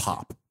effect, that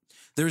pop.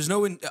 There's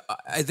no,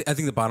 I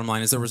think the bottom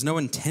line is there was no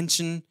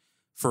intention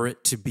for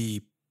it to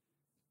be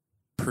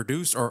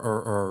produced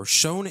or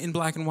shown in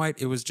black and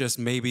white. It was just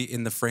maybe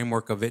in the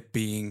framework of it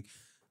being,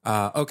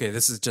 okay,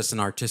 this is just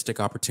an artistic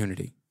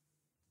opportunity.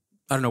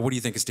 I don't know. What do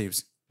you think of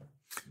Steve's?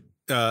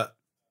 I'm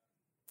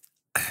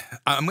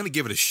going to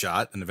give it a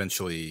shot and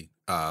eventually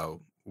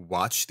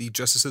watch the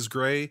Justices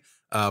Gray.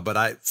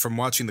 But from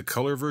watching the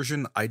color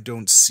version, I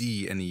don't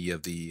see any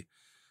of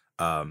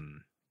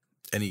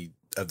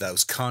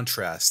those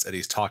contrasts that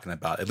he's talking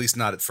about, at least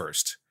not at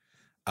first.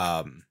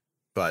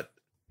 But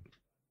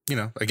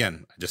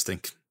again, I just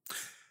think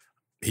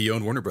he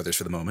owned Warner Brothers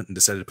for the moment and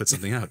decided to put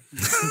something out.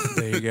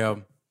 There you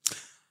go.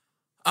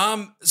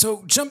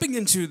 So jumping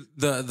into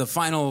the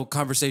final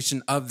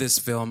conversation of this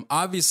film,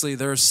 obviously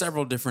there are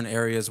several different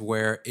areas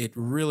where it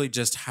really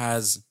just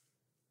has,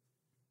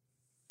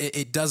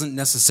 it doesn't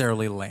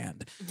necessarily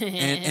land.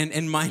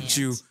 and mind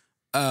you,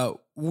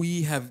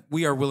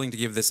 we are willing to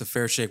give this a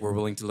fair shake. We're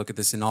willing to look at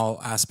this in all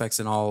aspects,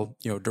 in all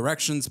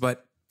directions.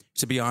 But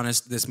to be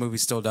honest, this movie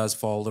still does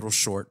fall a little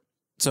short.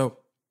 So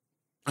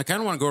I kind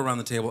of want to go around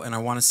the table and I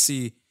want to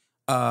see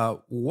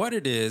what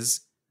it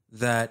is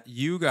that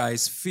you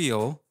guys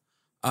feel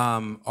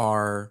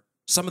are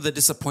some of the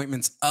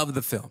disappointments of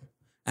the film.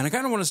 And I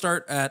kind of want to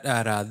start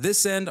at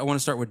this end. I want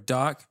to start with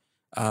Doc,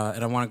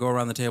 and I want to go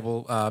around the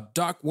table.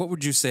 Doc, what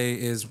would you say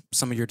is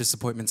some of your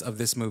disappointments of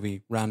this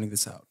movie, rounding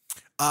this out?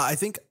 I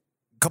think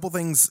a couple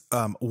things.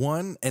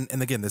 One,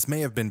 and again, this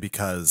may have been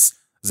because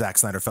Zack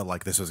Snyder felt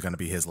like this was going to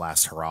be his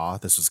last hurrah.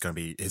 This was going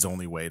to be his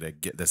only way to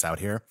get this out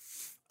here.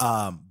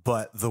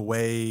 But the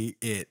way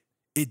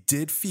it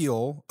did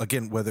feel,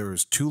 again, whether it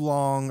was too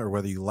long or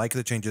whether you like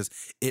the changes,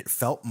 it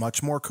felt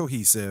much more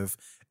cohesive.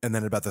 And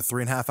then about the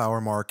 3.5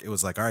 hour mark, it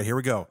was like, all right, here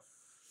we go.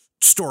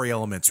 Story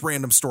elements,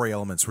 random story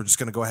elements. We're just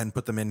going to go ahead and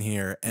put them in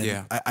here.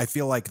 And I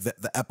feel like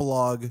the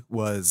epilogue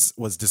was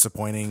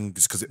disappointing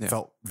just because it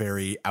felt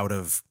very out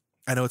of,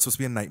 I know it's supposed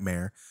to be a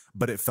nightmare,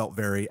 but it felt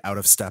very out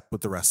of step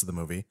with the rest of the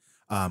movie.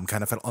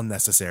 Kind of felt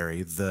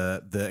unnecessary.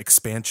 The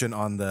expansion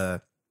on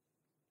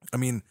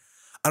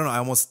I don't know. I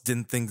almost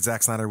didn't think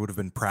Zack Snyder would have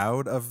been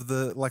proud of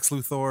the Lex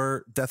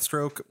Luthor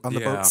Deathstroke on the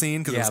boat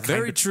scene. Yeah,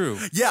 very true.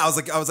 Yeah, I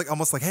was like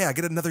almost like, hey, I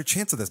get another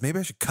chance at this. Maybe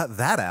I should cut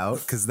that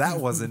out because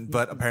that wasn't.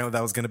 But apparently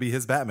that was going to be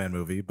his Batman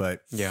movie.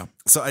 But yeah,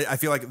 so I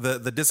feel like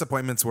the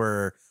disappointments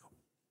were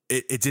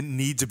it didn't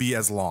need to be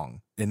as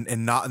long,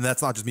 and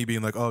that's not just me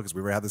being like, oh, because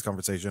we already had this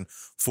conversation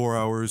 4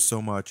 hours so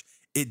much.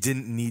 It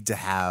didn't need to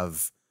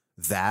have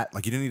that.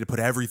 Like you didn't need to put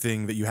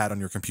everything that you had on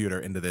your computer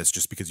into this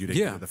just because you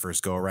didn't get it the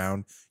first go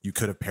around. You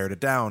could have pared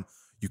it down.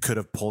 You could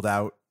have pulled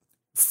out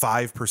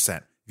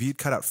 5%. If you'd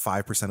cut out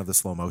 5% of the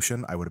slow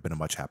motion, I would have been a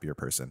much happier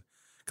person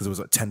because it was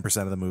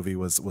 10% of the movie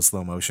was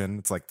slow motion.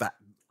 It's like that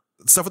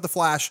stuff with the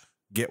Flash,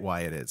 get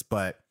why it is,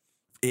 but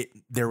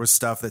there was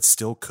stuff that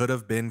still could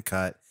have been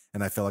cut,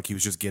 and I felt like he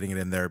was just getting it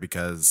in there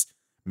because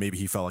maybe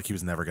he felt like he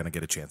was never going to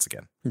get a chance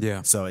again.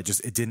 Yeah. So it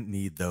didn't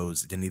need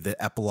those. It didn't need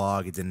the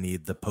epilogue. It didn't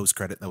need the post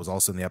credit that was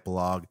also in the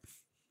epilogue.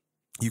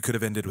 You could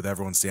have ended with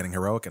everyone standing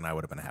heroic, and I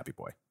would have been a happy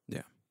boy.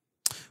 Yeah.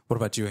 What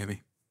about you,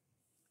 Amy?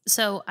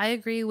 So I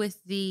agree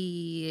with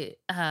the,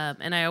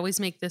 and I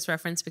always make this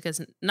reference because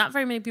not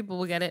very many people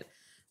will get it,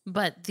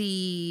 but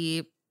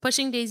the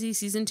Pushing Daisy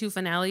season 2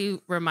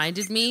 finale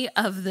reminded me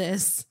of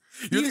this.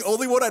 You're the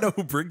only one I know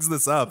who brings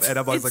this up. And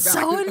I'm always like,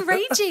 so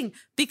enraging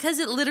because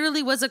it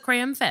literally was a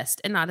cram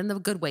fest and not in the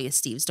good way of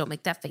Steve's. Don't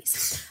make that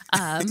face.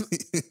 That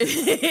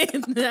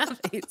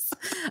face.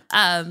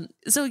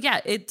 So yeah,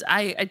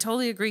 I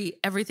totally agree.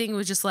 Everything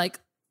was just like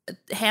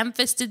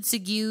ham-fisted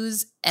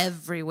Segues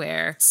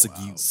everywhere.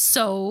 Segues.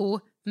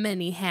 So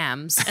many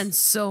hams and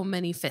so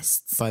many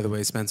fists. By the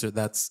way, Spencer,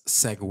 that's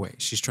segue.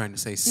 She's trying to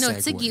say segue. No,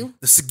 it's segue.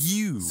 The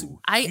segue.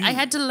 I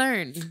had to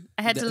learn.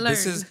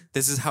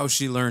 This is how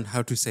she learned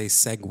how to say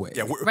segue.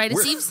 Yeah, Right,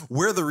 Steve?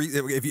 we're the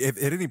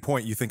if at any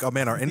point you think, oh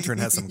man, our intern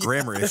has some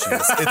grammar issues,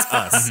 it's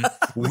us.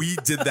 We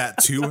did that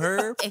to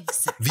her.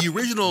 Exactly. The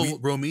original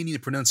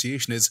Romanian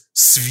pronunciation is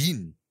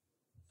svin.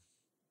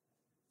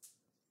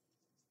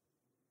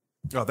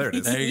 Oh, there it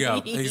is. There you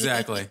go.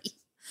 Exactly.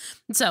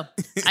 So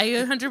I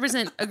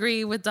 100%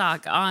 agree with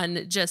Doc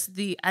on just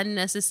the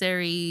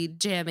unnecessary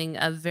jamming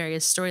of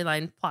various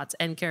storyline plots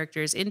and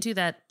characters into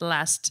that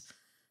last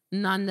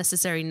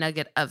non-necessary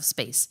nugget of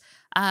space.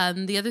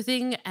 The other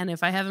thing, and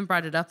if I haven't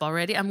brought it up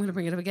already, I'm going to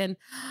bring it up again.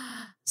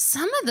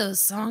 Some of those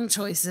song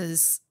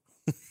choices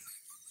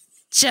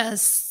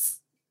just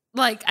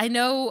like, I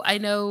know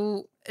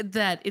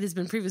that it has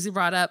been previously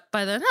brought up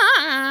by the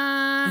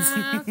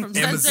from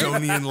Spencer.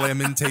 Amazonian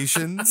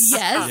Lamentations.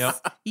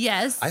 Yes.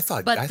 Yes. I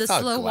thought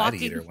slow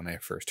Gladiator walking, when I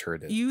first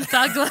heard it. you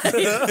thought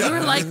Gladiator. You were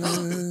like,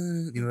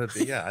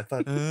 I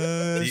thought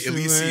the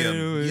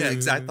Elysium. Yeah,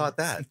 exactly. I thought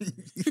that.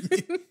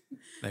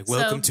 Like,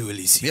 welcome to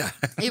Elysium.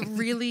 Yeah.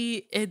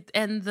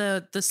 and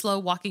the slow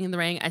walking in the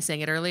rain. I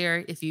sang it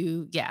earlier. If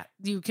you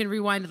can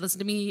rewind and listen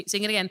to me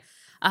sing it again.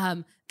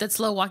 That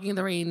slow walking in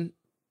the rain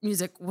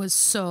music was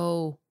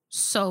so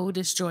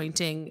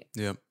disjointing.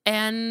 Yep.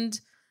 And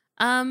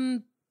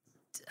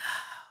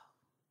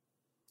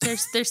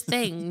there's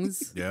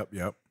things.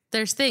 Yep.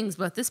 There's things,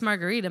 but this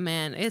margarita,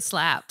 man, it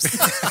slaps.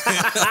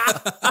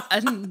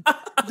 And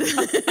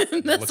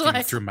that's Looking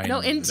why through my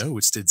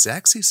notes, did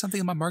Zack say something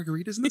about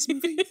margaritas in this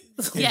movie?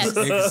 Yes.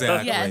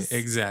 Exactly. Yes.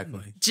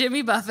 Exactly.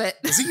 Jimmy Buffett.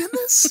 Is he in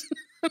this?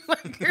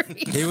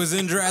 Margarita. He was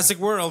in Jurassic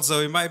World,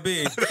 so he might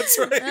be. That's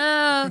right.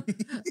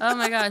 Oh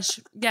my gosh.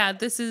 Yeah,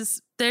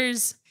 there's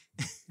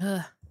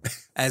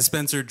As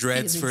Spencer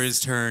dreads for his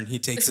turn, he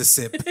takes a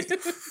sip.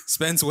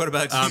 Spence, what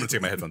about you? I'm going to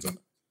take my headphones off.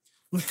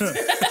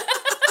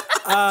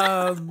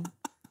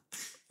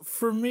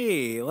 For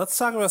me, let's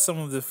talk about some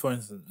of the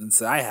points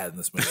that I had in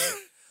this movie.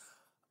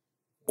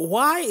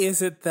 Why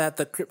is it that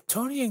the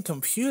Kryptonian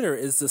computer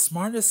is the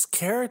smartest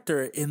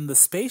character in the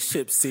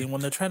spaceship scene when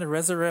they're trying to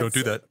resurrect Don't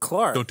do that.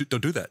 Clark? Don't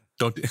do that.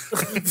 Don't do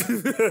I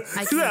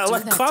can't Yeah, do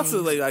like that,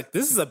 constantly, Dave. like,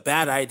 this is a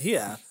bad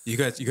idea. You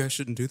guys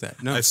shouldn't do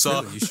that. No, I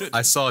saw really, you should.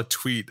 I saw a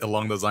tweet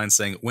along those lines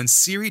saying, when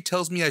Siri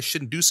tells me I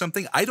shouldn't do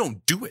something, I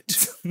don't do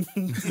it.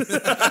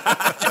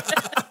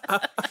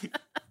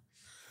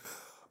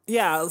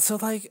 Yeah, so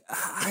like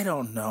I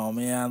don't know,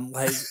 man.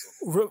 Like,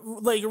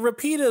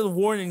 repeated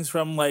warnings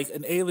from like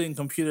an alien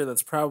computer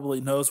that's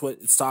probably knows what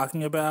it's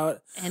talking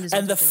about, And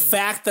the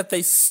fact that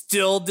they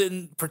still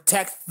didn't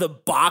protect the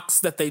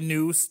box that they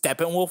knew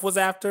Steppenwolf was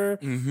after.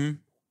 Mm-hmm.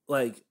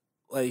 Like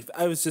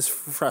I was just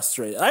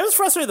frustrated. I was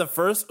frustrated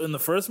in the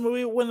first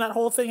movie when that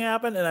whole thing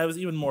happened, and I was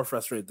even more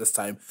frustrated this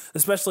time,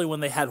 especially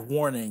when they had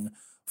warning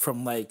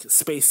from like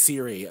Space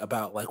Siri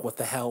about like what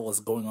the hell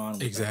was going on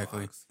with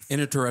Exactly.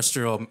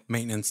 Interterrestrial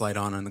maintenance light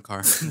on in the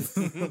car.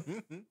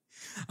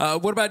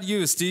 What about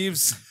you,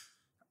 Steves?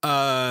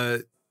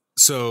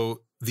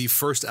 So the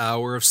first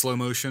hour of slow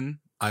motion,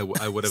 I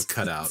would have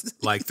cut out.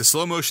 Like the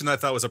slow motion that I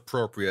thought was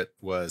appropriate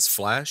was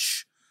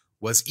Flash,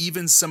 was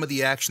even some of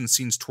the action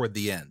scenes toward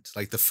the end,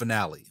 like the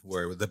finale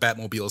where the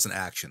Batmobile is in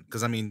action.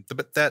 Because I mean,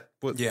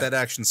 that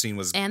action scene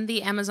was. And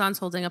the Amazons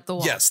holding up the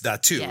wall. Yes,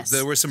 that too. Yes.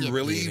 There were some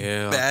really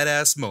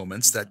badass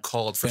moments that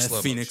called for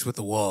slow Phoenix motion. with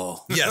the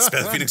wall. Yes,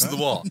 Beth Phoenix with the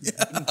wall.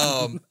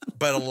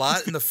 But a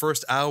lot in the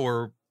first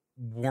hour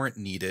weren't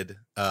needed.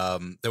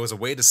 There was a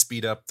way to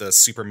speed up the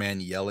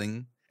Superman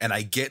yelling, and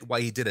I get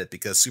why he did it,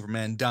 because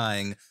Superman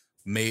dying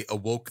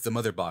awoke the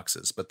mother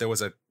boxes. But there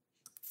was a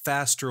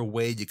faster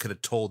way you could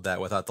have told that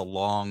without the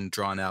long,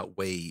 drawn-out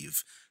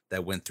wave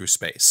that went through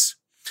space.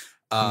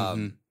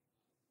 I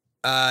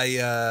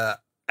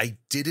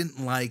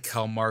didn't like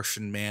how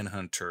Martian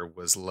Manhunter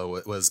was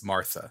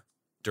Martha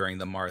during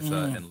the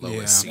Martha and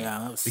Lois scene.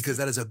 Yeah, because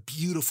that is a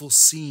beautiful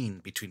scene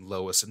between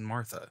Lois and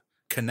Martha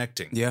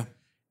connecting. Yeah.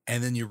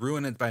 And then you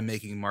ruin it by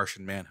making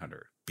Martian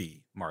Manhunter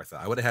be Martha.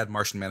 I would have had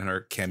Martian Manhunter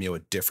cameo a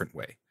different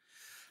way.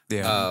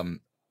 Yeah.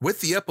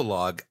 With the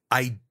epilogue,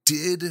 I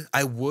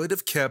would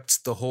have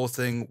kept the whole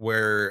thing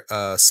where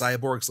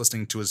Cyborg's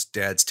listening to his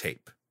dad's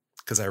tape,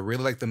 because I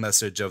really like the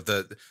message of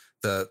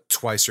the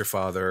twice your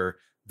father,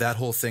 that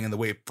whole thing, and the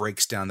way it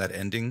breaks down that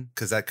ending,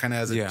 because that kind of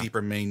has a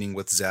deeper meaning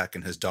with Zack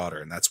and his daughter,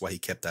 and that's why he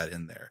kept that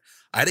in there.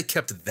 I'd have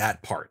kept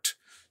that part,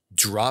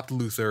 dropped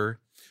Luthor,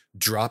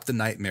 dropped the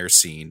nightmare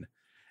scene,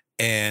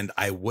 and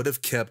I would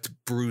have kept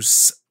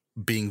Bruce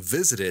being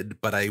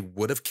visited, but I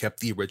would have kept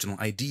the original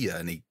idea,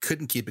 and he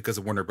couldn't keep it because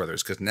of Warner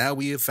Brothers, because now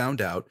we have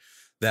found out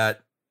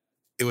that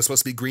it was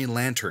supposed to be Green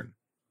Lantern,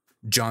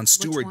 John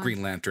Stewart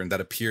Green Lantern, that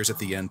appears at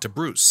the end to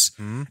Bruce.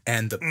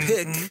 And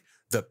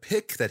the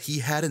pick that he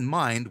had in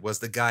mind was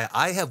the guy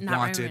I have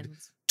wanted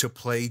to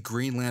play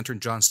Green Lantern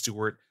John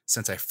Stewart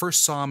since I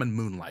first saw him in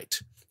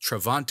Moonlight.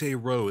 Trevante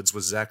Rhodes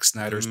was Zack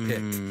Snyder's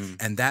pick,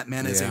 and that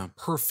man is a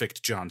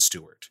perfect John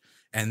Stewart.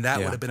 And that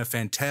would have been a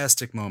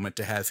fantastic moment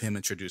to have him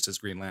introduced as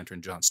Green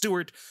Lantern John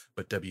Stewart.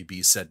 But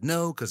WB said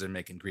no because they're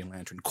making Green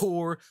Lantern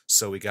Corps.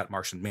 So we got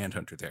Martian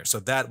Manhunter there. So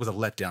that was a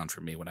letdown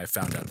for me when I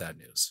found out that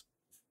news.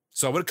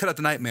 So I would have cut out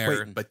the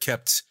nightmare, but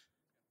kept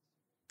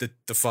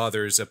the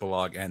father's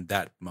epilogue and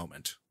that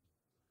moment.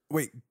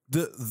 Wait,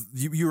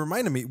 you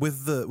reminded me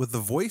with the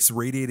voice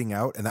radiating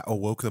out, and that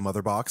awoke the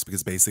mother box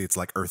because basically it's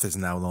like Earth is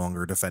now no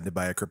longer defended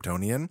by a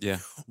Kryptonian. Yeah.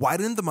 Why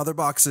didn't the mother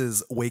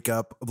boxes wake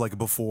up like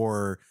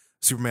before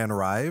Superman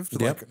arrived?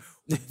 Yep.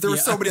 Like there were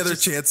so many other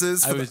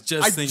chances. I was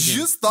just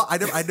thinking.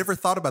 I never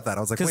thought about that.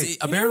 I was like, wait.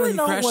 Apparently he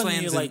crash when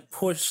lands. You like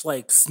push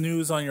like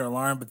snooze on your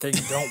alarm, but then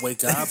you don't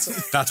wake up.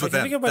 That's what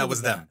that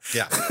was them.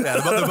 Yeah.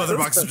 The mother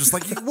boxes are just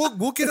like,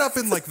 we'll get up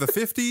in like the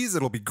 50s.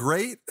 It'll be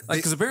great.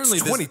 Because apparently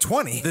it's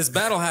 2020. This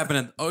battle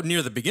happened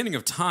near the beginning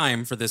of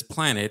time for this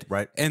planet.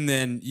 Right. And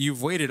then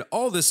you've waited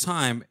all this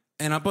time.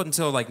 And up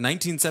until like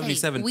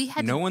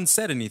 1977, no one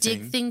said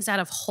anything. Dig things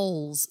out of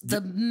holes. The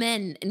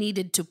men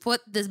needed to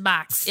put this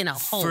box in a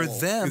hole. For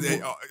them,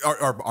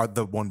 are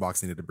the one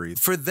box needed to breathe.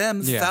 For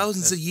them,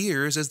 thousands of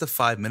years is the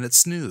 5-minute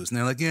snooze. And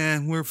they're like,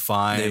 yeah, we're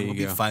fine. We'll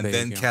be fine.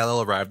 Then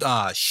Kal-El arrived.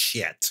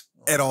 Shit.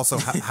 And also,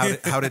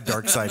 how did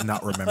Darkseid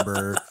not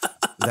remember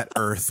that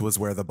Earth was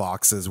where the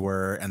boxes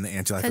were and the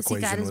anti-life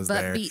equation was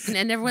there? Beaten,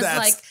 and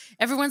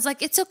everyone's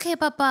like, it's okay,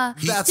 Papa.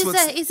 That's what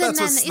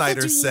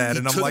Snyder said,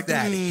 and I'm like,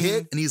 that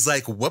hit, and he's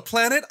like, what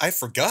planet? I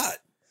forgot.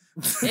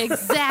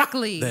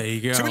 Exactly. There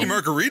you go. Too many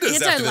margaritas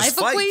after this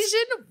fight.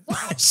 Equation?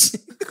 What?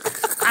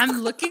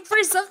 I'm looking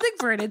for something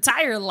for an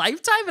entire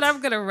lifetime, and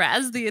I'm gonna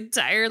razz the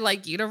entire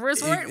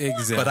universe for it.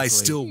 Exactly. But I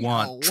still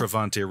want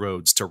Trevante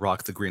Rhodes to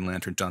rock the Green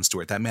Lantern John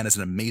Stewart. That man is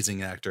an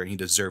amazing actor, and he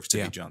deserves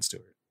to be John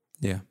Stewart.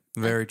 Yeah,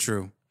 very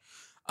true.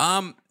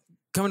 Coming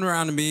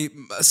around to me,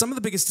 some of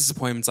the biggest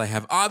disappointments I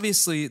have.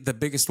 Obviously, the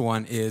biggest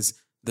one is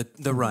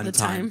the run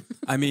time.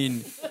 I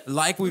mean,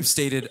 like we've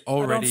stated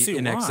already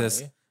in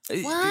excess.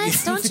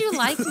 What? Don't you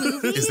like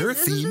movies? Is there a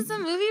theme? Is this a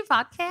movie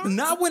podcast?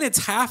 Not when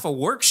it's half a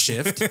work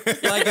shift.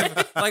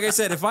 like I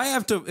said, if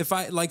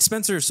I like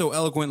Spencer so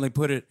eloquently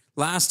put it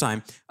last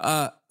time,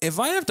 if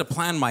I have to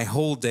plan my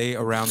whole day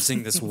around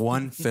seeing this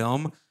one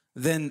film,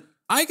 then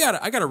I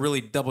gotta really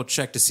double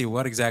check to see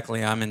what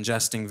exactly I'm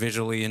ingesting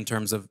visually in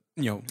terms of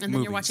And then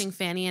movies. you're watching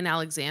Fanny and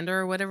Alexander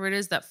or whatever it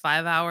is, that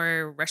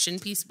 5-hour Russian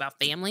piece about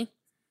family.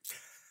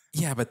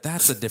 Yeah, but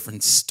that's a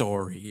different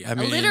story. I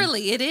mean,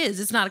 literally, it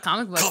is. It's not a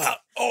comic book. Call out.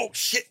 Oh,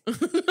 shit.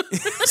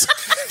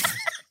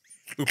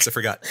 Oops, I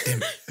forgot.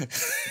 Damn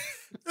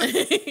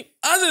it.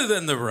 Other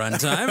than the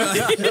runtime,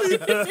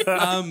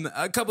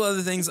 a couple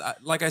other things.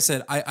 Like I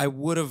said, I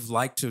would have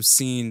liked to have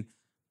seen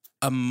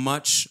a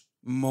much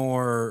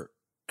more.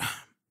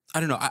 I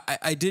don't know.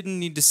 I didn't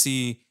need to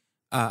see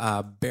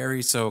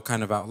Barry so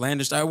kind of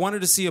outlandish. I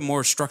wanted to see a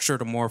more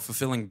structured, a more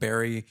fulfilling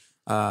Barry.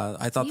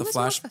 I thought he the was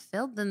Flash more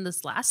fulfilled than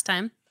this last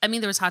time. I mean,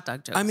 there was hot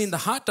dog jokes. I mean, the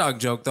hot dog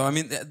joke, though. I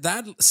mean,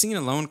 that scene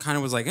alone kind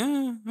of was like,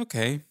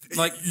 okay.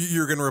 Like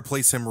you're going to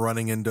replace him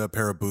running into a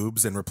pair of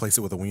boobs and replace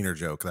it with a wiener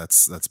joke.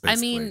 That's basically. I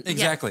mean,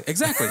 exactly. But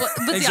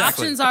the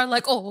options are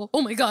like, oh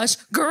my gosh,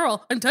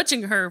 girl, I'm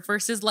touching her,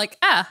 versus like,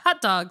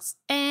 hot dogs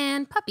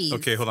and puppies.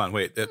 Okay, hold on,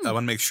 wait. I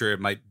want to make sure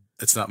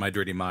it's not my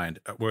dirty mind.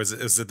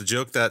 Is it the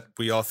joke that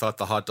we all thought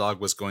the hot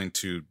dog was going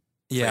to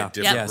play a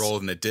different role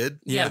than it did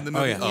in the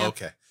movie? Oh,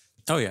 okay.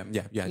 Oh yeah,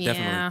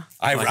 definitely.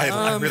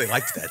 I really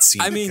liked that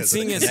scene. I mean, because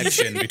seeing of the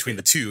connection between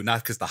the two,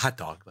 not because the hot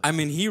dog. I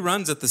mean, he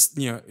runs at this,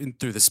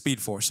 through the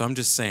Speed Force. So I'm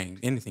just saying,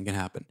 anything can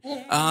happen.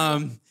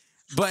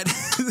 But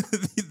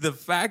the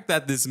fact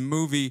that this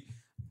movie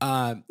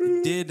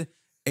did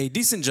a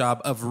decent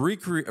job of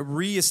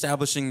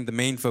reestablishing the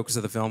main focus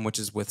of the film, which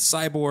is with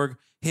Cyborg,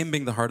 him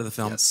being the heart of the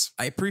film. Yes.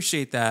 I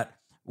appreciate that.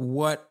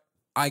 What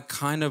I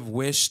kind of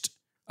wished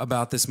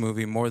about this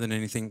movie more than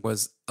anything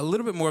was a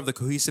little bit more of the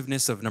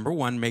cohesiveness of number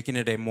one, making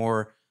it a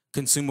more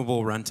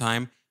consumable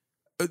runtime.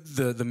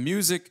 The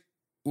music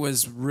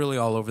was really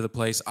all over the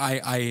place.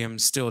 I am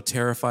still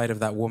terrified of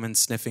that woman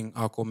sniffing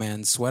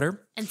Aquaman's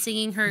sweater And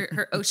singing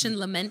her ocean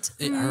lament.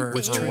 or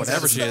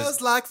whatever she is.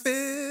 Smells like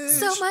fish.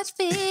 So much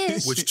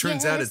fish. Which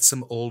turns out it's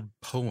some old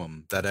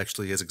poem that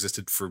actually has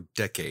existed for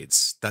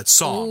decades. That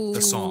song,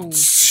 the song.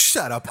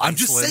 Shut up. I'm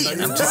just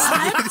Iceland.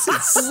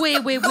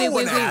 saying. Wait. No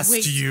one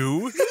asked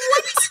you.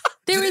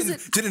 There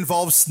is Did it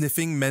involve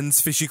sniffing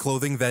men's fishy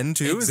clothing then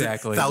too? Is it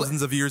Exactly.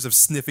 thousands of years of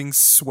sniffing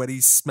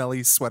sweaty,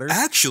 smelly sweaters.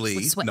 Actually,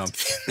 With sweat. no.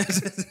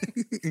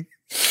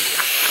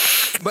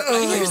 But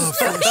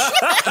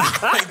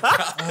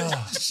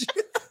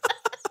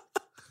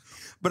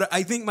But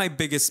I think my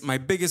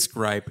biggest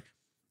gripe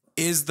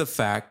is the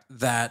fact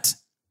that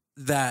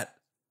that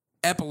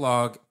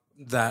epilogue,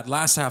 that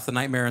last half, the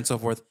nightmare and so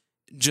forth,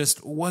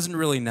 just wasn't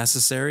really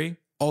necessary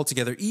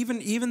altogether.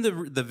 Even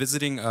the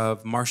visiting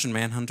of Martian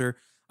Manhunter,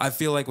 I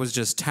feel like was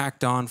just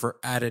tacked on for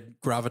added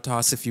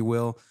gravitas, if you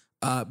will,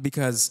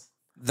 because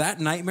that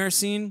nightmare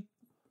scene,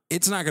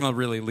 it's not going to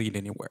really lead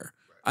anywhere.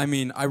 I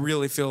mean, I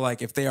really feel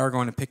like if they are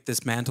going to pick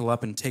this mantle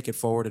up and take it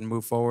forward and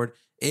move forward,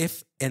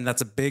 and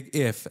that's a big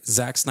if,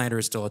 Zack Snyder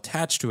is still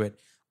attached to it,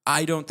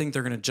 I don't think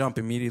they're going to jump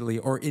immediately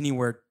or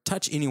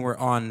touch anywhere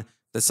on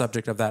the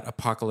subject of that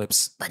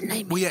apocalypse. But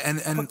nightmare. Well, yeah,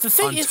 and the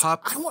thing on is,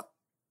 top, I want.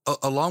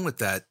 along with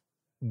that,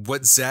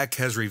 what Zack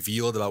has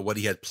revealed about what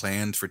he had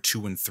planned for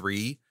 2 and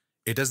 3,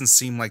 it doesn't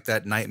seem like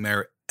that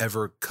nightmare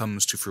ever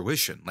comes to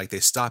fruition. Like they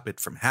stop it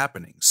from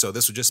happening. So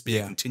this would just be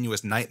a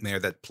continuous nightmare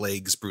that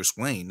plagues Bruce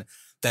Wayne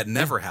that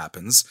never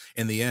happens.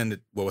 In the end,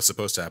 what was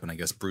supposed to happen, I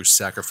guess, Bruce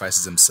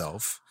sacrifices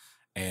himself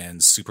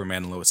and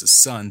Superman and Lois'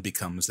 son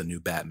becomes the new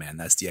Batman.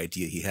 That's the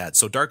idea he had.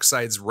 So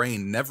Darkseid's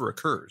reign never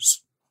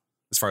occurs,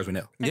 as far as we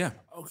know. Yeah.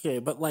 Okay,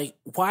 but like,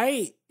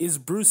 why is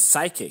Bruce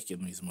psychic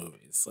in these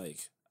movies? Like,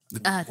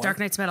 Dark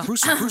Knight's Metal.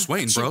 Bruce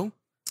Wayne, bro.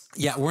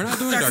 Yeah, we're not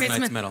doing Dark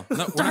Knight's Metal.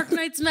 No, Dark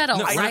Knight's Metal,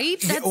 right?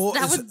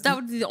 That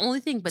would be the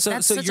only thing, but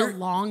that's such a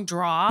long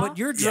draw. But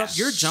you're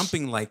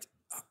jumping like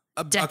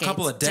a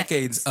couple of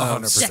decades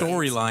of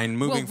storyline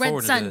moving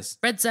forward into this.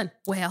 Red Sun.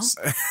 Well,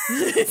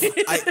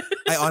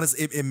 I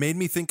honestly, it made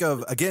me think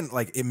of like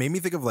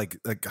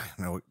I don't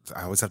know.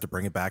 I always have to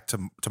bring it back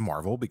to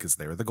Marvel because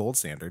they're the gold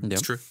standard. Yep.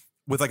 It's true.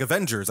 With like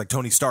Avengers, like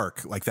Tony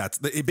Stark, like that's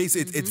it.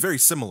 Basically, it's very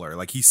similar.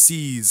 Like he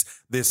sees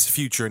this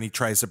future and he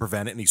tries to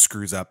prevent it, and he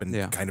screws up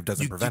and kind of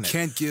doesn't prevent it. You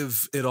can't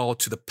give it all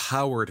to the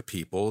powered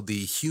people. The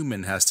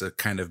human has to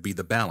kind of be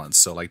the balance.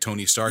 So like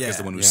Tony Stark is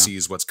the one who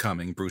sees what's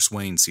coming. Bruce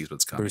Wayne sees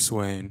what's coming. Bruce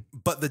Wayne.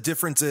 But the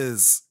difference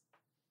is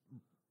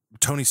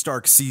Tony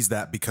Stark sees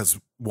that because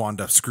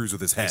Wanda screws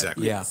with his head.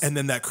 Exactly. Yeah. And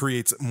then that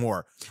creates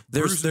more.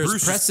 There's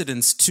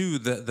precedence to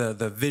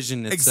the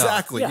vision itself.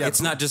 Exactly. Yeah.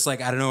 It's not just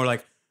like, I don't know,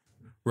 like,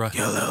 Right.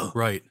 Yellow.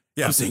 Right.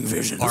 Yeah, I'm seeing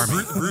visions.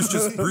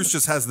 Bruce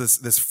just has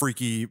this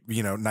freaky,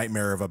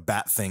 nightmare of a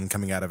bat thing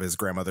coming out of his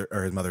grandmother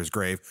or his mother's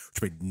grave,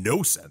 which made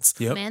no sense.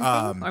 Yep. Man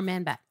thing or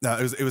man bat? No,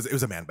 it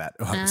was a man bat,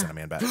 100% a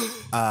man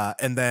bat.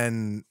 And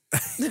then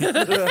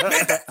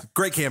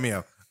great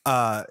cameo.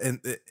 And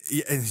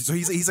so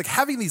he's like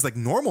having these like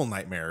normal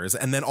nightmares,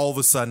 and then all of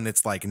a sudden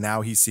it's like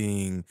now he's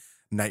seeing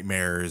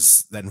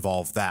nightmares that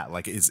involve that.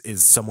 Like,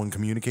 is someone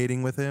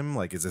communicating with him?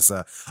 Like, is this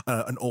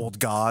an old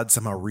god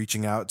somehow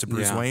reaching out to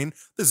Bruce Wayne?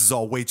 This is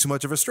all way too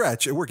much of a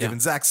stretch. We're giving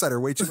Zack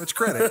Snyder way too much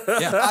credit.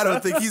 I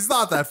don't think he's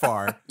not that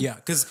far. Yeah,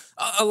 because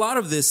a lot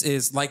of this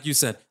is, like you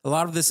said, a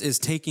lot of this is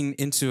taking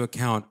into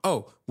account,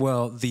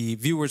 the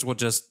viewers will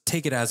just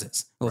take it as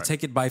is. We'll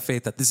take it by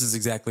faith that this is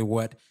exactly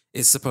what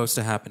is supposed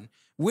to happen.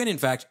 When in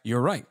fact,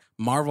 you're right.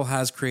 Marvel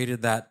has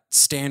created that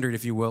standard,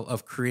 if you will,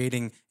 of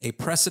creating a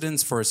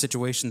precedence for a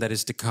situation that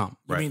is to come.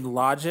 You mean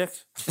logic?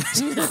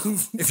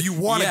 If you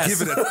want to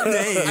give it a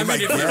name, I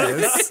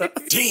guess.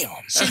 Damn.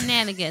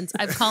 Shenanigans.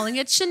 I'm calling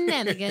it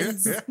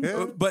shenanigans.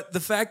 But the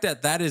fact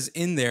that is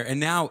in there, and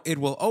now it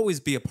will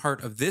always be a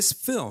part of this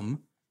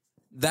film,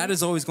 that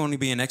is always going to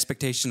be an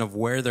expectation of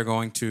where they're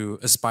going to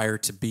aspire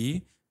to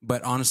be.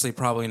 But honestly,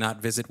 probably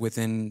not visit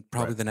within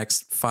the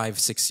next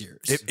 5-6 years.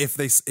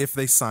 If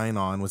they sign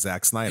on with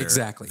Zack Snyder,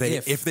 exactly.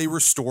 If they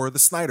restore the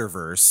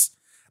Snyderverse,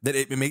 that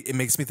it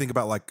makes me think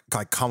about like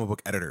comic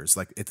book editors.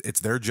 Like it's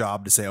their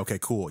job to say, okay,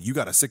 cool, you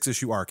got a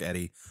 6-issue arc,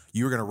 Eddie.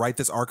 You're gonna write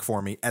this arc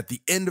for me. At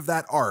the end of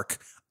that arc,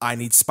 I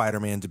need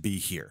Spider-Man to be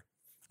here.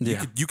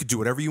 Yeah. You could do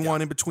whatever you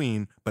want in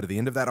between, but at the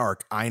end of that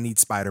arc, I need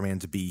Spider-Man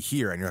to be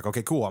here. And you're like,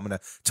 okay, cool. I'm gonna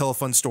tell a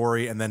fun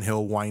story, and then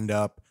he'll wind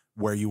up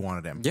where you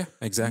wanted him. Yeah,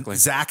 exactly.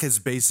 Zack has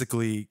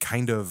basically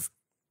kind of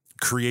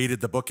created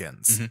the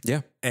bookends. Mm-hmm.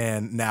 Yeah.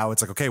 And now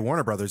it's like, okay,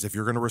 Warner Brothers, if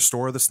you're going to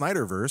restore the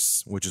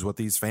Snyderverse, which is what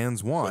these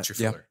fans want,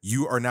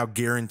 you are now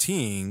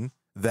guaranteeing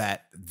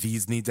that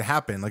these need to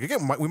happen. Like,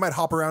 again, we might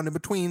hop around in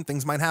between,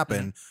 things might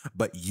happen,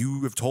 but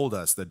you have told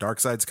us that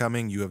Darkseid's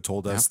coming. You have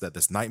told us that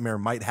this nightmare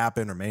might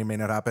happen or may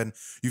not happen.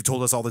 You've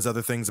told us all these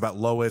other things about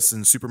Lois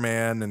and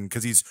Superman, and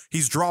because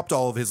he's dropped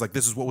all of his, like,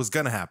 this is what was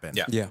going to happen.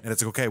 Yeah. And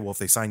it's like, okay, well, if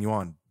they sign you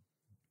on,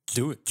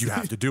 do it. You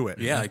have to do it.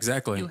 Yeah,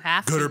 exactly. You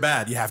have Good to. or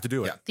bad, you have to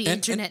do it. The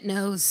internet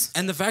knows.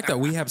 And the fact that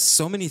we have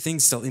so many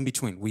things still in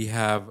between. We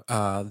have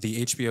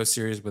the HBO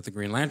series with the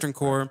Green Lantern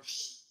Corps.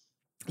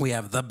 We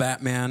have the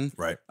Batman,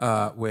 right?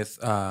 With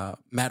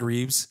Matt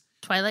Reeves.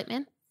 Twilight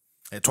Man.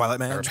 Twilight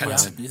Man.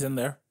 He's in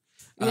there.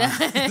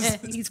 Yeah,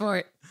 he's for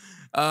it.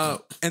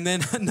 And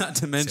then, not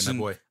to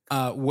mention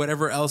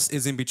whatever else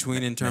is in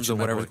between in terms of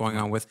whatever's going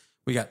on with.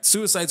 We got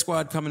Suicide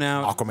Squad coming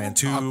out. Aquaman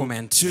 2.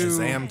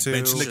 Shazam 2.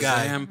 Mention the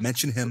guy.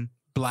 Mention him.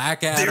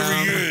 Black Adam.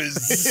 There he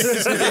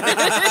is.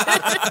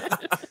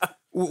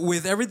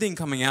 With everything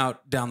coming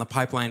out down the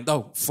pipeline.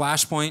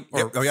 Flashpoint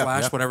or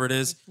Flash, whatever it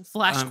is.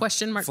 Flash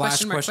question mark.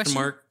 Flash question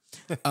mark.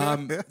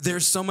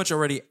 There's so much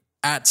already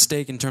at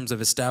stake in terms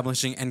of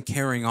establishing and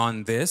carrying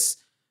on this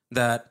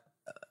that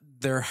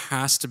there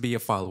has to be a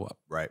follow-up.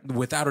 Right.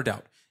 Without a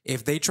doubt.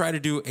 If they try to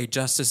do a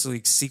Justice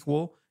League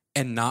sequel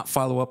and not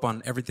follow up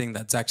on everything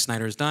that Zack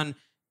Snyder has done,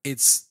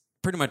 it's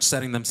pretty much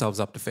setting themselves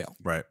up to fail.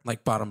 Right.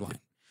 Like, bottom line.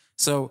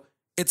 So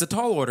it's a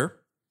tall order.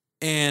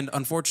 And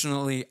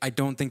unfortunately, I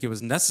don't think it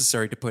was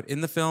necessary to put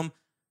in the film.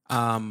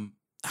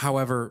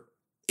 However,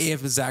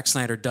 if Zack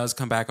Snyder does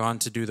come back on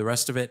to do the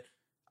rest of it,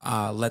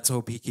 let's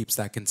hope he keeps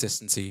that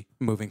consistency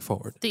moving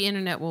forward. The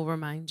internet will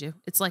remind you.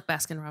 It's like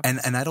Baskin Robbins.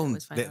 And I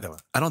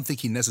don't think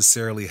he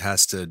necessarily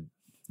has to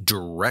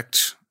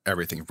direct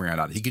everything from here on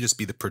out. He could just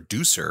be the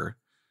producer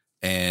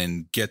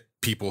and get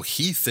people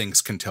he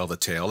thinks can tell the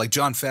tale. Like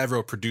Jon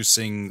Favreau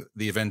producing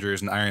the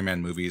Avengers and Iron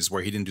Man movies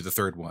where he didn't do the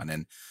third one,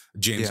 and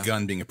James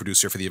Gunn being a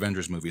producer for the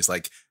Avengers movies.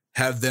 Like,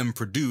 have them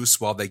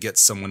produce while they get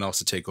someone else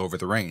to take over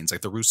the reins,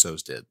 like the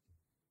Russos did.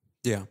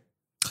 Yeah.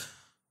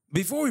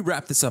 Before we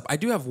wrap this up, I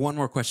do have one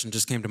more question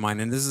just came to mind,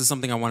 and this is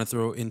something I want to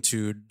throw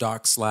into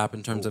Doc's lap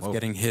in terms of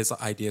getting his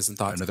ideas and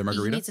thoughts. Another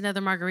margarita? He needs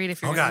another margarita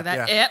if you're going to do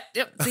that.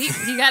 Yep.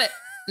 See, you got it.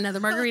 Another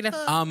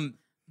margarita.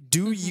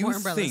 Do you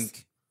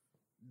think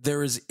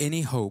there is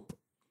any hope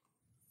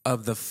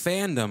of the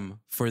fandom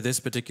for this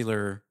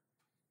particular,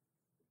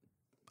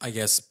 I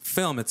guess,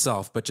 film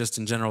itself, but just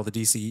in general, the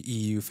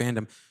DCEU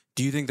fandom?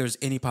 Do you think there's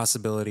any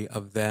possibility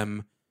of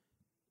them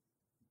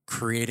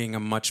creating a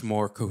much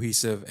more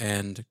cohesive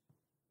and,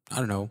 I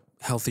don't know,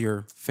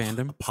 healthier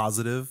fandom?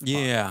 Positive?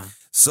 Yeah.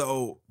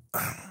 So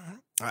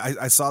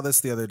I saw this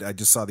the other day. I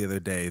just saw the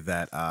other day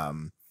that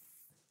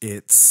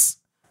it's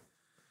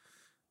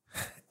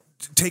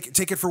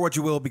take it for what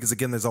you will, because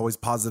again, there's always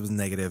positives and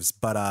negatives,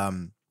 but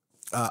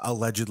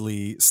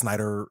allegedly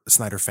Snyder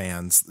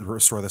fans,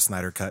 Restore the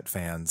Snyder Cut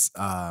fans,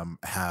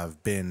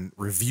 have been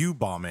review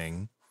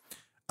bombing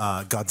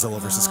Godzilla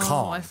versus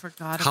Kong. I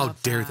forgot How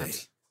about dare that. they?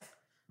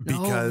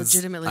 Because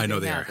legitimately, I know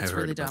they are. It's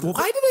really dumb. Well,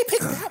 why did they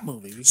pick that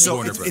movie? so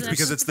Warner it's Brothers.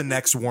 because it's the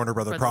next Warner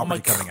Brother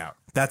property coming out.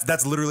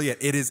 That's literally it.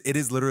 It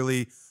is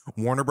literally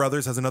Warner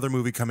Brothers has another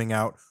movie coming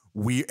out.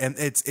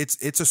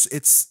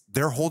 It's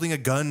they're holding a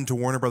gun to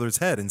Warner Brothers'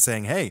 head and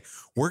saying, "Hey,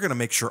 we're going to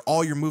make sure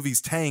all your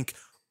movies tank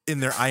in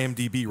their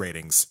IMDb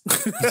ratings."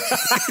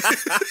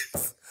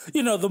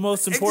 You know, the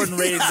most important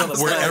ratings on the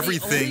Where planet.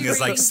 everything is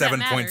like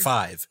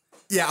 7.5.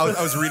 Yeah,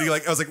 I was reading I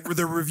was like,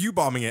 they're review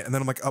bombing it, and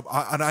then I'm like, on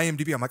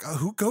IMDb, I'm like, oh,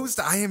 who goes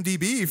to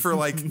IMDb for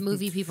like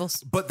Movie people.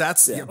 But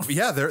that's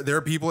there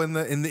are people in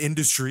the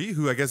industry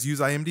who I guess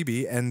use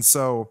IMDb, and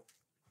so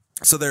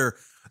they're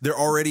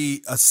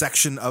already a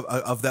section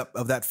of that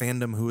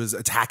fandom who is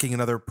attacking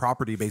another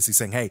property, basically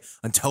saying, hey,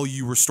 until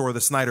you restore the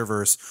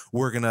Snyderverse,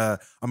 we're gonna.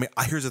 I mean,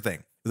 here's the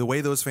thing. The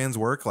way those fans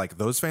work, like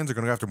those fans are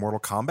going to go after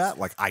Mortal Kombat.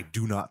 Like, I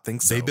do not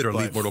think so. They better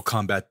leave Mortal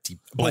Kombat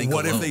But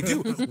what alone. if they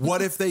do?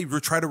 What if they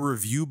try to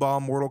review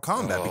bomb Mortal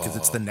Kombat because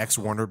it's the next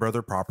Warner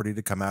Brother property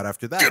to come out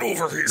after that? Get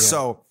over here.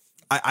 So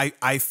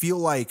I feel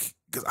like,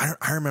 because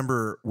I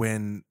remember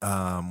when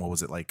what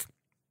was it like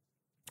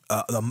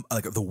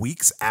the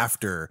weeks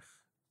after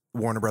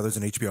Warner Brothers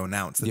and HBO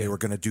announced that they were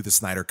going to do the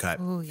Snyder Cut.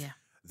 Oh yeah.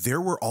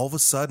 There were all of a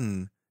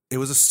sudden. There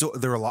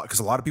were a lot,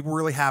 because a lot of people were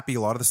really happy. A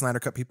lot of the Snyder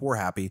Cut people were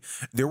happy.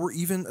 There were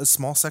even a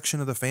small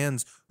section of the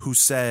fans who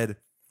said,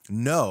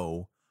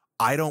 no,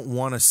 I don't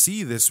want to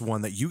see this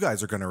one that you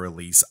guys are going to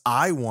release.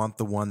 I want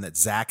the one that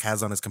Zack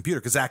has on his computer.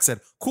 Because Zack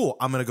said, cool,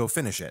 I'm going to go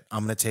finish it.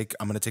 I'm going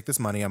to take this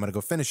money. I'm going to go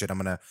finish it. I'm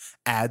going to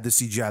add the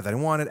CGI that I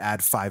wanted,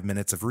 add 5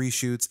 minutes of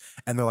reshoots.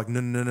 And they're like,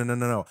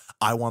 no.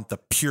 I want the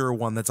pure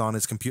one that's on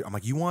his computer. I'm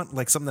like, you want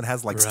like something that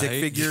has like stick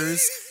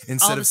figures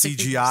instead of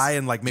CGI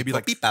and like maybe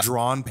like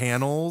drawn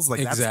panels?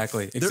 Like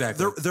exactly.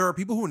 There are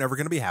people who are never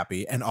going to be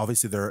happy. And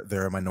obviously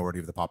they're a minority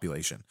of the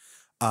population.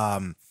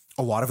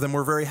 A lot of them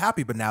were very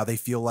happy, but now they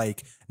feel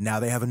like now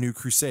they have a new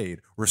crusade.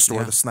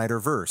 Restore the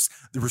Snyderverse.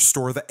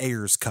 Restore the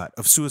Ayers cut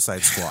of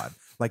Suicide Squad.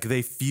 Like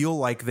they feel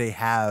like they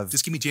have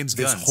just give me James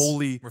Gunn.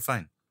 We're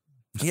fine.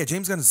 Yeah,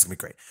 James Gunn is gonna be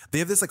great. They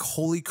have this like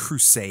holy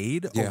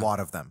crusade. A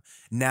lot of them.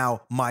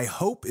 Now, my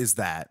hope is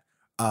that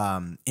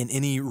in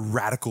any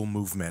radical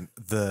movement,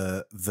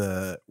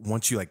 the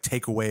once you like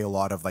take away a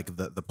lot of like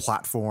the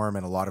platform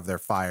and a lot of their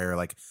fire,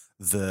 like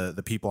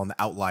the people on the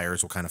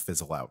outliers will kind of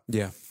fizzle out.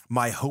 Yeah.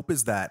 My hope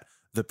is that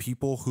the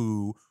people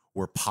who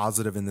were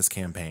positive in this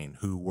campaign,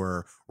 who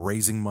were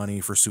raising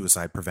money for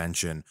suicide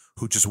prevention,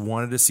 who just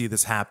wanted to see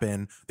this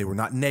happen, they were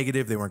not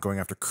negative. They weren't going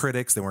after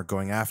critics. They weren't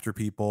going after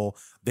people.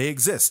 They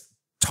exist.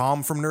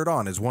 Tom from Nerd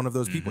On is one of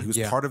those people. He was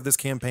part of this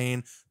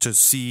campaign to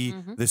see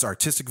this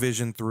artistic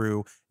vision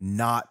through,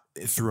 not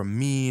through a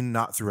mean,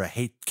 not through a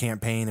hate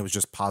campaign. It was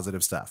just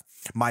positive stuff.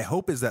 My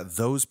hope is that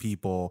those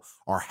people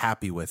are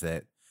happy with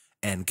it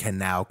and can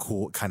now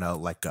kind of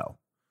let go.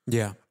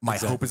 Yeah. My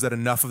hope is that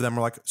enough of them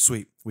are like,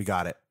 sweet, we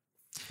got it.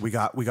 We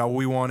got what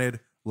we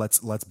wanted.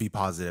 Let's be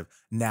positive.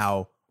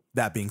 Now,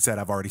 that being said,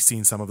 I've already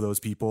seen some of those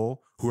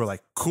people who are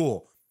like,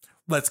 cool,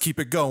 let's keep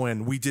it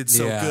going. We did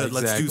so good.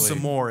 Let's do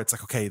some more. It's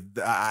like, okay,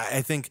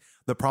 I think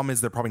the problem is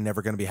they're probably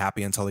never going to be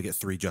happy until they get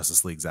 3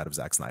 Justice Leagues out of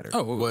Zack Snyder.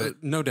 Oh,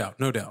 no doubt.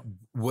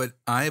 What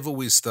I've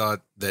always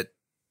thought that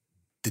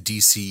the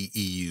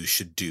DCEU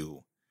should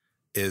do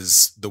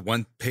is the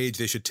one page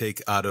they should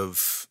take out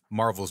of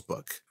Marvel's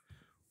book.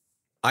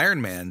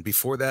 Iron Man,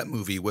 before that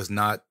movie, was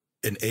not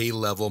an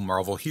A-level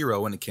Marvel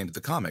hero when it came to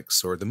the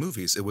comics or the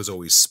movies. It was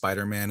always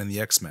Spider-Man and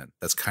the X-Men.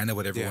 That's kind of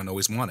what everyone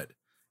always wanted.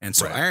 And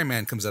so Iron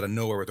Man comes out of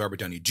nowhere with Robert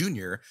Downey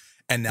Jr.,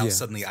 and now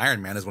suddenly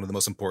Iron Man is one of the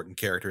most important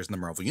characters in the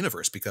Marvel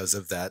Universe because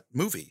of that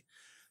movie.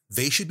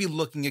 They should be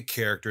looking at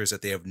characters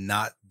that they have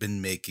not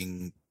been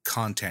making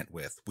content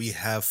with. We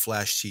have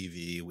Flash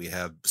TV, we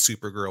have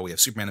Supergirl, we have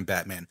Superman and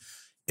Batman.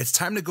 It's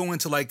time to go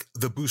into like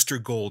the Booster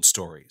Gold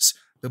stories,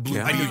 The Blue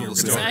I knew you were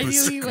Beetle I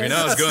knew he was. I know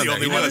I was going the there.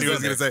 only You know one I I knew I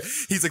was going going to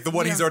say. He's like the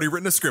one he's already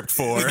written a script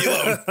for.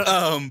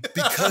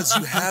 Because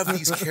you have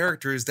these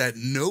characters that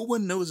no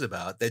one knows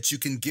about that you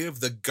can give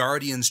the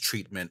Guardians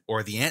treatment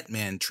or the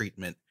Ant-Man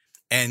treatment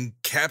and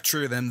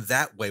capture them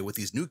that way with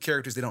these new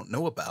characters they don't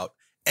know about,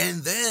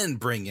 and then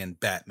bring in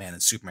Batman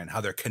and Superman,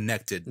 how they're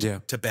connected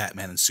to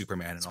Batman and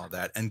Superman and all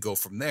that, and go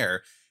from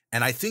there.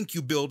 And I think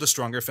you build a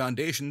stronger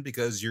foundation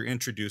because you're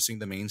introducing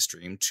the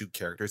mainstream to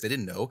characters they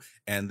didn't know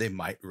and they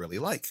might really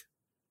like.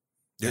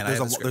 Yeah,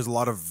 there's a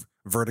lot of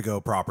Vertigo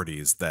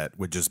properties that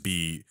would just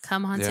be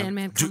Come on,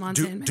 Sandman. Come on,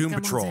 Sandman. Doom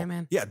Come Patrol. on,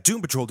 Sandman. Yeah,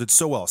 Doom Patrol did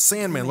so well.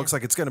 Sandman looks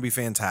like it's going to be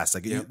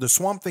fantastic. The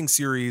Swamp Thing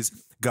series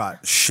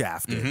got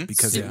shafted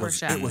because it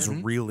was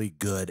really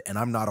good, and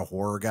I'm not a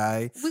horror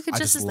guy. We could I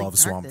just love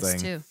Swamp Thing.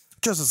 Too.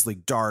 Justice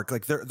League Dark.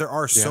 Like there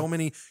are so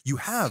many. You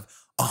have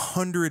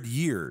 100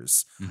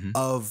 years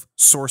of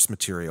source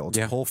material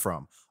to pull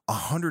from.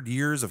 100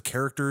 years of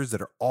characters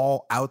that are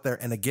all out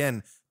there. And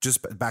again,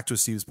 just back to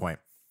Steve's point,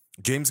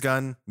 James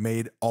Gunn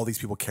made all these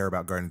people care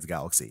about Guardians of the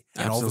Galaxy.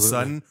 And all of a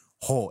sudden,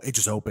 it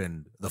just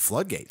opened the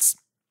floodgates.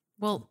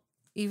 Well,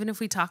 even if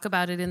we talk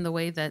about it in the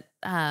way that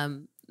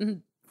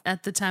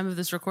at the time of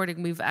this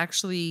recording, we've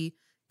actually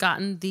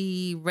gotten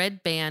the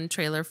Red Band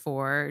trailer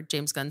for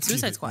James Gunn's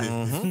Suicide Squad.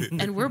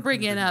 And we're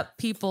bringing up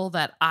people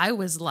that I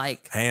was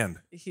like... Hand.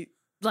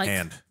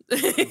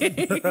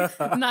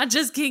 Not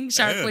just King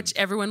Shark, which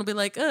everyone will be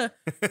like,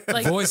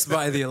 like voiced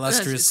by the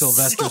illustrious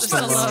Sylvester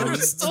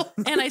Stallone.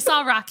 And I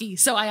saw Rocky,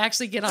 so I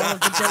actually get all of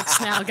the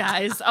jokes now,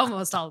 guys.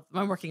 Almost all of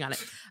them. I'm working on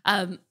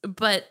it.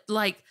 But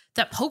like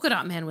that Polka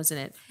Dot Man was in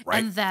it,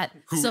 and that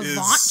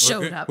Savant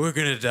showed up. We're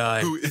gonna die.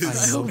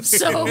 I hope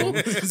so.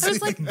 I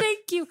was like,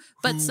 thank you.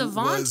 But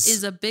Savant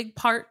is a big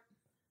part.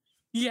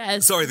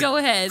 Yes. Sorry, go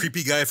ahead.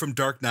 Creepy guy from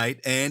Dark Knight,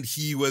 and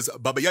he was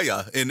Baba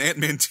Yaga in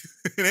Ant-Man 2.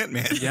 In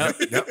Ant-Man.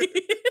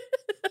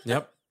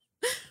 Yep.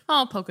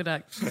 Oh, polka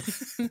dot.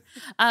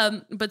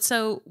 But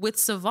so with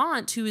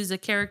Savant, who is a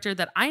character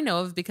that I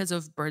know of because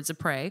of Birds of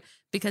Prey,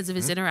 because of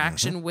his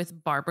interaction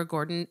with Barbara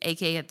Gordon,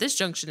 aka at this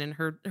junction in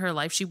her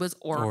life, she was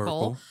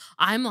Oracle.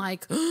 I'm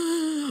like,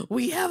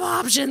 we have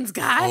options,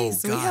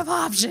 guys. We have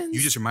options.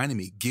 You just reminded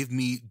me. Give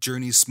me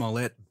Journey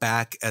Smollett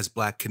back as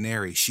Black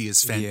Canary. She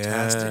is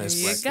fantastic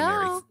as Black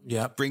Canary.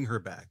 Yep. Bring her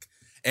back.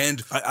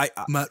 And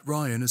Matt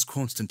Ryan is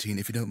Constantine,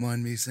 if you don't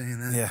mind me saying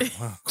that. Yeah,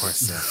 well, of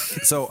course. Yeah.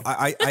 So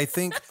I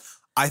think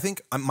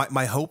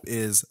my hope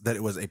is that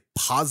it was a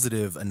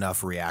positive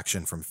enough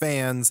reaction from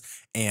fans,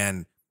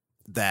 and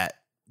that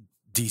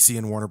DC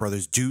and Warner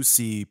Brothers do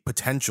see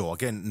potential.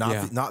 Again,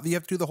 not that you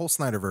have to do the whole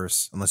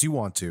Snyderverse unless you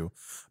want to,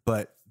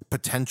 but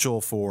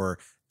potential for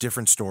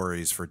different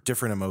stories, for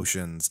different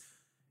emotions.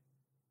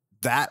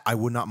 That I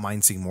would not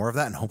mind seeing more of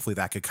that, and hopefully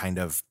that could kind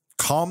of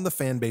calm the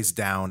fan base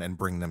down and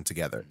bring them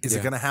together. Is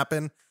it going to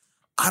happen?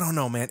 I don't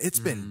know, man. It's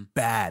been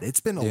bad.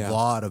 It's been a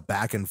lot of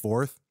back and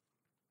forth,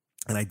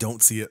 and I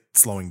don't see it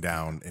slowing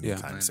down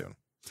anytime soon.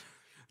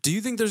 Do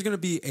you think there's going to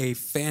be a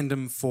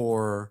fandom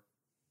for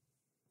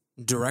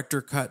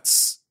director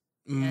cuts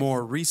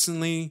more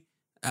recently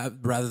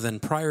rather than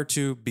prior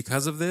to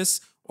because of this?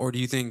 Or do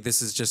you think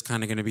this is just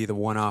kind of going to be the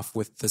one-off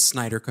with the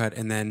Snyder cut,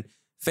 and then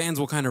fans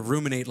will kind of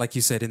ruminate, like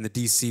you said, in the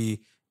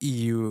DC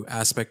EU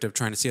aspect of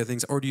trying to see other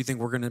things? Or do you think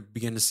we're going to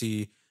begin to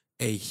see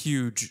a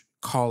huge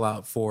call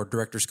out for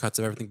director's cuts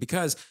of everything?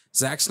 Because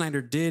Zack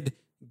Snyder did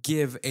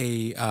give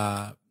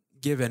an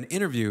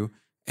interview,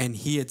 and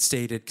he had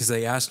stated, because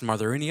they asked him, are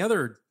there any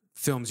other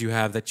films you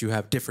have that you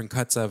have different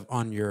cuts of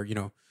on your,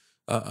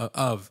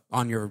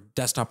 on your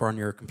desktop or on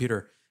your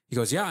computer? He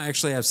goes, yeah, I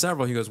actually have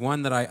several. He goes,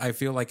 one that I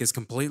feel like is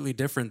completely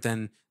different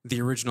than the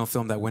original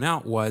film that went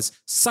out was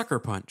Sucker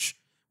Punch,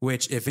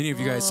 which, if any of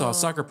you guys saw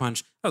Sucker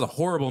Punch, that was a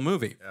horrible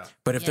movie. Yeah.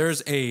 But if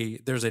there's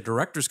a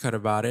director's cut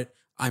about it,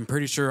 I'm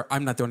pretty sure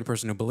I'm not the only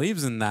person who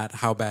believes in that,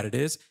 how bad it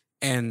is.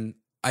 And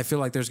I feel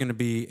like there's going to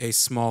be a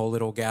small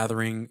little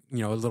gathering,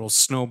 a little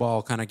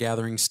snowball kind of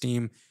gathering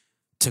steam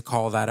to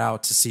call that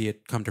out, to see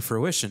it come to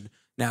fruition.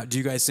 Now, do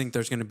you guys think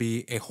there's going to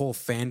be a whole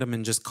fandom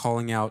in just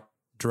calling out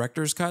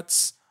director's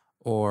cuts?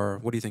 Or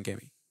what do you think,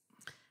 Amy?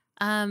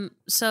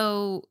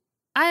 So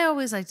I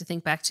always like to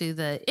think back to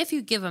the if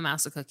you give a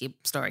mouse a cookie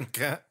story.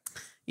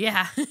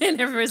 Yeah. And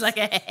everybody's like,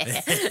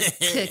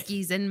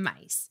 cookies and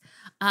mice.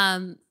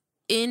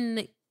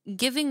 In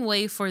giving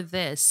way for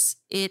this,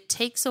 it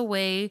takes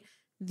away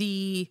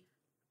the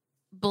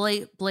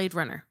Blade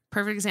Runner.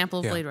 Perfect example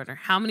of Blade Runner.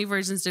 How many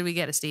versions did we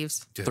get of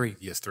Steve's? 3.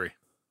 Yes, 3.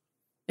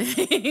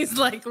 He's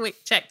like,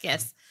 wait, check,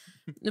 yes.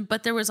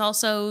 But there was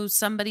also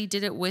somebody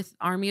did it with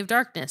Army of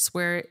Darkness,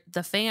 where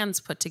the fans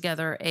put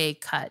together a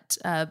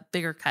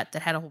bigger cut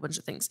that had a whole bunch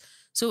of things.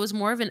 So it was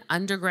more of an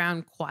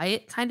underground,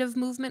 quiet kind of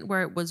movement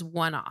where it was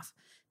one-off.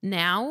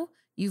 Now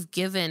you've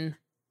given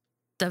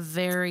the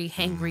very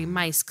hangry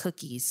mice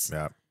cookies.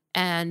 Yeah.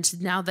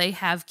 And now they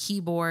have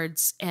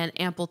keyboards and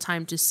ample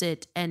time to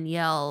sit and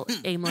yell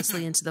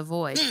aimlessly into the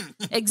void.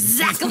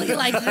 Exactly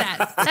like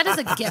that. That is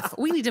a GIF.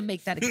 We need to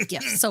make that a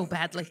GIF so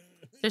badly.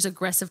 There's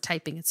aggressive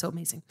typing. It's so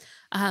amazing.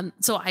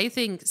 So I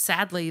think,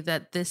 sadly,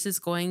 that this is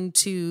going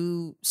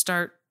to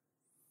start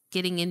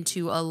getting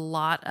into a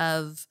lot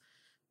of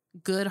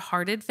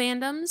good-hearted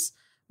fandoms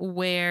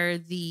where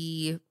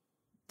the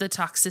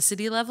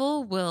toxicity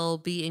level will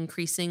be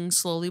increasing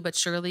slowly but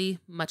surely,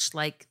 much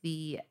like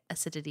the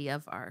acidity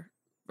of our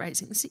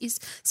rising seas.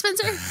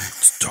 Spencer?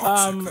 It's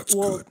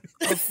toxic.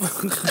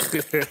 That's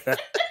good.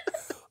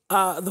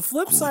 The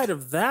flip side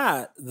of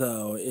that,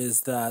 though,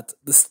 is that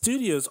the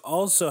studios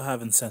also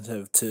have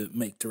incentive to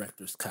make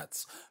director's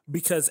cuts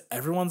because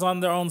everyone's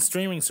on their own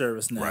streaming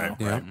service now. Right.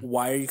 Yeah.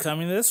 Why are you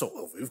coming to this?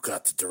 Oh, we've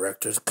got the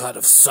director's cut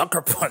of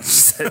Sucker Punch,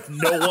 said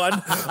no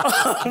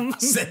one.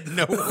 Said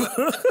no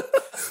one.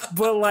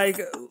 But like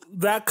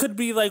that could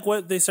be like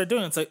what they start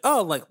doing. It's like,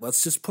 oh, like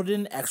let's just put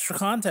in extra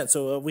content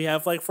so we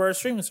have like for our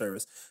streaming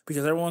service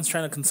because everyone's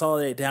trying to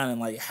consolidate down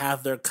and like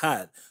have their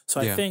cut.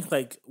 So I think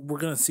like we're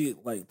gonna see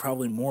like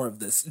probably more of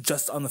this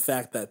just on the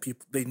fact that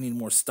people they need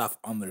more stuff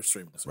on their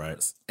streaming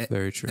service. Right.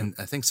 Very true. And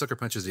I think Sucker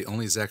Punch is the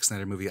only Zack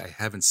Snyder movie I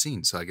haven't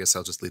seen, so I guess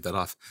I'll just leave that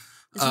off.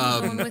 Is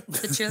there one with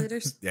the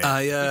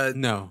cheerleaders?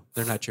 No,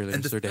 they're not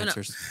cheerleaders. They're no.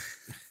 dancers.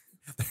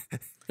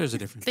 There's a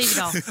difference. Baby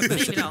doll.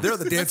 Baby doll. They're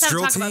the dance Let's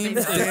drill talk about team.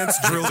 Baby Doll. Dance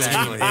drill team.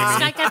 Exactly.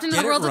 Sky Captain of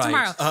Get the it World of right.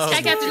 Tomorrow.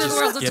 Sky Captain of the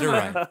World of Get it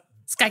Tomorrow. right.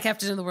 Sky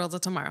Captain of the World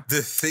of Tomorrow.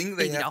 The thing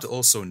they Baby have doll. to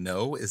also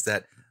know is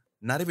that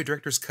not every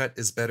director's cut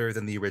is better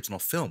than the original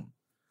film.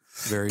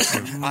 Very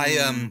true.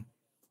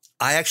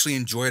 I actually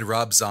enjoyed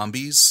Rob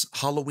Zombie's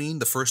Halloween,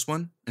 the first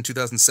one in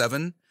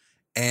 2007,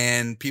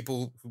 and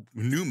people who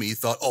knew me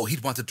thought, "Oh,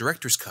 he'd want the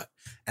director's cut,"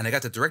 and I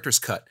got the director's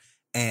cut,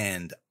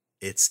 and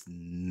it's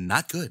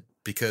not good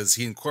because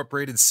he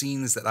incorporated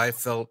scenes that I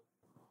felt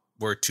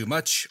were too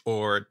much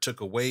or took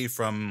away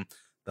from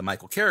the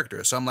Michael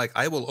character. So I'm like,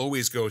 I will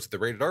always go to the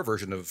rated R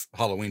version of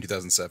Halloween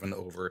 2007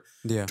 over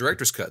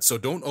director's cut. So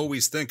don't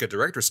always think a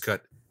director's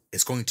cut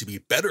is going to be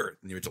better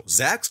than the original.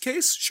 Zack's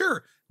case,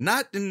 sure,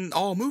 not in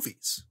all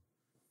movies.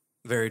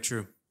 Very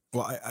true.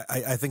 Well,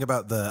 I think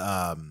about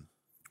the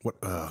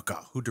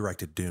who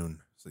directed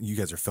Dune? You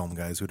guys are film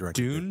guys. Who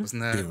directed Dune? Wasn't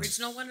that The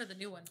original one or the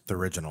new one? The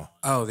original.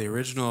 Oh, the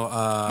original. To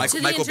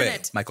the Michael Bay?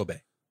 internet. Michael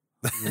Bay.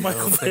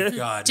 Michael Bay.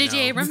 God, J.J.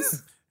 no.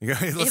 Abrams?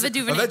 Ava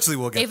DuVernay. Eventually,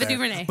 we'll get Ava there.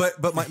 DuVernay.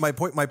 But my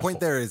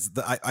point there is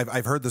that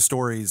I've heard the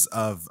stories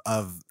of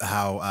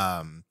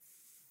how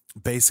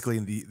basically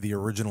in the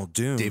original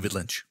Dune, David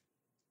Lynch.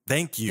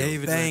 Thank you,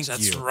 David thank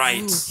Lynch, you. that's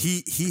right.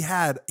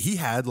 He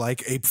had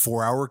like a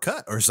 4-hour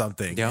cut or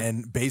something,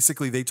 and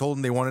basically they told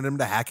him they wanted him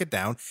to hack it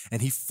down,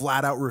 and he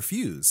flat out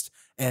refused.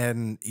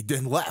 And he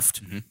then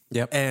left. Mm-hmm.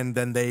 Yep. And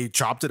then they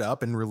chopped it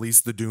up and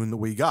released the Dune that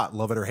we got,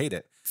 love it or hate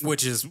it.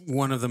 Which is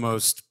one of the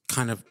most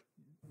kind of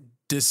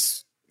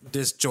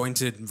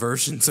disjointed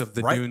versions of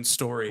the Dune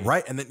story.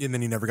 Right. And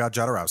then you never got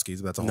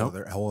Jodorowsky's, but that's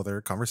a whole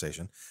other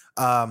conversation.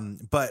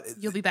 But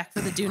You'll be back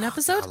for the Dune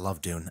episode? I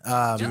love Dune.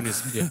 Dune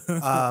is,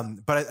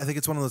 But I think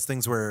it's one of those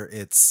things where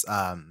it's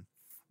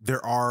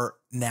there are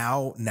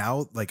now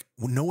like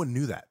no one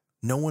knew that.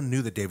 No one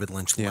knew that David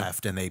Lynch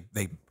left, and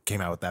they came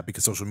out with that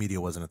because social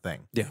media wasn't a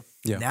thing. Yeah.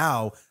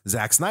 Now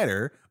Zack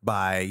Snyder,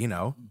 by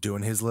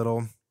doing his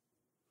little,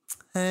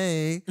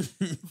 hey,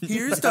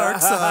 here's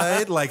Dark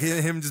Side, like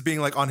him just being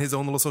like on his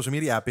own little social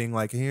media app, being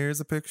like, here's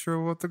a picture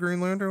of what the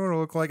Green Lantern would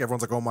look like.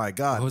 Everyone's like, oh my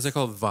god, What was it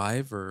called?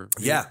 Vive or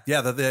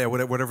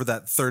whatever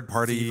that third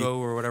party Vivo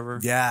or whatever.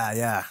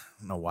 Yeah. I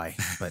don't know why,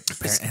 but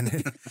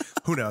and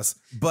who knows?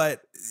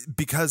 But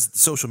because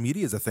social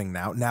media is a thing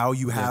now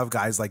you have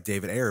guys like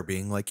David Ayer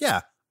being like,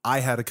 yeah, I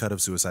had a cut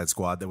of Suicide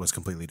Squad that was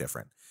completely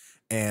different.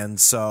 And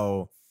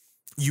so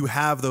you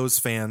have those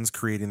fans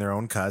creating their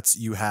own cuts.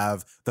 You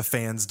have the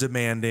fans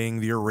demanding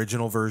the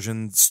original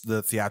versions,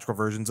 the theatrical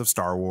versions of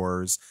Star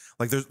Wars.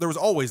 Like there was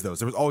always those.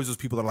 There was always those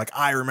people that are like,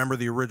 I remember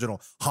the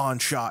original Han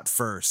shot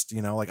first.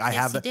 Like I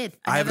have it. Did.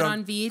 I have it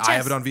on VHS. I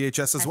have it on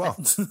VHS as well.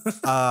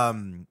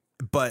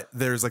 But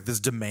there's like this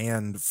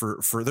demand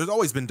for there's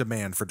always been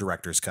demand for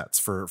director's cuts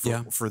for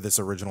this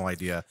original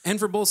idea. And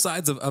for both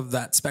sides of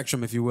that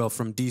spectrum, if you will,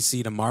 from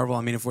DC to Marvel.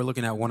 I mean, if we're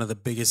looking at one of the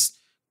biggest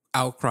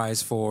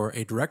outcries for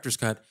a director's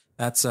cut,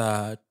 that's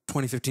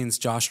 2015's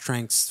Josh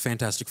Trank's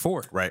Fantastic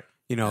Four. Right.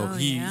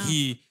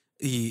 He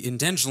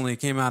intentionally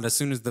came out as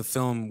soon as the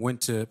film went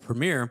to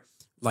premiere,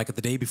 like at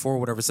the day before,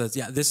 whatever, says,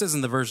 yeah, this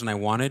isn't the version I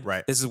wanted.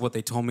 Right. This is what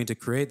they told me to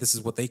create. This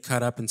is what they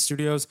cut up in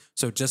studios.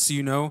 So just so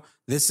you know,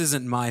 this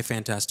isn't my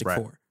Fantastic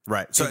Four.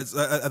 Right. So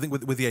I think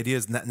with the idea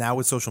is now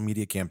with social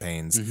media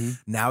campaigns,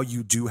 now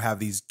you do have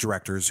these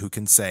directors who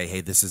can say,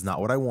 hey, this is not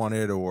what I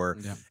wanted.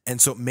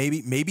 And so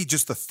maybe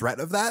just the threat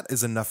of that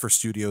is enough for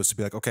studios to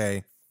be like,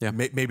 okay,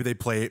 maybe they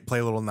play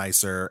a little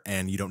nicer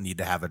and you don't need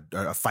to have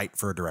a fight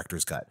for a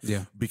director's cut.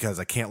 Yeah. Because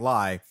I can't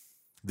lie,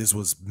 this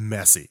was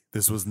messy.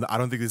 I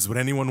don't think this is what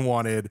anyone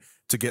wanted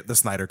to get the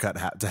Snyder cut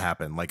to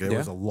happen. Like there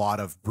was a lot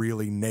of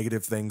really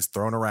negative things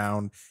thrown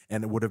around,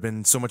 and it would have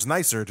been so much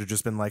nicer to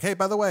just been like, hey,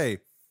 by the way,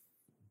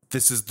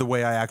 this is the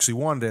way I actually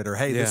wanted it, or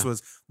hey, this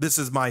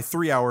is my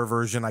 3-hour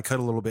version. I cut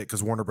a little bit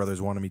because Warner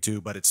Brothers wanted me to,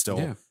 but it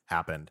still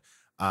happened.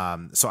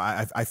 So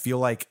I feel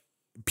like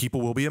people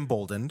will be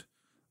emboldened.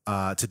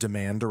 to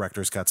demand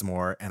director's cuts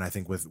more. And I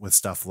think with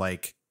stuff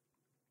like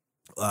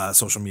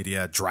social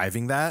media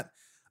driving that,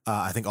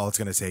 I think all it's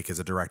going to take is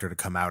a director to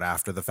come out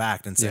after the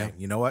fact and say,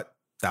 you know what,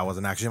 that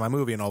wasn't actually my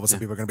movie. And all of a sudden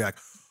people are going to be like,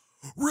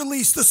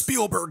 release the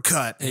Spielberg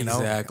cut. You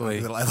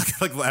exactly. know?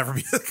 Like ever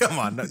be, come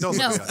on. No.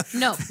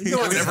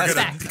 You're never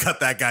going to cut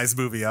that guy's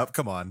movie up.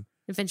 Come on.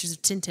 Adventures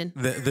of Tintin.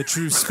 The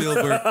true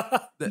Spielberg.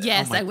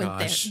 Yes, I went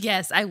there.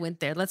 Yes, I went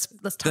there. Let's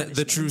talk.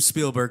 The true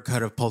Spielberg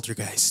cut of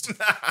Poltergeist.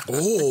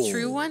 The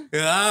true one?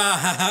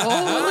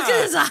 Oh, look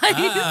at his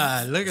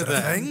eyes. Look at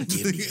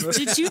that.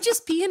 Did you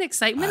just pee in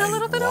excitement a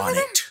little bit over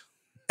there?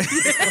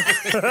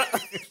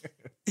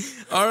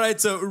 All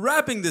right, so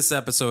wrapping this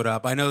episode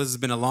up, I know this has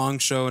been a long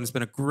show and it's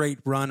been a great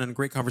run and a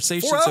great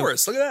conversation. 4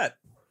 hours. Look at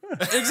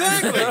that.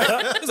 Exactly.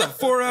 It's a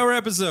 4-hour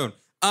episode.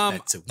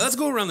 Let's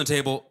go around the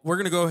table. We're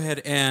going to go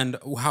ahead, and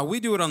how we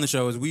do it on the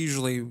show is we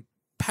usually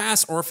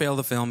pass or fail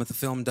the film if the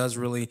film does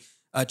really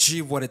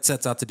achieve what it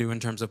sets out to do in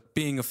terms of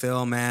being a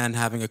film and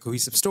having a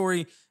cohesive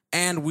story,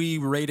 and we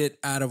rate it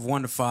out of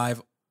 1 to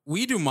 5.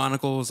 We do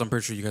monocles. I'm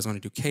pretty sure you guys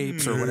want to do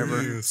capes or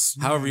whatever,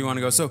 however you want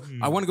to go. So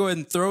I want to go ahead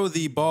and throw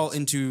the ball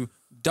into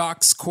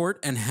Doc's court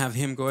and have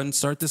him go ahead and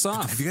start this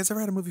off. Have you guys ever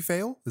had a movie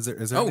fail? Is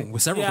there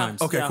several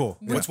times. Okay, cool.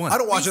 What's one? I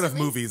don't watch Recently? enough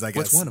movies, I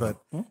guess. What's one of them?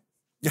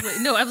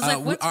 Wait, no, I was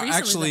like, what's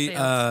recently that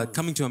failed?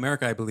 Coming to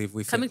America, I believe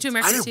we Coming to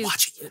failed. America I didn't too.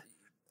 watch it yet.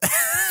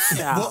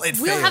 Well, it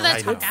We'll failed. have that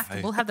I talk know.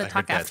 after. We'll have that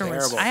talk heard that.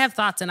 afterwards. Terrible. I have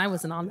thoughts, and I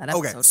wasn't on that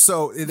episode. Okay,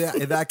 so in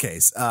that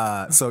case,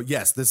 so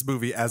yes, this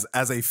movie as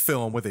a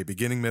film with a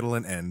beginning, middle,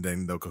 and end,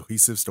 and the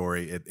cohesive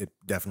story, it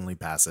definitely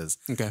passes.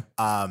 Okay.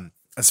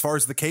 As far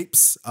as the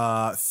capes,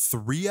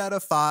 3 out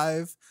of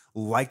 5.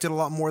 Liked it a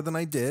lot more than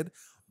I did,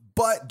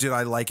 but did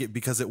I like it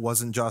because it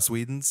wasn't Joss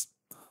Whedon's?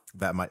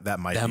 That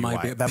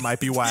might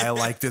be why I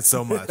liked it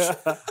so much.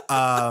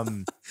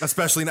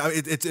 Especially now,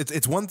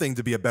 it's one thing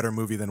to be a better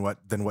movie than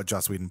what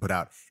Joss Whedon put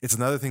out. It's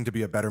another thing to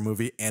be a better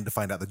movie and to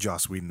find out that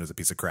Joss Whedon was a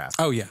piece of crap.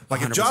 Oh yeah, like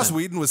 100%. if Joss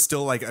Whedon was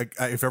still like,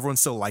 if everyone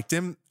still liked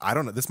him, I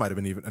don't know. This might have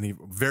been even a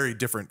very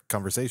different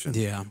conversation.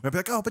 Yeah, I'd be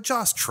like, oh, but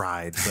Joss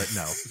tried, but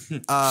no.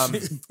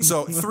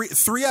 So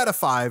 3 out of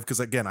 5 because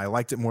again, I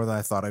liked it more than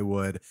I thought I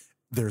would.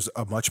 There's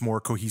a much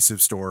more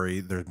cohesive story.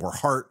 There's more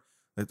heart.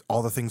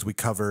 All the things we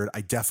covered, I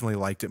definitely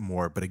liked it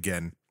more. But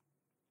again,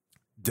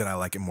 did I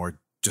like it more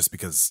just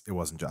because it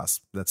wasn't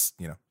Joss? That's,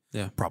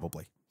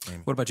 probably.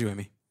 What about you,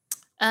 Amy?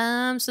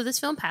 So this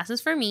film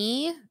passes for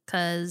me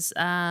because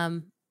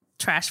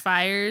trash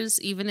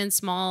fires, even in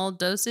small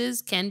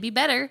doses, can be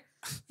better.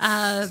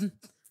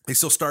 They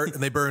still start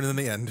and they burn in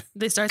the end.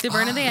 They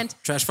burn in the end.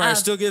 Trash fire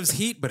still gives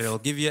heat, but it'll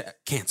give you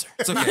cancer.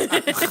 It's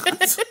okay.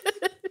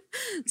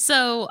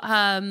 So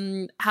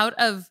out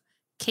of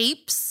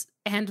capes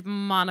and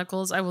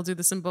monocles, I will do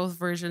this in both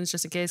versions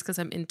just in case because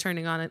I'm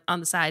interning on it on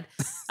the side.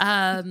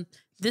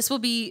 This will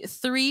be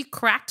 3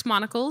 cracked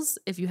monocles.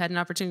 If you had an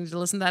opportunity to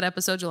listen to that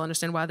episode, you'll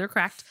understand why they're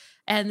cracked.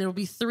 And there will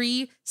be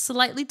 3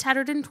 slightly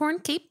tattered and torn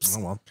capes.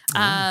 Oh,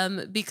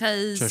 well.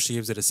 Because So she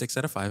gives it a 6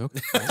 out of 5. Okay.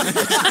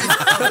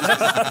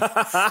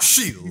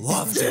 She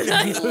loved it.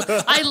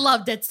 I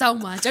loved it so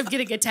much. I'm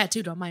gonna get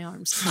tattooed on my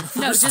arms.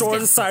 No, just Restore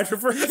kidding. the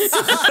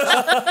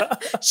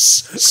Snyderverse.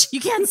 Shh, you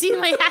can't see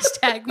my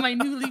hashtag, my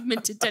newly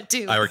minted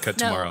tattoo. I cut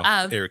No, tomorrow.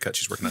 Cut.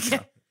 She's working on it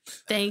tomorrow.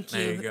 Thank you.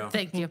 There you go.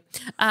 Thank you.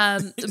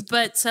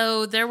 But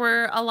so there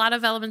were a lot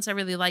of elements I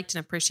really liked and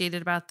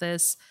appreciated about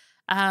this.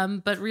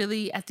 But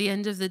really, at the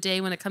end of the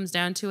day, when it comes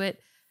down to it,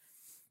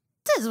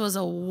 this was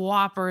a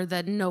whopper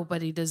that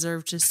nobody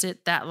deserved to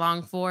sit that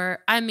long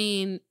for. I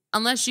mean,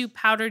 unless you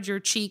powdered your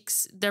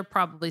cheeks, they're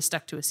probably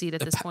stuck to a seat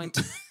at this point.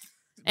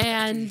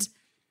 And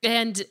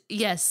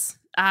yes,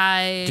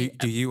 Do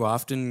you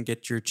often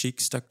get your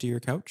cheeks stuck to your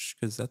couch?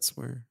 Because that's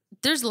where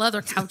there's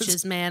leather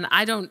couches, man.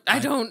 I don't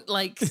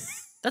like.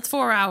 That's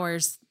 4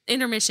 hours.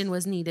 Intermission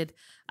was needed.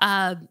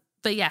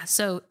 But yeah,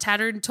 so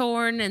tattered,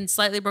 torn, and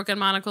slightly broken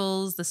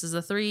monocles. This is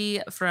a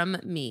 3 from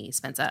me,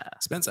 Spencer.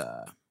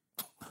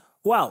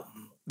 Well,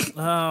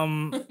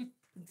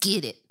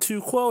 Get it.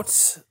 to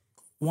quote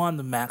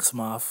Wanda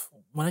Maximoff,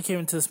 when I came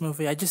into this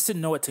movie, I just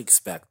didn't know what to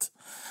expect.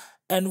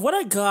 And what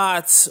I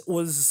got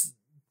was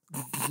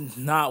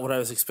not what I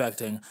was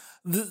expecting.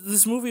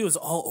 This movie was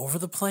all over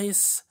the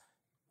place,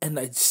 and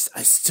I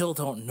still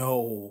don't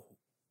know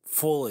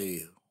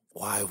fully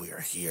why we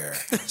are here.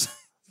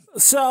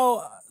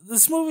 So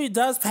this movie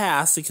does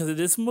pass because it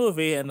is a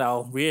movie, and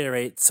I'll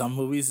reiterate, some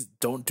movies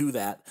don't do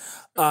that.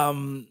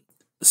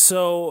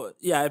 So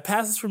yeah, it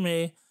passes for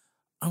me.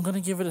 I'm gonna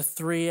give it a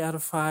 3 out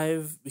of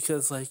 5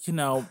 because,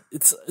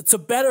 it's a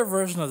better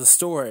version of the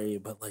story,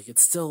 but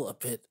it's still a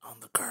bit on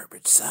the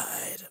garbage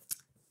side.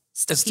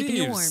 Still keeping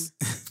you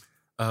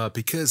warm.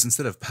 Because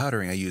instead of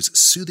powdering, I use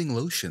soothing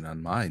lotion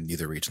on my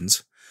nether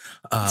regions.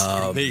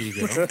 there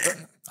you go.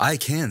 I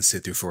can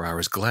sit through 4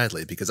 hours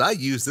gladly because I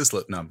use this.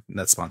 No,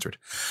 that's sponsored.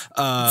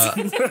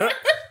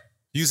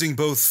 Using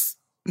both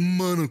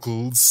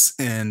monocles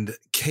and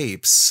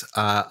capes,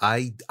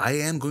 I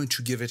am going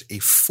to give it a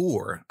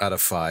 4 out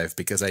of 5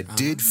 because I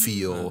did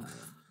feel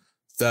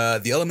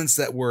the elements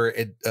that were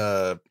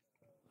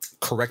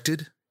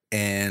corrected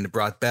and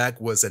brought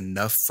back was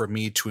enough for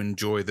me to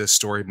enjoy this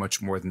story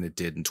much more than it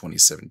did in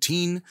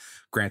 2017.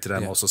 Granted,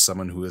 I'm also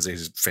someone who is a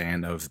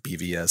fan of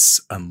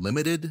BVS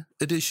Unlimited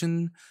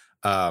Edition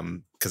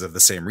because of the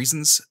same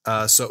reasons.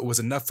 So it was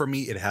enough for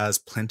me. It has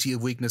plenty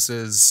of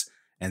weaknesses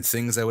and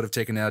things I would have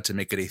taken out to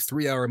make it a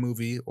 3-hour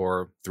movie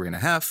or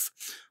 3.5.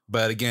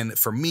 But again,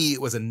 for me,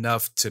 it was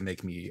enough to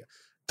make me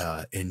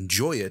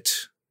enjoy it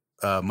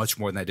much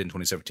more than I did in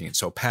 2017.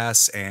 So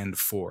pass and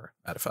 4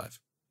 out of 5.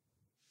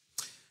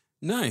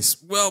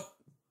 Nice. Well,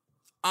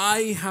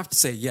 I have to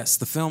say, yes,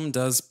 the film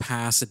does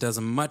pass. It does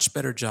a much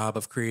better job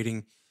of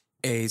creating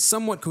a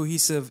somewhat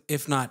cohesive,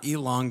 if not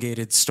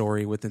elongated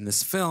story within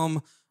this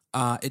film.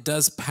 It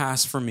does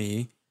pass for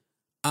me.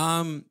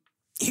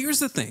 Here's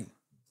the thing.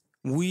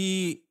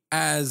 We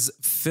as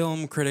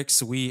film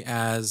critics, we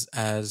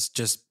as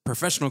just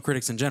professional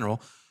critics in general,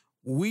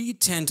 we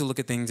tend to look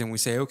at things and we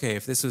say, okay,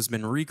 if this has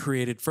been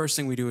recreated, first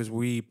thing we do is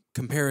we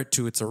compare it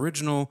to its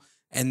original,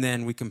 and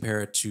then we compare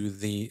it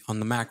to on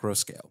the macro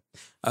scale.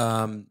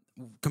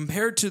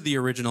 Compared to the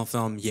original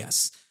film,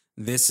 yes,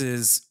 this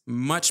is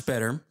much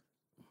better.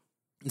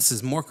 This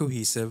is more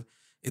cohesive.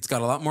 It's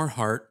got a lot more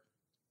heart.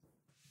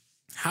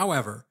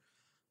 However,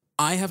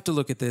 I have to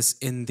look at this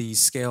in the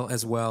scale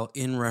as well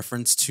in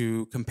reference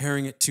to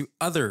comparing it to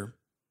other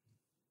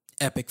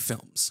epic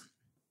films.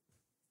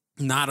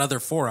 Not other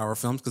 4-hour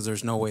films, because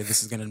there's no way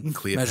this is going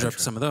to measure up to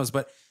some of those.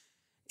 But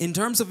in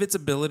terms of its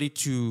ability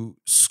to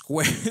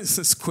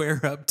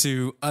square up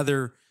to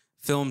other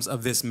films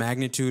of this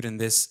magnitude and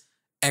this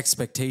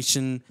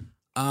expectation,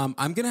 I'm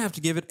going to have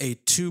to give it a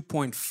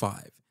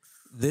 2.5.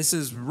 This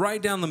is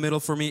right down the middle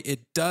for me.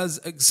 It does.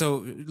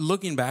 So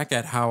looking back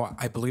at how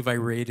I believe I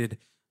rated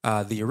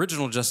the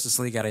original Justice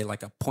League at a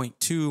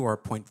 0.2 or a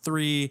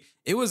 0.3,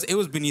 it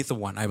was beneath a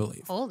 1, I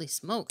believe. Holy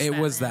smokes. It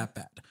was that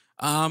bad.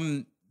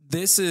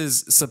 This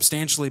is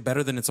substantially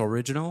better than its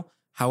original.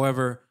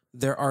 However,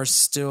 there are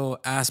still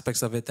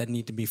aspects of it that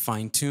need to be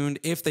fine-tuned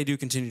if they do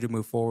continue to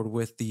move forward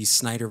with the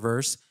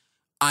Snyderverse.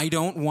 I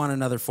don't want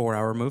another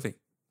 4-hour movie.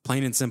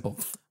 Plain and simple.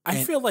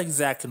 I feel like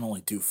Zack can only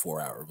do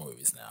 4-hour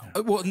movies now.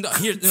 Well,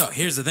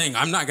 here's the thing.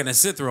 I'm not going to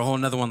sit through a whole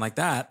another one like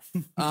that.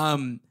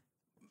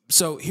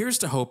 So here's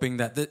to hoping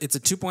that it's a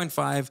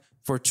 2.5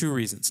 for 2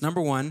 reasons. Number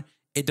 1,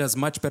 it does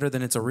much better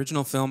than its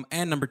original film.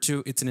 And number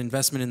 2, it's an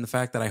investment in the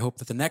fact that I hope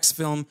that the next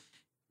film,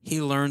 he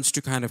learns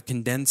to kind of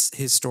condense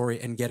his story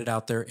and get it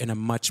out there in a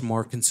much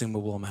more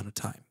consumable amount of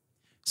time.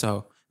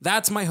 So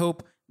that's my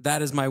hope.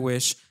 That is my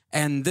wish.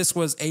 And this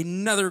was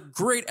another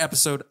great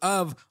episode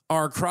of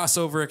our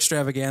crossover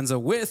extravaganza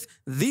with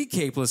the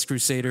Capeless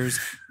Crusaders.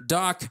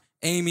 Doc,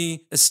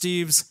 Amy,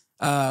 Steves,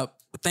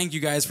 thank you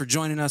guys for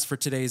joining us for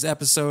today's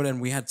episode. And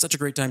we had such a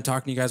great time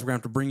talking to you guys. We're going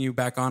to have to bring you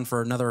back on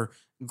for another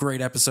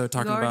great episode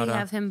talking about. You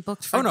have him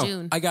booked for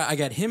Dune. I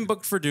got him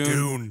booked for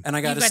Dune. And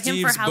I got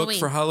Steve's booked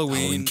for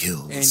Halloween.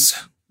 Kills.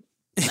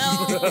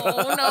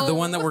 No. The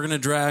one that we're going to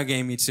drag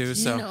Amy to.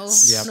 So, yeah.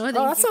 Oh,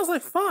 that sounds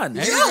like fun.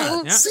 No.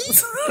 Yeah.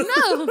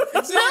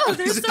 No,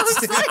 they're so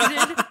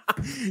excited.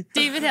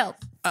 David, help.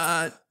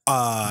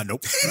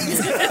 Nope.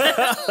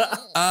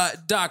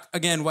 Doc,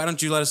 again, why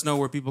don't you let us know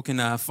where people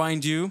can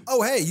find you?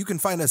 Oh, hey, you can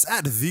find us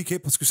at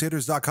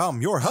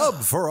thecapelesscrusaders.com, your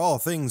hub for all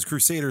things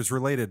Crusaders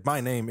related.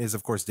 My name is,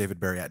 of course, David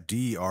Barry at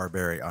Dr.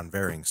 Barry on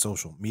varying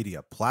social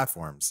media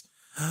platforms.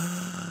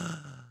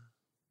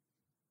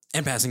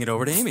 And passing it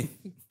over to Amy.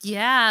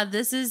 Yeah,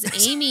 this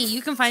is Amy.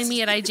 You can find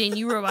me at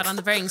iJaneURobot on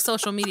the varying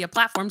social media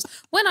platforms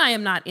when I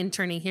am not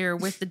interning here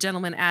with the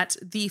gentleman at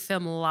the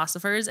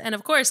Filmlosophers. And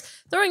of course,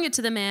 throwing it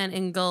to the man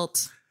in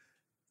Gult.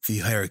 The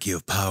hierarchy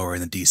of power in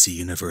the DC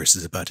universe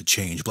is about to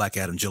change. Black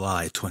Adam,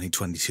 July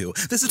 2022.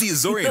 This is the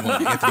Azorian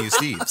one, Anthony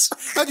Steves.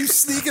 How'd you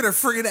sneak in a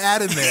friggin'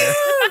 ad in there?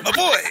 My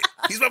boy.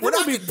 He's my boy. We're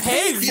not being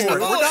paid for it. We're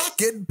not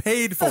getting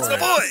paid for it.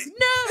 That's my boy.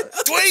 No.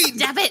 Dwayne.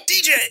 Stop it.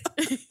 DJ.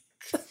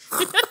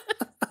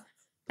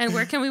 And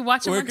where can we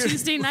watch him on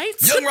Tuesday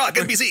nights? Young Rock,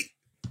 NBC.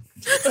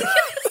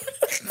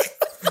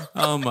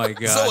 Oh my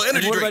God. Solo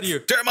energy what drink. about you?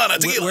 Terramana,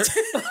 tequila.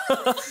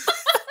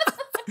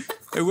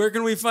 Where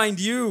can we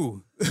find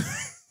you?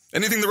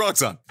 Anything The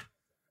Rock's on.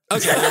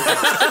 Okay.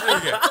 There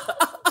we go.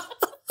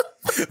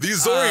 The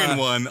Azorian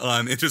one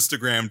on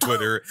Instagram,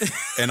 Twitter,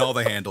 and all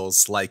the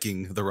handles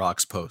liking The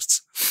Rock's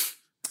posts.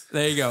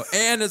 There you go.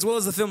 And as well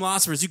as the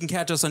Filmlosophers, you can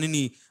catch us on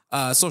any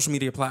social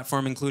media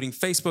platform, including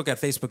Facebook at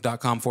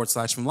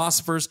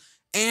facebook.com/Filmlosophers,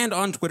 and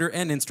on Twitter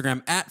and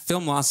Instagram at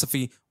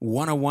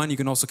Filmlosophy101. You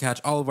can also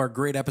catch all of our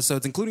great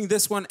episodes, including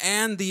this one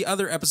and the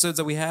other episodes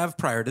that we have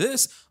prior to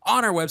this,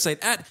 on our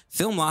website at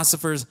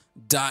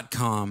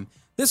Filmlosophers.com.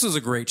 This was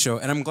a great show,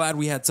 and I'm glad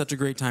we had such a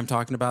great time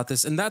talking about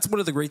this. And that's one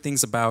of the great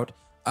things about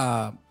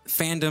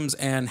fandoms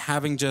and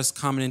having just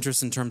common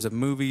interests in terms of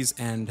movies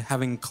and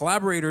having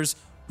collaborators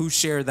who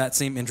share that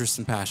same interest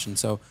and passion.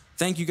 So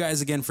thank you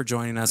guys again for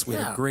joining us. We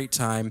had a great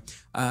time.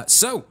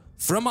 So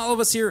from all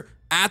of us here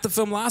at the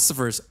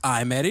Filmlosophers,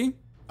 I'm Eddie.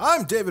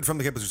 I'm David from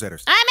the Capeless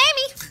Crusaders. I'm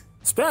Amy.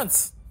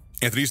 Spence.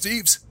 Anthony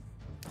Steves.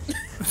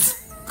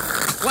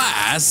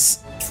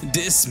 Class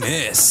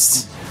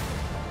dismissed.